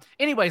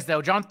 Anyways,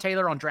 though, Jonathan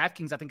Taylor on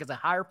DraftKings, I think, has a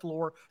higher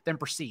floor than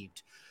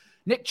perceived.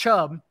 Nick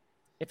Chubb,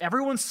 if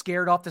everyone's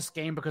scared off this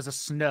game because of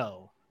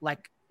snow,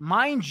 like,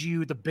 mind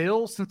you, the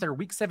Bills, since their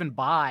Week 7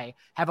 bye,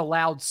 have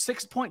allowed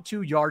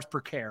 6.2 yards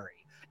per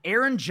carry.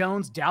 Aaron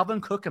Jones,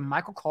 Dalvin Cook, and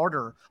Michael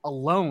Carter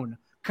alone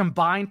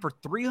combined for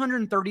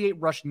 338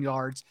 rushing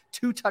yards,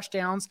 2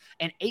 touchdowns,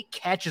 and 8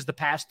 catches the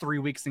past 3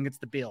 weeks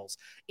against the Bills.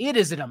 It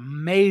is an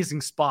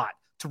amazing spot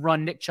to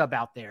run Nick Chubb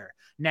out there.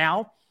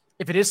 Now,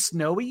 if it is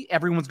snowy,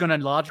 everyone's going to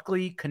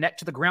logically connect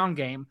to the ground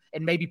game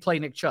and maybe play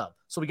Nick Chubb.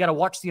 So we got to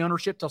watch the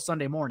ownership till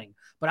Sunday morning.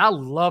 But I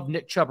love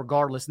Nick Chubb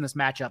regardless in this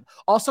matchup.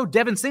 Also,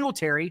 Devin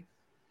Singletary,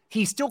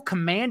 he's still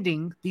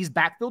commanding these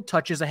backfield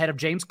touches ahead of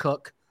James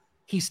Cook.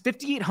 He's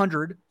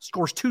 5,800,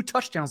 scores 2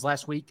 touchdowns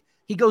last week.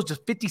 He goes to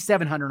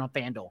 5,700 on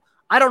FanDuel.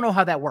 I don't know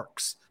how that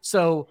works.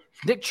 So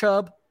Nick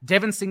Chubb,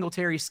 Devin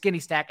Singletary, skinny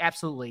stack,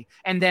 absolutely.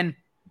 And then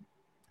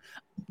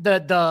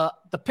the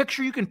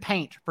picture you can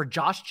paint for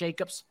Josh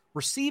Jacobs'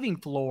 receiving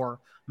floor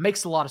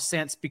makes a lot of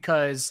sense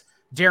because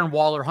Darren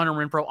Waller, Hunter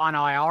Renfrow on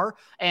IR,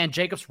 and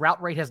Jacobs'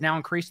 route rate has now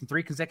increased in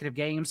 3 consecutive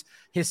games.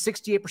 His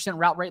 68%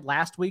 route rate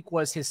last week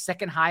was his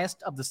second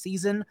highest of the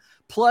season.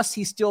 Plus,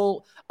 he's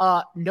still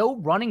no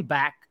running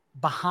back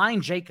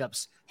behind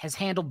Jacobs has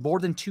handled more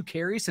than 2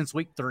 carries since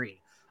week 3.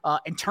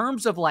 In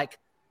terms of like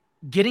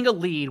getting a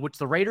lead, which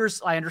the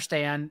Raiders, I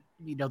understand,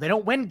 they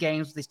don't win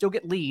games, but they still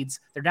get leads.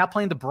 They're now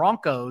playing the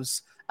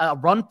Broncos,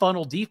 run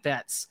funnel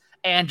defense,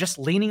 and just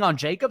leaning on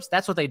Jacobs.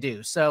 That's what they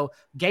do. So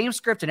game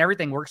script and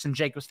everything works in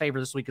Jacobs' favor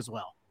this week as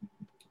well.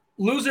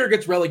 Loser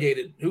gets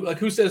relegated.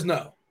 Who says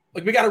no?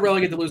 Like, we got to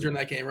relegate the loser in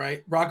that game,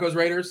 right? Broncos,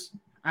 Raiders.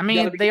 I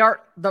mean, they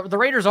are the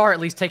Raiders are at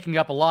least taking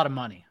up a lot of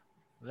money.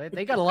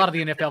 They got a lot of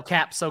the NFL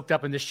cap soaked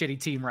up in this shitty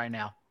team right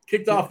now.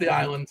 Kicked off the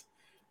island.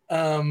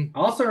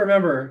 Also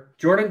remember,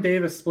 Jordan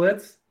Davis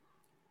splits.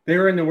 They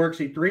were in the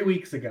worksheet 3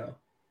 weeks ago.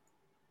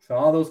 So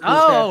all those.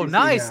 Cool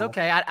nice.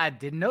 Okay, I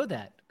didn't know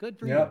that. Good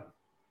for you.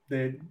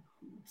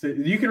 So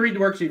you can read the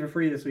worksheet for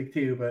free this week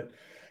too.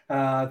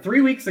 But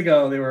 3 weeks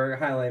ago they were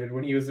highlighted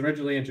when he was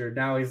originally injured.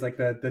 Now he's like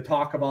the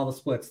talk of all the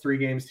splits. 3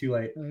 games too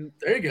late.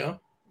 There you go.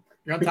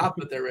 You're on top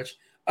of it there, Rich.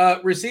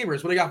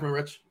 Receivers. What do you got from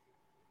Rich?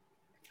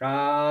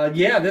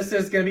 This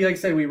is going to be, like I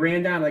said, we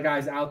ran down the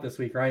guys out this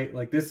week, right?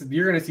 Like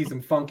you're going to see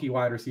some funky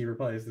wide receiver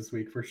plays this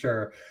week for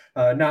sure.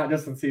 Not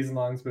just in season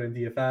longs, but in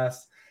DFS.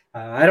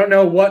 I don't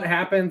know what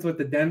happens with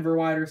the Denver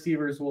wide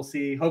receivers. We'll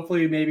see.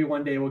 Hopefully maybe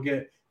one day we'll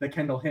get the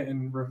Kendall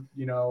Hinton,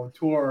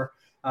 tour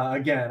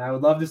again. I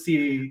would love to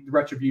see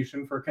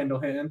retribution for Kendall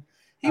Hinton.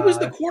 He was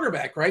the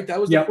quarterback, right? That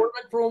was the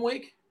quarterback for 1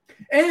 week.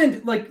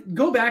 And like,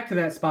 go back to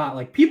that spot.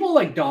 Like, people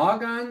like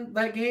dog on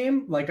that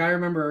game. Like, I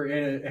remember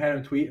it had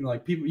a tweet and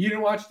like, people, you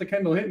didn't watch the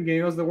Kendall Hinton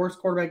game. It was the worst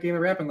quarterback game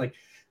ever happened. Like,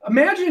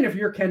 imagine if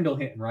you're Kendall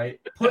Hinton, right?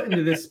 Put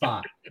into this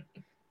spot.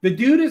 The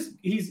dude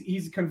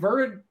he's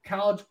converted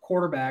college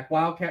quarterback,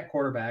 Wildcat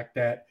quarterback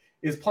that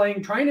is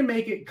trying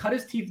to cut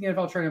his teeth in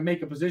the NFL, trying to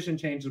make a position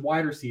change as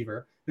wide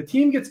receiver. The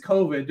team gets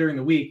COVID during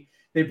the week.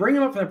 They bring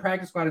him up from the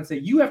practice squad and say,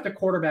 you have to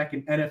quarterback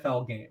an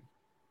NFL game.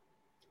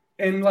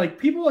 And like,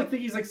 people like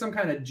think he's like some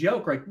kind of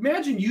joke. Like,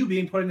 imagine you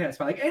being put in that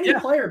spot. Like, any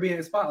player being in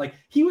a spot. Like,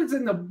 he was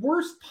in the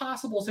worst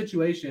possible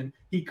situation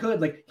he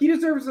could. Like, he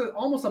deserves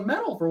almost a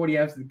medal for what he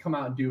has to come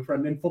out and do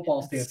in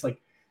football stance.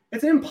 Like,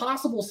 it's an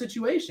impossible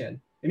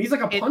situation. And he's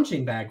like a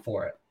punching bag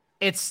for it.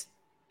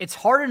 It's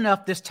hard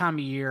enough this time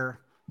of year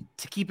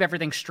to keep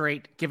everything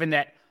straight, given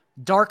that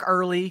dark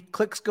early,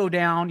 clicks go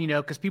down,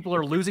 because people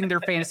are losing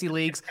their fantasy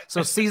leagues.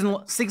 So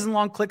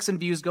season-long clicks and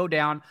views go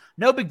down.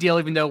 No big deal,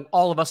 even though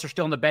all of us are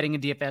still in the betting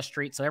and DFS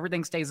street, so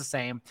everything stays the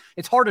same.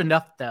 It's hard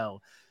enough,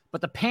 though.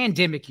 But the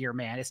pandemic year,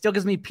 man, it still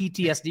gives me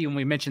PTSD when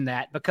we mention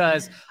that,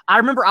 because I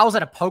remember I was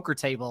at a poker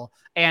table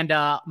and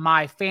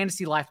my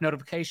fantasy life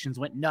notifications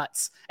went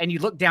nuts. And you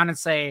look down and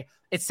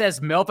it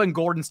says Melvin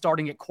Gordon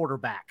starting at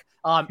quarterback.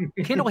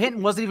 Kendall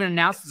Hinton wasn't even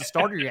announced as a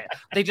starter yet.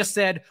 They just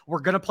said,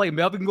 we're going to play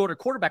Melvin Gordon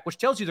quarterback, which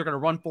tells you they're going to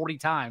run 40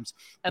 times.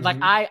 And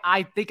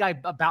I think I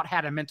about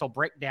had a mental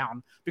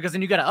breakdown, because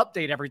then you got to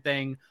update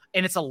everything.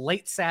 And it's a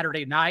late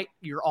Saturday night.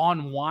 You're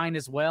on wine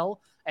as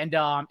well. And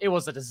it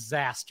was a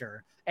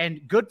disaster.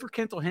 And good for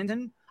Kendall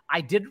Hinton. I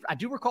do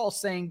recall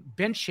saying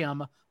bench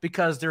him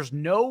because there's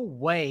no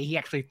way he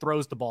actually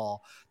throws the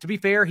ball. To be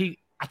fair,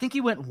 I think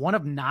he went 1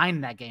 of 9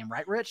 in that game,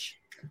 right, Rich?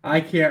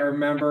 I can't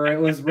remember. It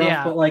was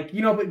rough, but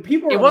but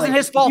people. It wasn't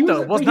his fault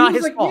though. It was not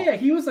his fault. Yeah,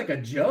 he was like a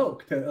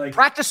joke to like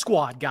practice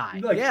squad guy.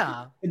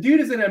 The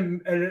dude is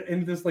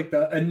in this like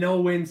a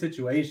no-win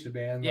situation,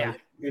 man. Yeah,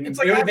 it's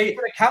like asking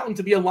an accountant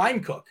to be a line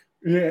cook.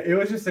 Yeah, it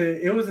was just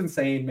it was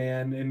insane,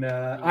 man. And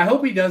I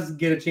hope he does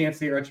get a chance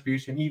to get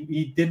retribution.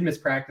 He did miss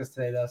practice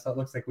today though, so it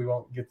looks like we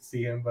won't get to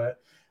see him.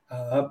 But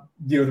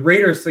the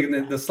Raiders,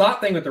 the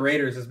slot thing with the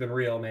Raiders has been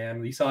real,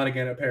 man. We saw it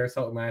again at Paris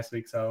Hilton last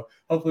week, so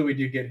hopefully we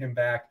do get him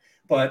back.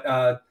 But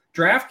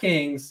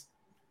DraftKings,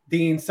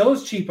 Dean, still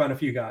is cheap on a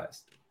few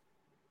guys.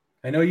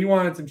 I know you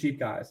wanted some cheap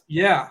guys.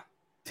 Yeah.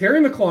 Terry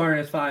McLaurin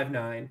is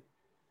 5'9".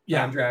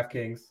 On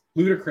DraftKings.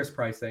 Ludicrous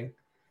pricing.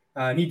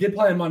 And he did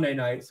play on Monday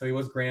night, so he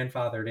was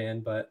grandfathered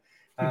in. But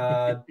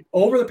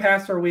over the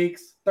past 4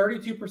 weeks,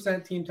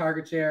 32% team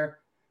target share,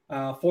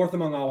 4th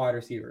among all wide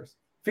receivers.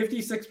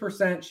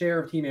 56% share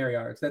of team air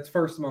yards. That's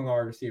 1st among all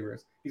wide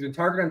receivers. He's been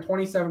targeted on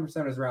 27%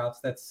 of his routes.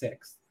 That's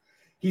 6th.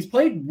 He's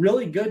played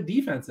really good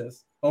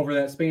defenses over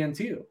that span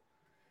too.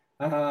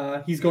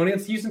 He's going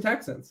against Houston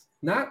Texans.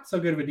 Not so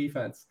good of a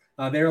defense.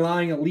 They're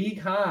allowing a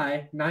league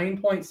high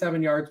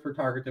 9.7 yards per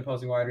target to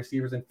opposing wide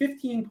receivers and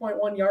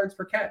 15.1 yards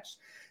per catch.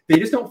 They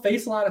just don't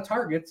face a lot of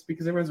targets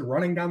because everyone's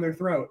running down their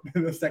throat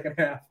in the second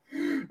half.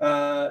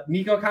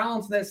 Nico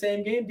Collins in that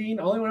same game,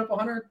 Dean, only went up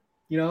 100.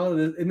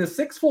 In the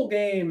 6 full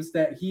games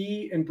that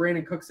he and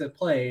Brandon Cooks have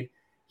played,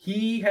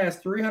 he has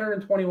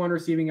 321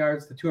 receiving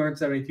yards to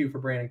 272 for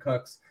Brandon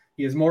Cooks.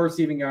 He has more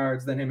receiving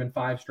yards than him in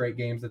 5 straight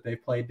games that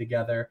they've played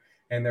together,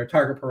 and their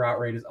target per route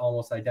rate is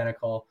almost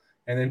identical.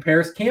 And then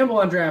Paris Campbell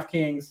on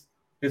DraftKings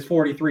is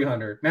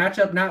 4,300.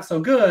 Matchup not so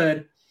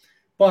good,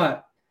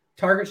 but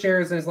target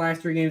shares in his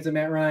last 3 games at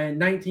Matt Ryan,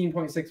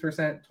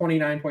 19.6%,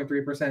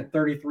 29.3%,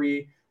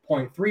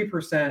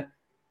 33.3%.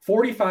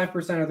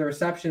 45% of the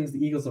receptions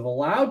the Eagles have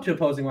allowed to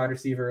opposing wide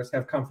receivers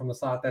have come from the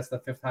slot. That's the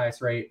 5th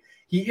highest rate.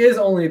 He is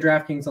only a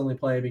DraftKings only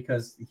play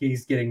because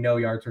he's getting no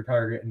yards per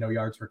target and no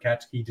yards per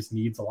catch. He just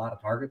needs a lot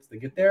of targets to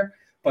get there.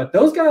 But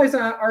those guys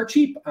are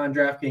cheap on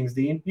DraftKings,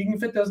 Dean. You can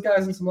fit those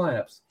guys in some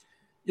lineups.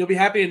 You'll be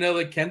happy to know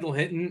that Kendall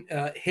Hinton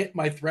hit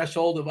my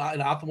threshold of an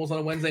optimals on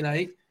a Wednesday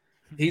night.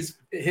 He's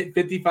hit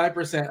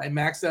 55%. I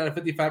maxed out at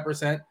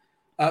 55%.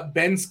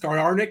 Ben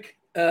Skararnik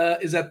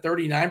is at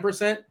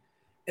 39%.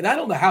 And I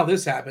don't know how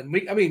this happened.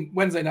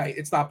 Wednesday night,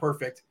 it's not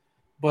perfect.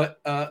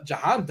 But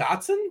Jahan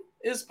Dotson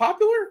is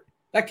popular?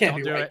 That can't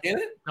be right, can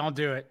it? Don't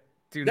do it.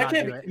 Do not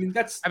do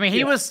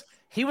it.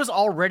 He was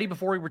all ready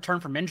before he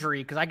returned from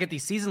injury because I get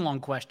these season-long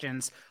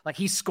questions. Like,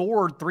 he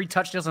scored 3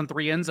 touchdowns and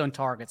 3 end zone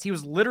targets. He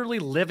was literally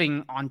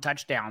living on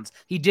touchdowns.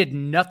 He did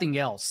nothing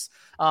else.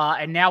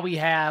 And now we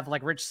have,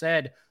 like Rich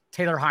said,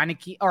 Taylor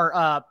Heineke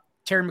or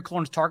Terry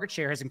McLaurin's target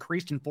share has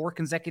increased in 4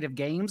 consecutive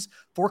games,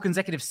 4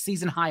 consecutive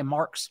season-high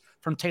marks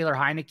from Taylor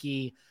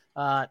Heineke.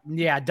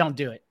 Don't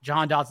do it.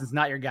 Jahan Dotson's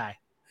not your guy.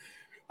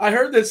 I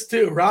heard this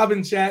too.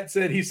 Robin Chat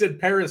said he said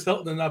Paris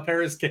Hilton and not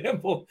Paris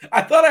Campbell.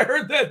 I thought I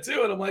heard that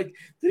too. And I'm like,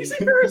 did he say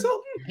Paris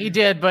Hilton? He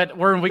did, but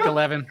we're in week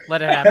 11.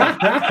 Let it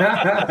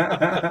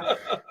happen.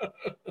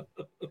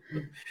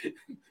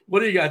 What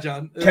do you got,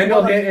 John?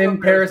 Kendall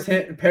Hinton, Paris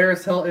Hilton.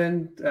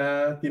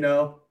 I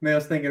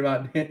was thinking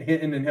about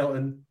Hinton and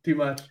Hilton too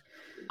much.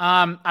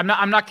 I'm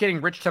not kidding.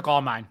 Rich took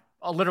all mine.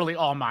 Literally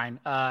all mine.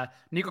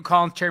 Nico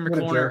Collins, Terry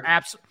McLaurin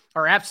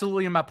are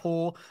absolutely in my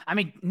pool. I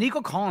mean, Nico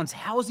Collins,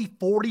 how is he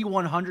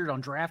 4,100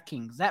 on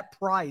DraftKings? That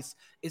price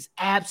is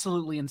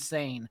absolutely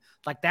insane.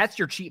 Like, that's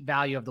your cheap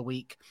value of the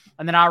week.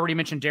 And then I already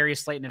mentioned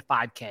Darius Slayton at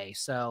 5K.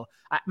 So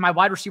my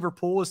wide receiver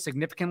pool is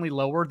significantly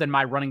lower than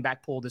my running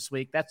back pool this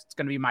week. That's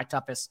going to be my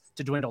toughest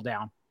to dwindle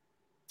down.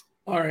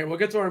 All right, we'll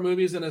get to our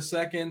movies in a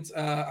second.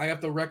 I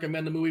have to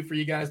recommend a movie for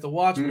you guys to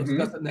watch. We'll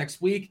discuss it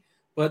next week.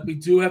 But we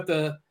do have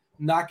to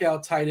knock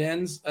out tight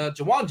ends.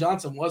 Jawan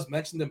Johnson was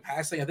mentioned in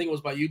passing. I think it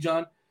was by you,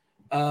 John.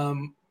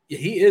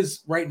 He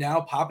is right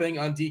now popping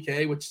on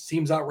DK, which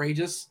seems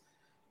outrageous.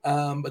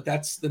 But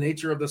that's the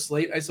nature of the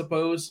slate, I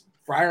suppose.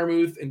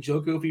 Freiermuth and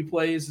Njoku, if he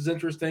plays, is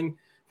interesting.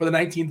 For the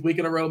 19th week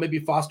in a row, maybe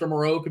Foster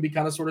Moreau could be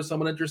kind of sort of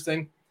someone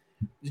interesting.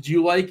 Did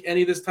you like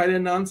any of this tight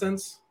end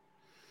nonsense?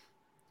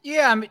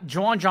 Yeah,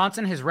 Jawan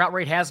Johnson, his route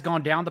rate has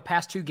gone down the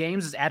past 2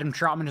 games as Adam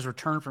Troutman has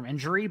returned from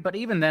injury. But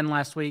even then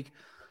last week,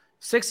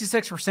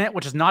 66%,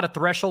 which is not a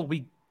threshold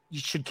you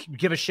should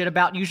give a shit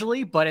about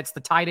usually, but it's the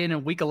tight end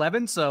in week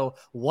 11. So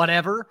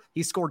whatever.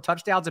 He scored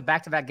touchdowns in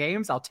back-to-back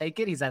games. I'll take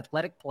it. He's an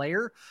athletic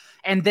player.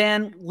 And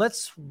then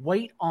let's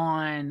wait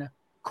on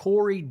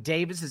Corey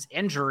Davis's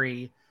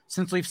injury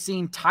since we've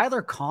seen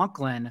Tyler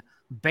Conklin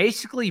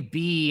basically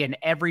be an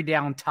every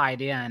down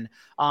tight end.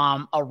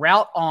 A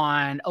route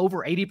on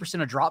over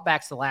 80% of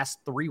dropbacks the last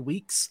 3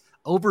 weeks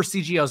over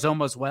CJ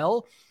Uzomah as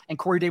well. And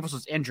Corey Davis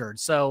was injured.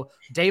 So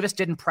Davis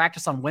didn't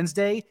practice on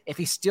Wednesday. If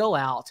he's still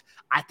out,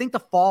 I think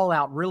the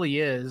fallout really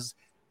is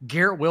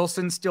Garrett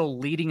Wilson still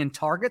leading in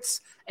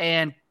targets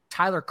and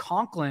Tyler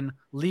Conklin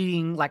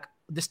leading like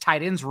this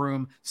tight ends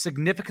room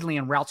significantly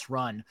in routes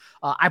run.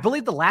 I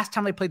believe the last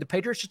time they played the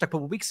Patriots just a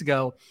couple of weeks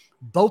ago,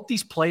 both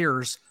these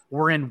players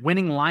were in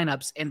winning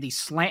lineups and the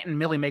slant and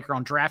millie maker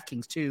on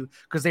DraftKings too,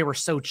 because they were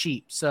so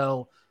cheap.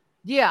 So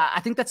yeah, I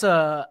think it's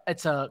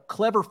a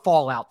clever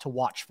fallout to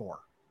watch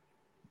for.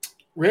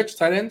 Rich,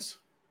 tight ends?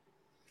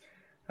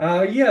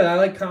 I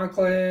like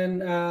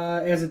Conklin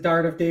as a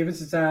dart if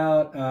Davis is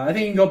out. I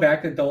think you can go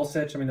back to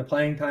Dulcich. I mean, the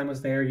playing time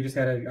was there. You just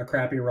had a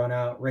crappy run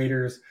out.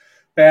 Raiders,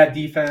 bad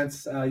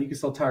defense. You can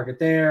still target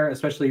there,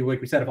 especially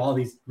like we said, if all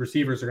these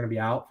receivers are going to be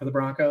out for the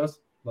Broncos.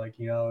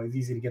 It's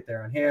easy to get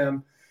there on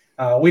him.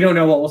 We don't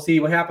know what we'll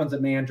see. What happens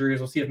at Mandrews?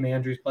 We'll see if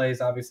Mandrews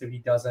plays. Obviously, if he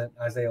doesn't,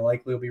 Isaiah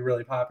Likely will be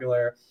really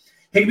popular.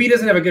 Higbee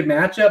doesn't have a good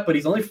matchup, but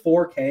he's only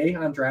 4K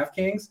on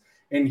DraftKings,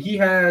 and he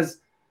has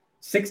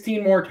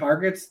 16 more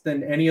targets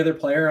than any other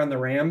player on the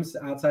Rams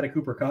outside of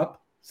Cooper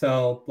Kupp.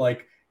 So,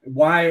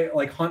 why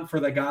hunt for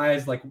the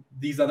guys like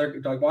these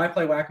other? Why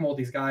play whack-a-mole with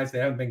these guys? They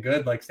haven't been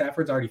good. Like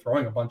Stafford's already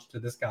throwing a bunch to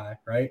this guy,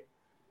 right?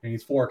 And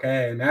he's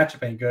 4K. The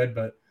matchup ain't good,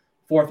 but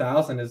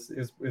 4,000 is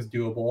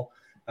doable.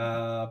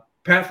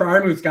 Pat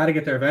Freiermuth's got to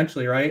get there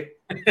eventually, right?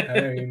 I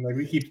mean,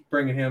 we keep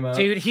bringing him up.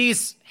 Dude,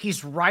 he's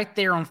right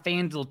there on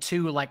FanDuel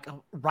too,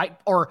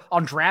 or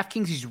on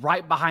DraftKings, he's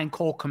right behind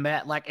Cole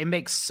Kmet. It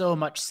makes so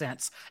much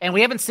sense. And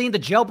we haven't seen the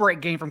jailbreak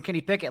game from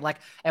Kenny Pickett.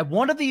 At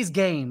one of these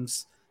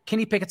games,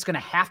 Kenny Pickett's going to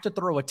have to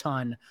throw a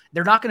ton.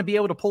 They're not going to be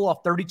able to pull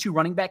off 32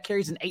 running back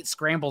carries and 8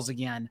 scrambles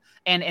again.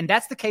 And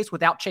that's the case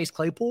without Chase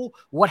Claypool.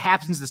 What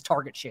happens is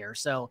target share.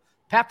 So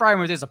Pat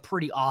Freiermuth is a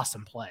pretty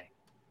awesome play.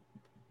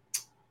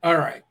 All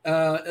right.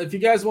 If you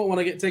guys won't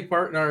want to take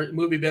part in our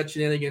movie bet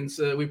shenanigans,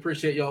 we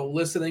appreciate y'all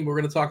listening. We're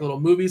going to talk a little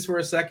movies for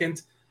a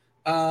second.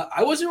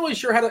 I wasn't really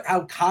sure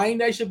how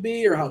kind I should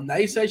be or how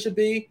nice I should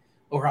be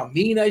or how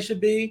mean I should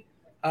be.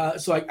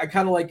 So I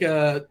kind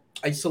of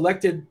I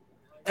selected,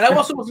 and I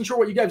also wasn't sure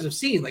what you guys have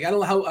seen. I don't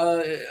know how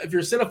if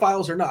you're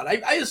cinephiles or not.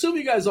 I assume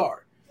you guys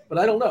are. but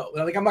I don't know.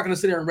 Like, I'm not going to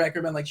sit here and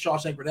recommend like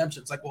Shawshank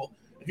Redemption. It's like, well,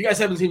 if you guys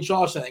haven't seen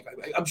Shawshank,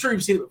 I'm sure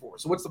you've seen it before.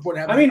 So what's the point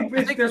of having?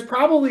 I think there's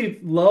probably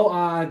low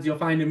odds you'll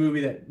find a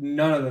movie that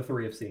none of the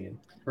three have seen,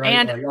 right?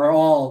 And like, or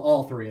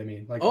all three. I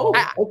mean, like,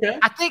 okay.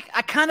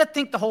 I kind of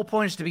think the whole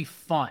point is to be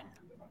fun.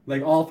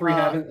 Like all three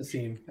haven't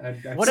seen.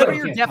 Whatever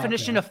your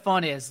definition of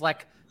fun is,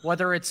 like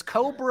whether it's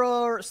Cobra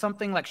or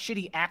something like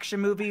shitty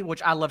action movie,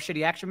 which I love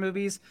shitty action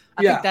movies.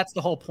 I think that's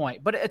the whole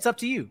point, but it's up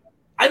to you.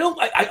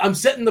 I'm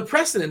setting the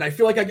precedent. I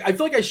feel like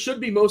I should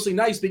be mostly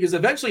nice because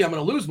eventually I'm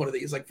going to lose one of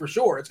these. Like for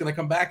sure, it's going to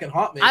come back and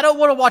haunt me. I don't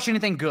want to watch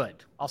anything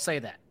good. I'll say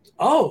that.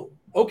 Oh,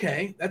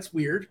 okay, that's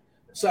weird.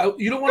 So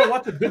you don't want to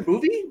watch a good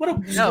movie? What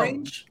a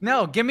strange.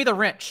 No, give me The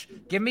Wrench.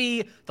 Give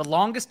me The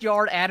Longest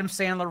Yard Adam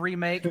Sandler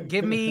remake.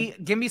 Give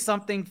me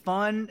something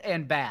fun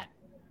and bad.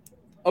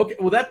 Okay,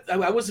 well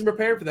I wasn't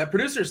prepared for that.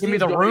 Producers, give me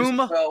The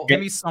Room.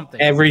 Give me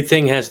something.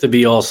 Everything has to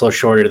be also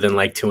shorter than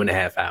like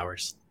 2.5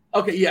 hours.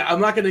 Okay, yeah, I'm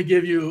not going to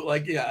give you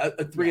like a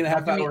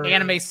 3.5 hour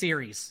anime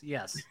series.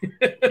 Yes.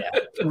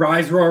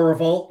 Rise, Roar,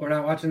 Revolt. We're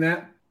not watching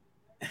that.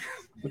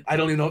 I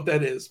don't even know what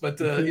that is, but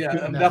yeah,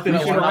 I'm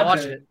definitely not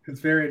watch it. It's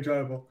very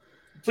enjoyable.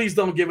 Please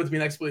don't give it to me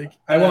next week.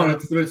 I won't.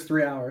 It's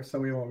 3 hours, so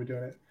we won't be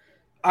doing it.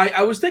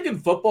 I was thinking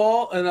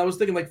football, and I was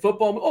thinking like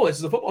football. Oh, this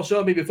is a football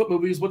show. Maybe foot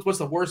movies. What's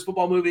the worst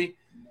football movie?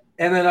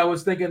 And then I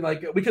was thinking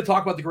like we could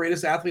talk about the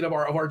greatest athlete of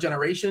our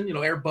generation. You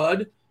know, Air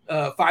Bud.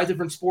 5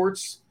 different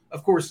sports.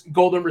 Of course,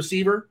 golden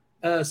receiver.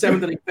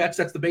 7th inning fetch.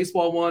 That's the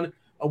baseball one.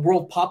 A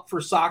World Pup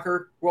for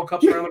soccer. World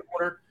Cup's around the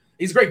corner.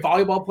 He's a great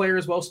volleyball player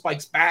as well.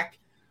 Spikes back.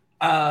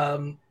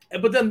 But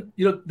then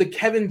the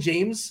Kevin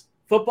James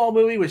football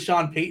movie with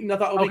Sean Payton, I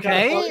thought would be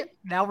kind of fun.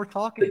 Now we're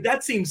talking.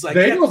 That seems like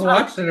Daniel's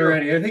watched it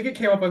already. I think it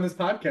came up on this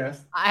podcast.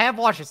 I have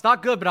watched it. It's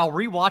not good, but I'll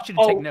rewatch it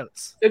and take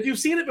notes. If you've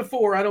seen it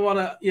before, I don't want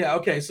to. Yeah,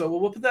 okay. So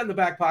we'll put that in the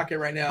back pocket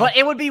right now. But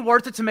it would be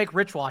worth it to make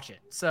Rich watch it.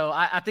 So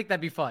I think that'd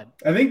be fun.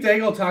 I think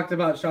Daigle talked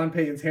about Sean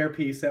Payton's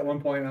hairpiece at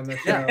one point on the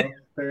show.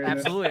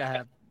 Absolutely, I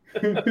have.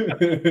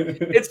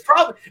 It's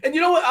probably, and you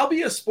know what? I'll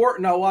be a sport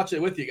and I'll watch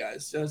it with you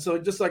guys. So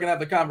just so I can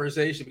have the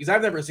conversation because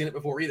I've never seen it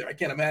before either. I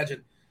can't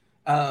imagine.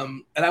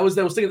 And I was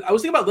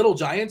thinking about Little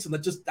Giants, and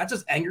that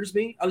just angers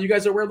me. You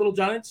guys are aware of Little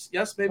Giants?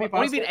 Yes, maybe. What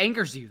do you mean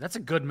angers you? That's a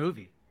good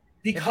movie.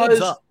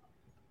 Because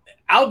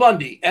Al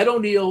Bundy, Ed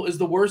O'Neill is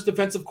the worst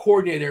defensive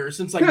coordinator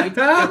since like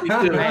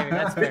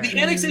 1972.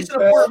 The annexation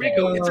of Puerto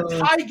Rico, it's a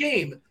tie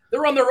game.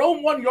 They're on their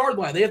own 1 yard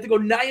line. They have to go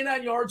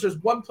 99 yards. There's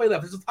one play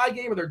left. It's a tie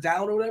game, or they're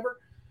down or whatever.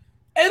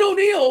 Ed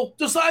O'Neill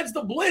decides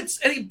to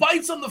blitz, and he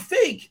bites on the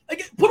fake.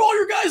 Like, put all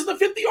your guys on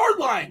the 50-yard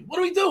line. What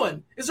are we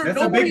doing? Is there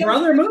That's a big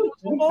brother move.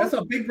 That's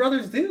what big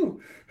brothers do.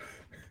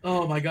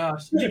 Oh, my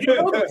gosh. You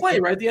know the play,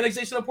 right? The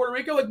annexation of Puerto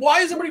Rico. Like, why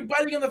is everybody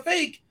biting on the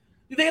fake?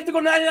 Do they have to go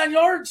 99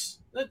 yards?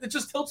 It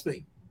just tilts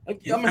me. Like,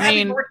 I'm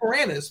happy for Rick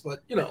Moranis,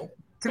 but,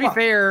 To be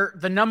fair,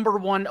 the number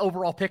 1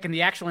 overall pick in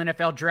the actual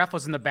NFL draft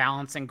was in the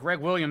balance, and Greg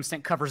Williams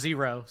sent cover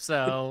 0.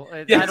 So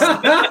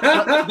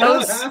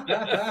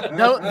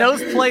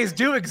those plays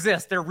do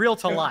exist. They're real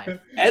to life.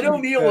 Ed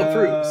O'Neill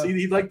approves.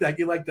 He liked that.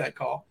 You like that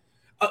call.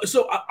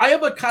 So I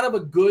have a kind of a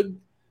good.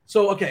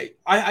 So okay,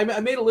 I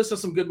made a list of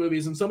some good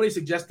movies, and somebody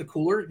suggests The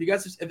Cooler. You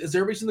guys, has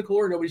everybody seen The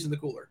Cooler? Or nobody's seen The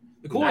Cooler.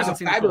 The Cooler is a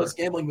fabulous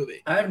gambling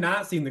movie. I have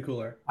not seen The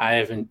Cooler. I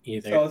haven't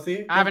either. So,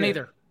 I haven't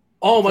either.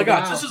 Oh my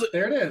gosh, this is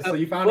there it is. So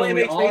you found one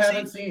we all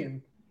haven't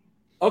seen.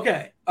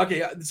 Okay.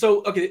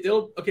 So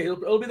it'll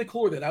be The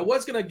Cooler then. I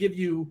was gonna give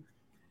you.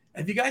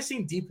 Have you guys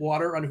seen Deep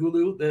Water on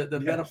Hulu? The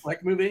Ben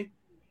Affleck movie.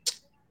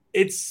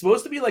 It's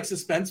supposed to be like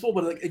suspenseful,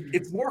 but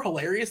it's more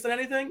hilarious than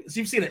anything. So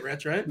you've seen it,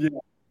 Rich, right? Yeah.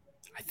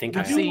 I think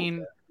I've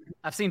seen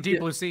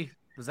Deep Blue Sea.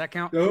 Does that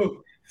count?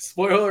 No.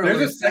 Spoiler alert.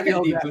 There's a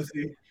second Deep Blue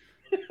Sea.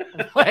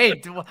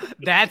 Wait,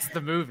 that's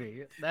the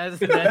movie. That's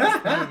the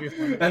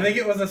movie. I think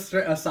it was a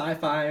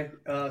sci-fi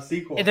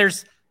sequel.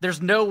 There's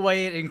no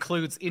way it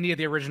includes any of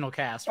the original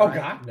cast. Oh right?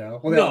 God, no.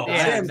 Well,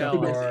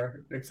 no.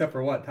 Except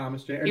for what?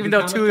 Thomas Jane. Even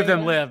though 2 of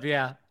them live,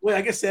 yeah. Wait,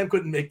 I guess Sam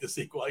couldn't make the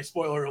sequel.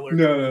 Spoiler alert.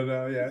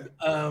 No,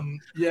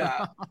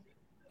 yeah.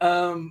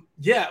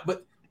 Yeah,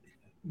 but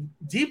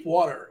Deep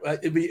Water.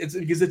 It's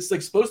because it's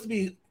like supposed to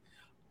be.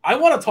 I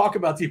want to talk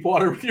about Deep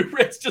Water with you,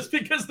 Rich, just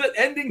because the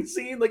ending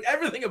scene, like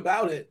everything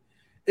about it.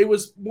 It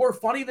was more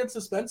funny than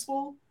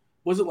suspenseful.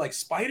 Was it like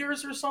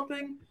spiders or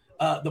something?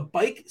 The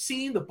bike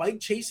scene, the bike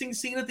chasing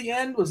scene at the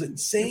end was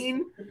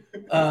insane.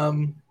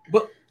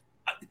 But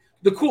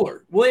The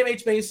Cooler, William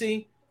H.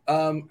 Macy,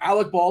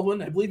 Alec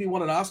Baldwin, I believe he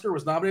won an Oscar,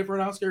 was nominated for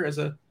an Oscar. It's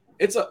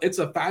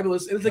a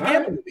fabulous, and it's a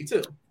gambling movie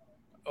too.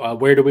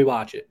 Where do we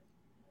watch it?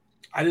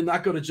 I did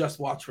not go to Just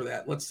Watch for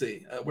that. Let's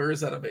see, where is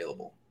that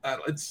available? I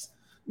don't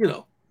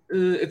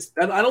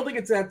think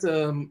it's at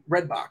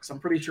Redbox. I'm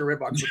pretty sure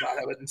Redbox would not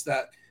have it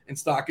in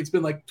stock. It's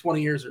been like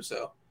 20 years or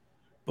so.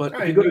 But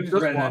if you go to Just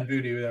Watch, on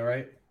Vudu, though,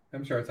 right?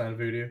 I'm sure it's on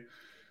Vudu.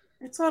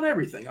 It's on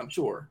everything, I'm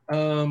sure.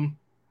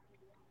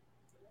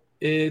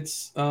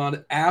 It's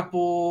on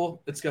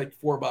Apple. It's got like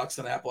 $4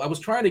 on Apple. I was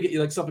trying to get you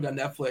like something on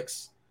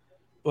Netflix,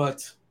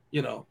 but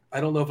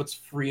I don't know if it's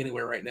free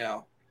anywhere right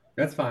now.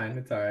 That's fine.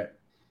 It's all right.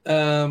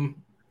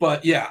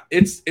 But yeah,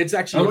 it's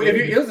actually. If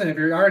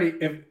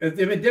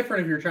it's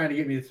different if you're trying to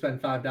get me to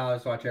spend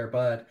 $5 to watch Air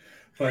Bud,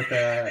 but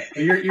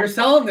you're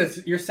selling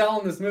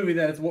this movie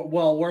that it's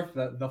well worth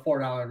the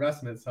 $4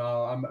 investment.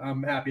 So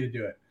I'm happy to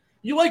do it.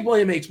 You like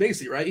William H.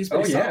 Macy, right? He's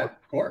pretty solid.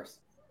 Of course.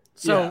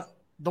 So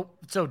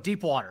so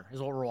Deepwater is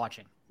what we're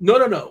watching. No.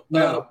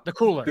 The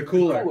Cooler. The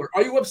Cooler.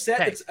 Are you upset?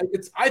 Okay.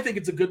 I think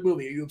it's a good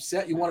movie. Are you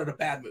upset? You wanted a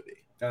bad movie?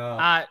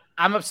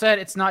 I'm upset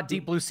it's not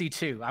Deep Blue Sea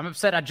 2. I'm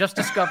upset I just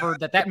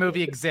discovered that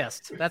movie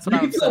exists. That's what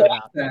I'm upset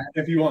about. That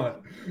if you want.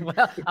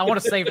 Well, I want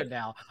to save it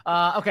now.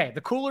 Okay, The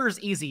Cooler is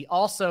easy.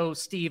 Also,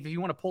 Steve, if you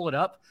want to pull it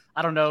up,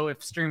 I don't know if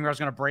StreamYard is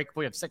going to break.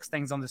 We have 6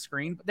 things on the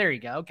screen, but there you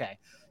go. Okay.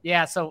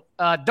 Yeah, so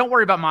don't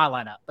worry about my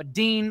lineup, but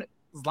Dean's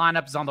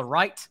lineup is on the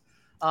right.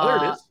 There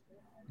it is.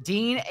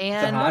 Dean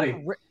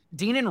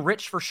and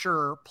Rich for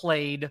sure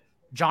played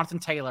Jonathan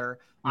Taylor.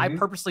 I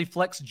purposely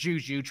flexed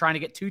Juju, trying to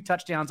get 2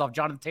 touchdowns off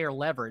Jonathan Taylor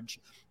leverage.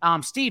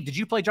 Steve, did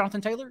you play Jonathan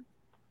Taylor?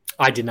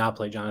 I did not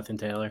play Jonathan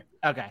Taylor.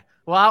 Okay.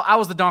 Well, I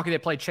was the donkey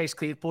that played Chase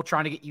Claypool,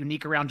 trying to get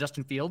unique around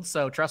Justin Fields.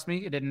 So trust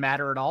me, it didn't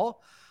matter at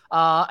all.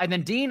 And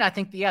then Dean, I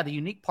think, the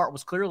unique part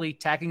was clearly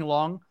tagging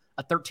along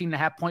a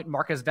 13.5-point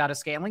Marquez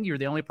Valdes-Scantling. You're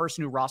the only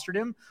person who rostered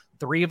him.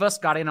 3 of us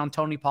got in on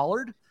Tony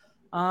Pollard.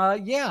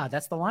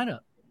 That's the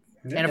lineup.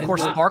 And, of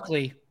course,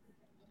 Barkley.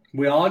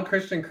 We all had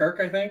Christian Kirk,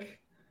 I think.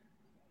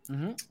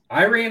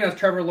 Irene has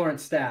Trevor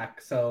Lawrence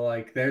stack,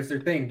 so there's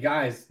their thing,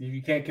 guys.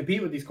 You can't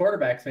compete with these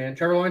quarterbacks, man.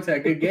 Trevor Lawrence had a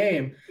good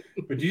game,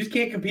 but you just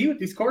can't compete with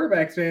these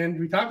quarterbacks, man.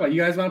 We talk about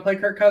you guys want to play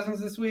Kirk Cousins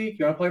this week.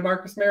 You want to play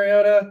Marcus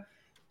Mariota?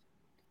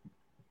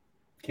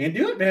 Can't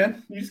do it,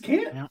 man. You just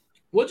can't. Yeah.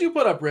 What'd you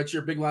put up, Rich?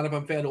 Your big lineup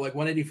on FanDuel,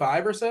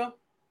 185 or so?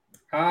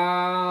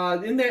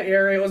 In that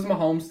area, it was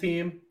Mahomes'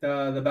 team.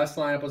 The best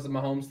lineup was the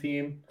Mahomes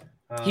team.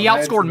 He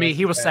outscored me.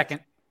 He was second.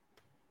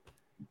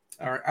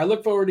 All right. I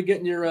look forward to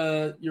getting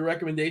your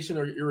recommendation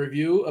or your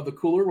review of The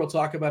Cooler. We'll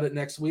talk about it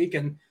next week.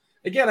 And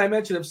again, I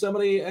mentioned if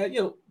somebody,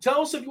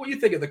 tell us what you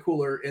think of The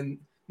Cooler, and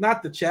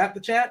not the chat.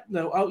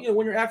 No,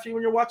 when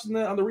you're watching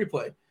on the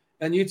replay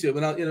on YouTube,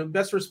 and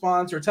best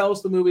response, or tell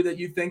us the movie that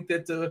you think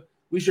that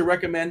we should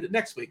recommend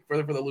next week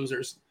for the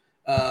losers.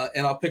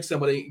 And I'll pick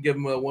somebody, give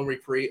them a 1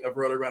 week free of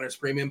RotoGrinders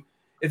Premium.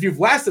 If you've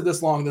lasted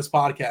this long in this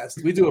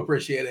podcast, we do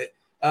appreciate it.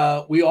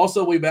 We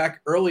also will be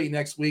back early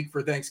next week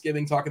for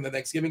Thanksgiving, talking the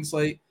Thanksgiving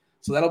slate.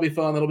 So that'll be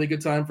fun. That'll be a good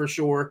time for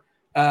sure.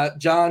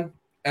 John,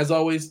 as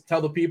always,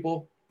 tell the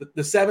people,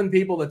 the 7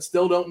 people that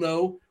still don't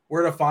know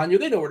where to find you.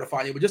 They know where to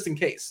find you, but just in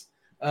case,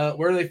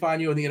 where do they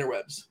find you on the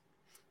interwebs?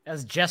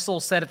 As Jessel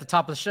said at the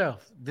top of the show,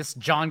 this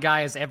John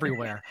guy is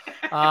everywhere.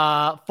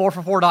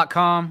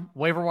 4for4.com,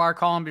 waiver wire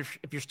column if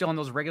you're still in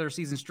those regular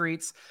season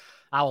streets.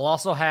 I will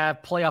also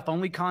have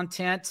playoff-only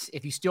content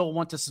if you still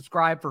want to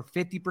subscribe for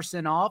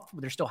 50% off.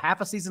 There's still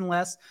half a season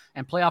less,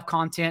 and playoff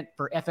content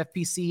for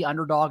FFPC,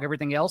 Underdog,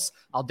 everything else.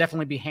 I'll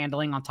definitely be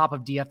handling on top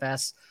of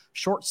DFS.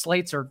 Short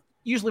slates are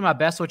usually my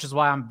best, which is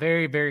why I'm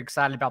very, very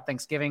excited about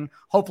Thanksgiving.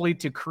 Hopefully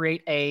to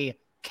create a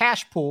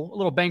cash pool, a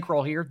little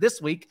bankroll here this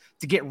week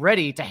to get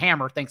ready to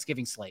hammer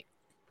Thanksgiving slate.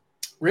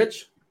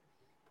 Rich?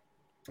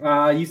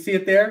 You see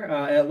it there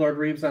at Lord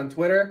Reeves on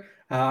Twitter.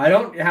 I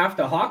don't have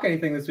to hawk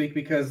anything this week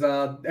because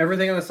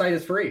everything on the site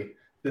is free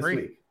this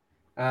week.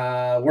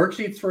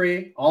 Worksheet's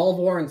free. All of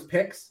Warren's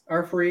picks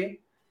are free.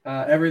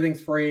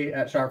 Everything's free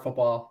at Sharp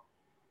Football.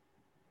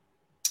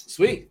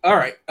 Sweet. All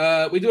right.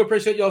 We do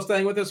appreciate y'all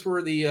staying with us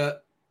for the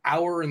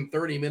hour and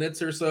 30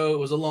 minutes or so. It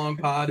was a long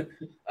pod.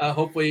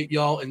 Hopefully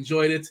y'all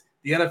enjoyed it.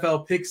 The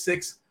NFL Pick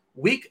 6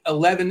 Week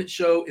 11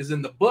 show is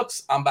in the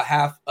books. On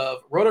behalf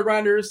of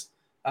RotoGrinders,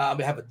 on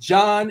behalf of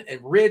John and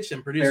Rich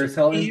and producer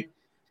Steve,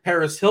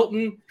 Paris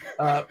Hilton,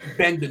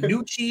 Ben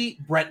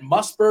DiNucci, Brent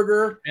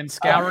Musburger, and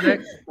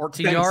Skowronek,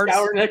 14 yards,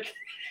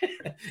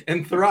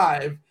 and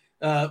Thrive.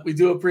 We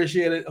do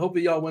appreciate it. Hope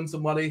that y'all win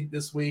some money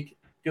this week.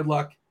 Good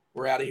luck.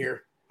 We're out of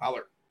here.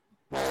 Holler.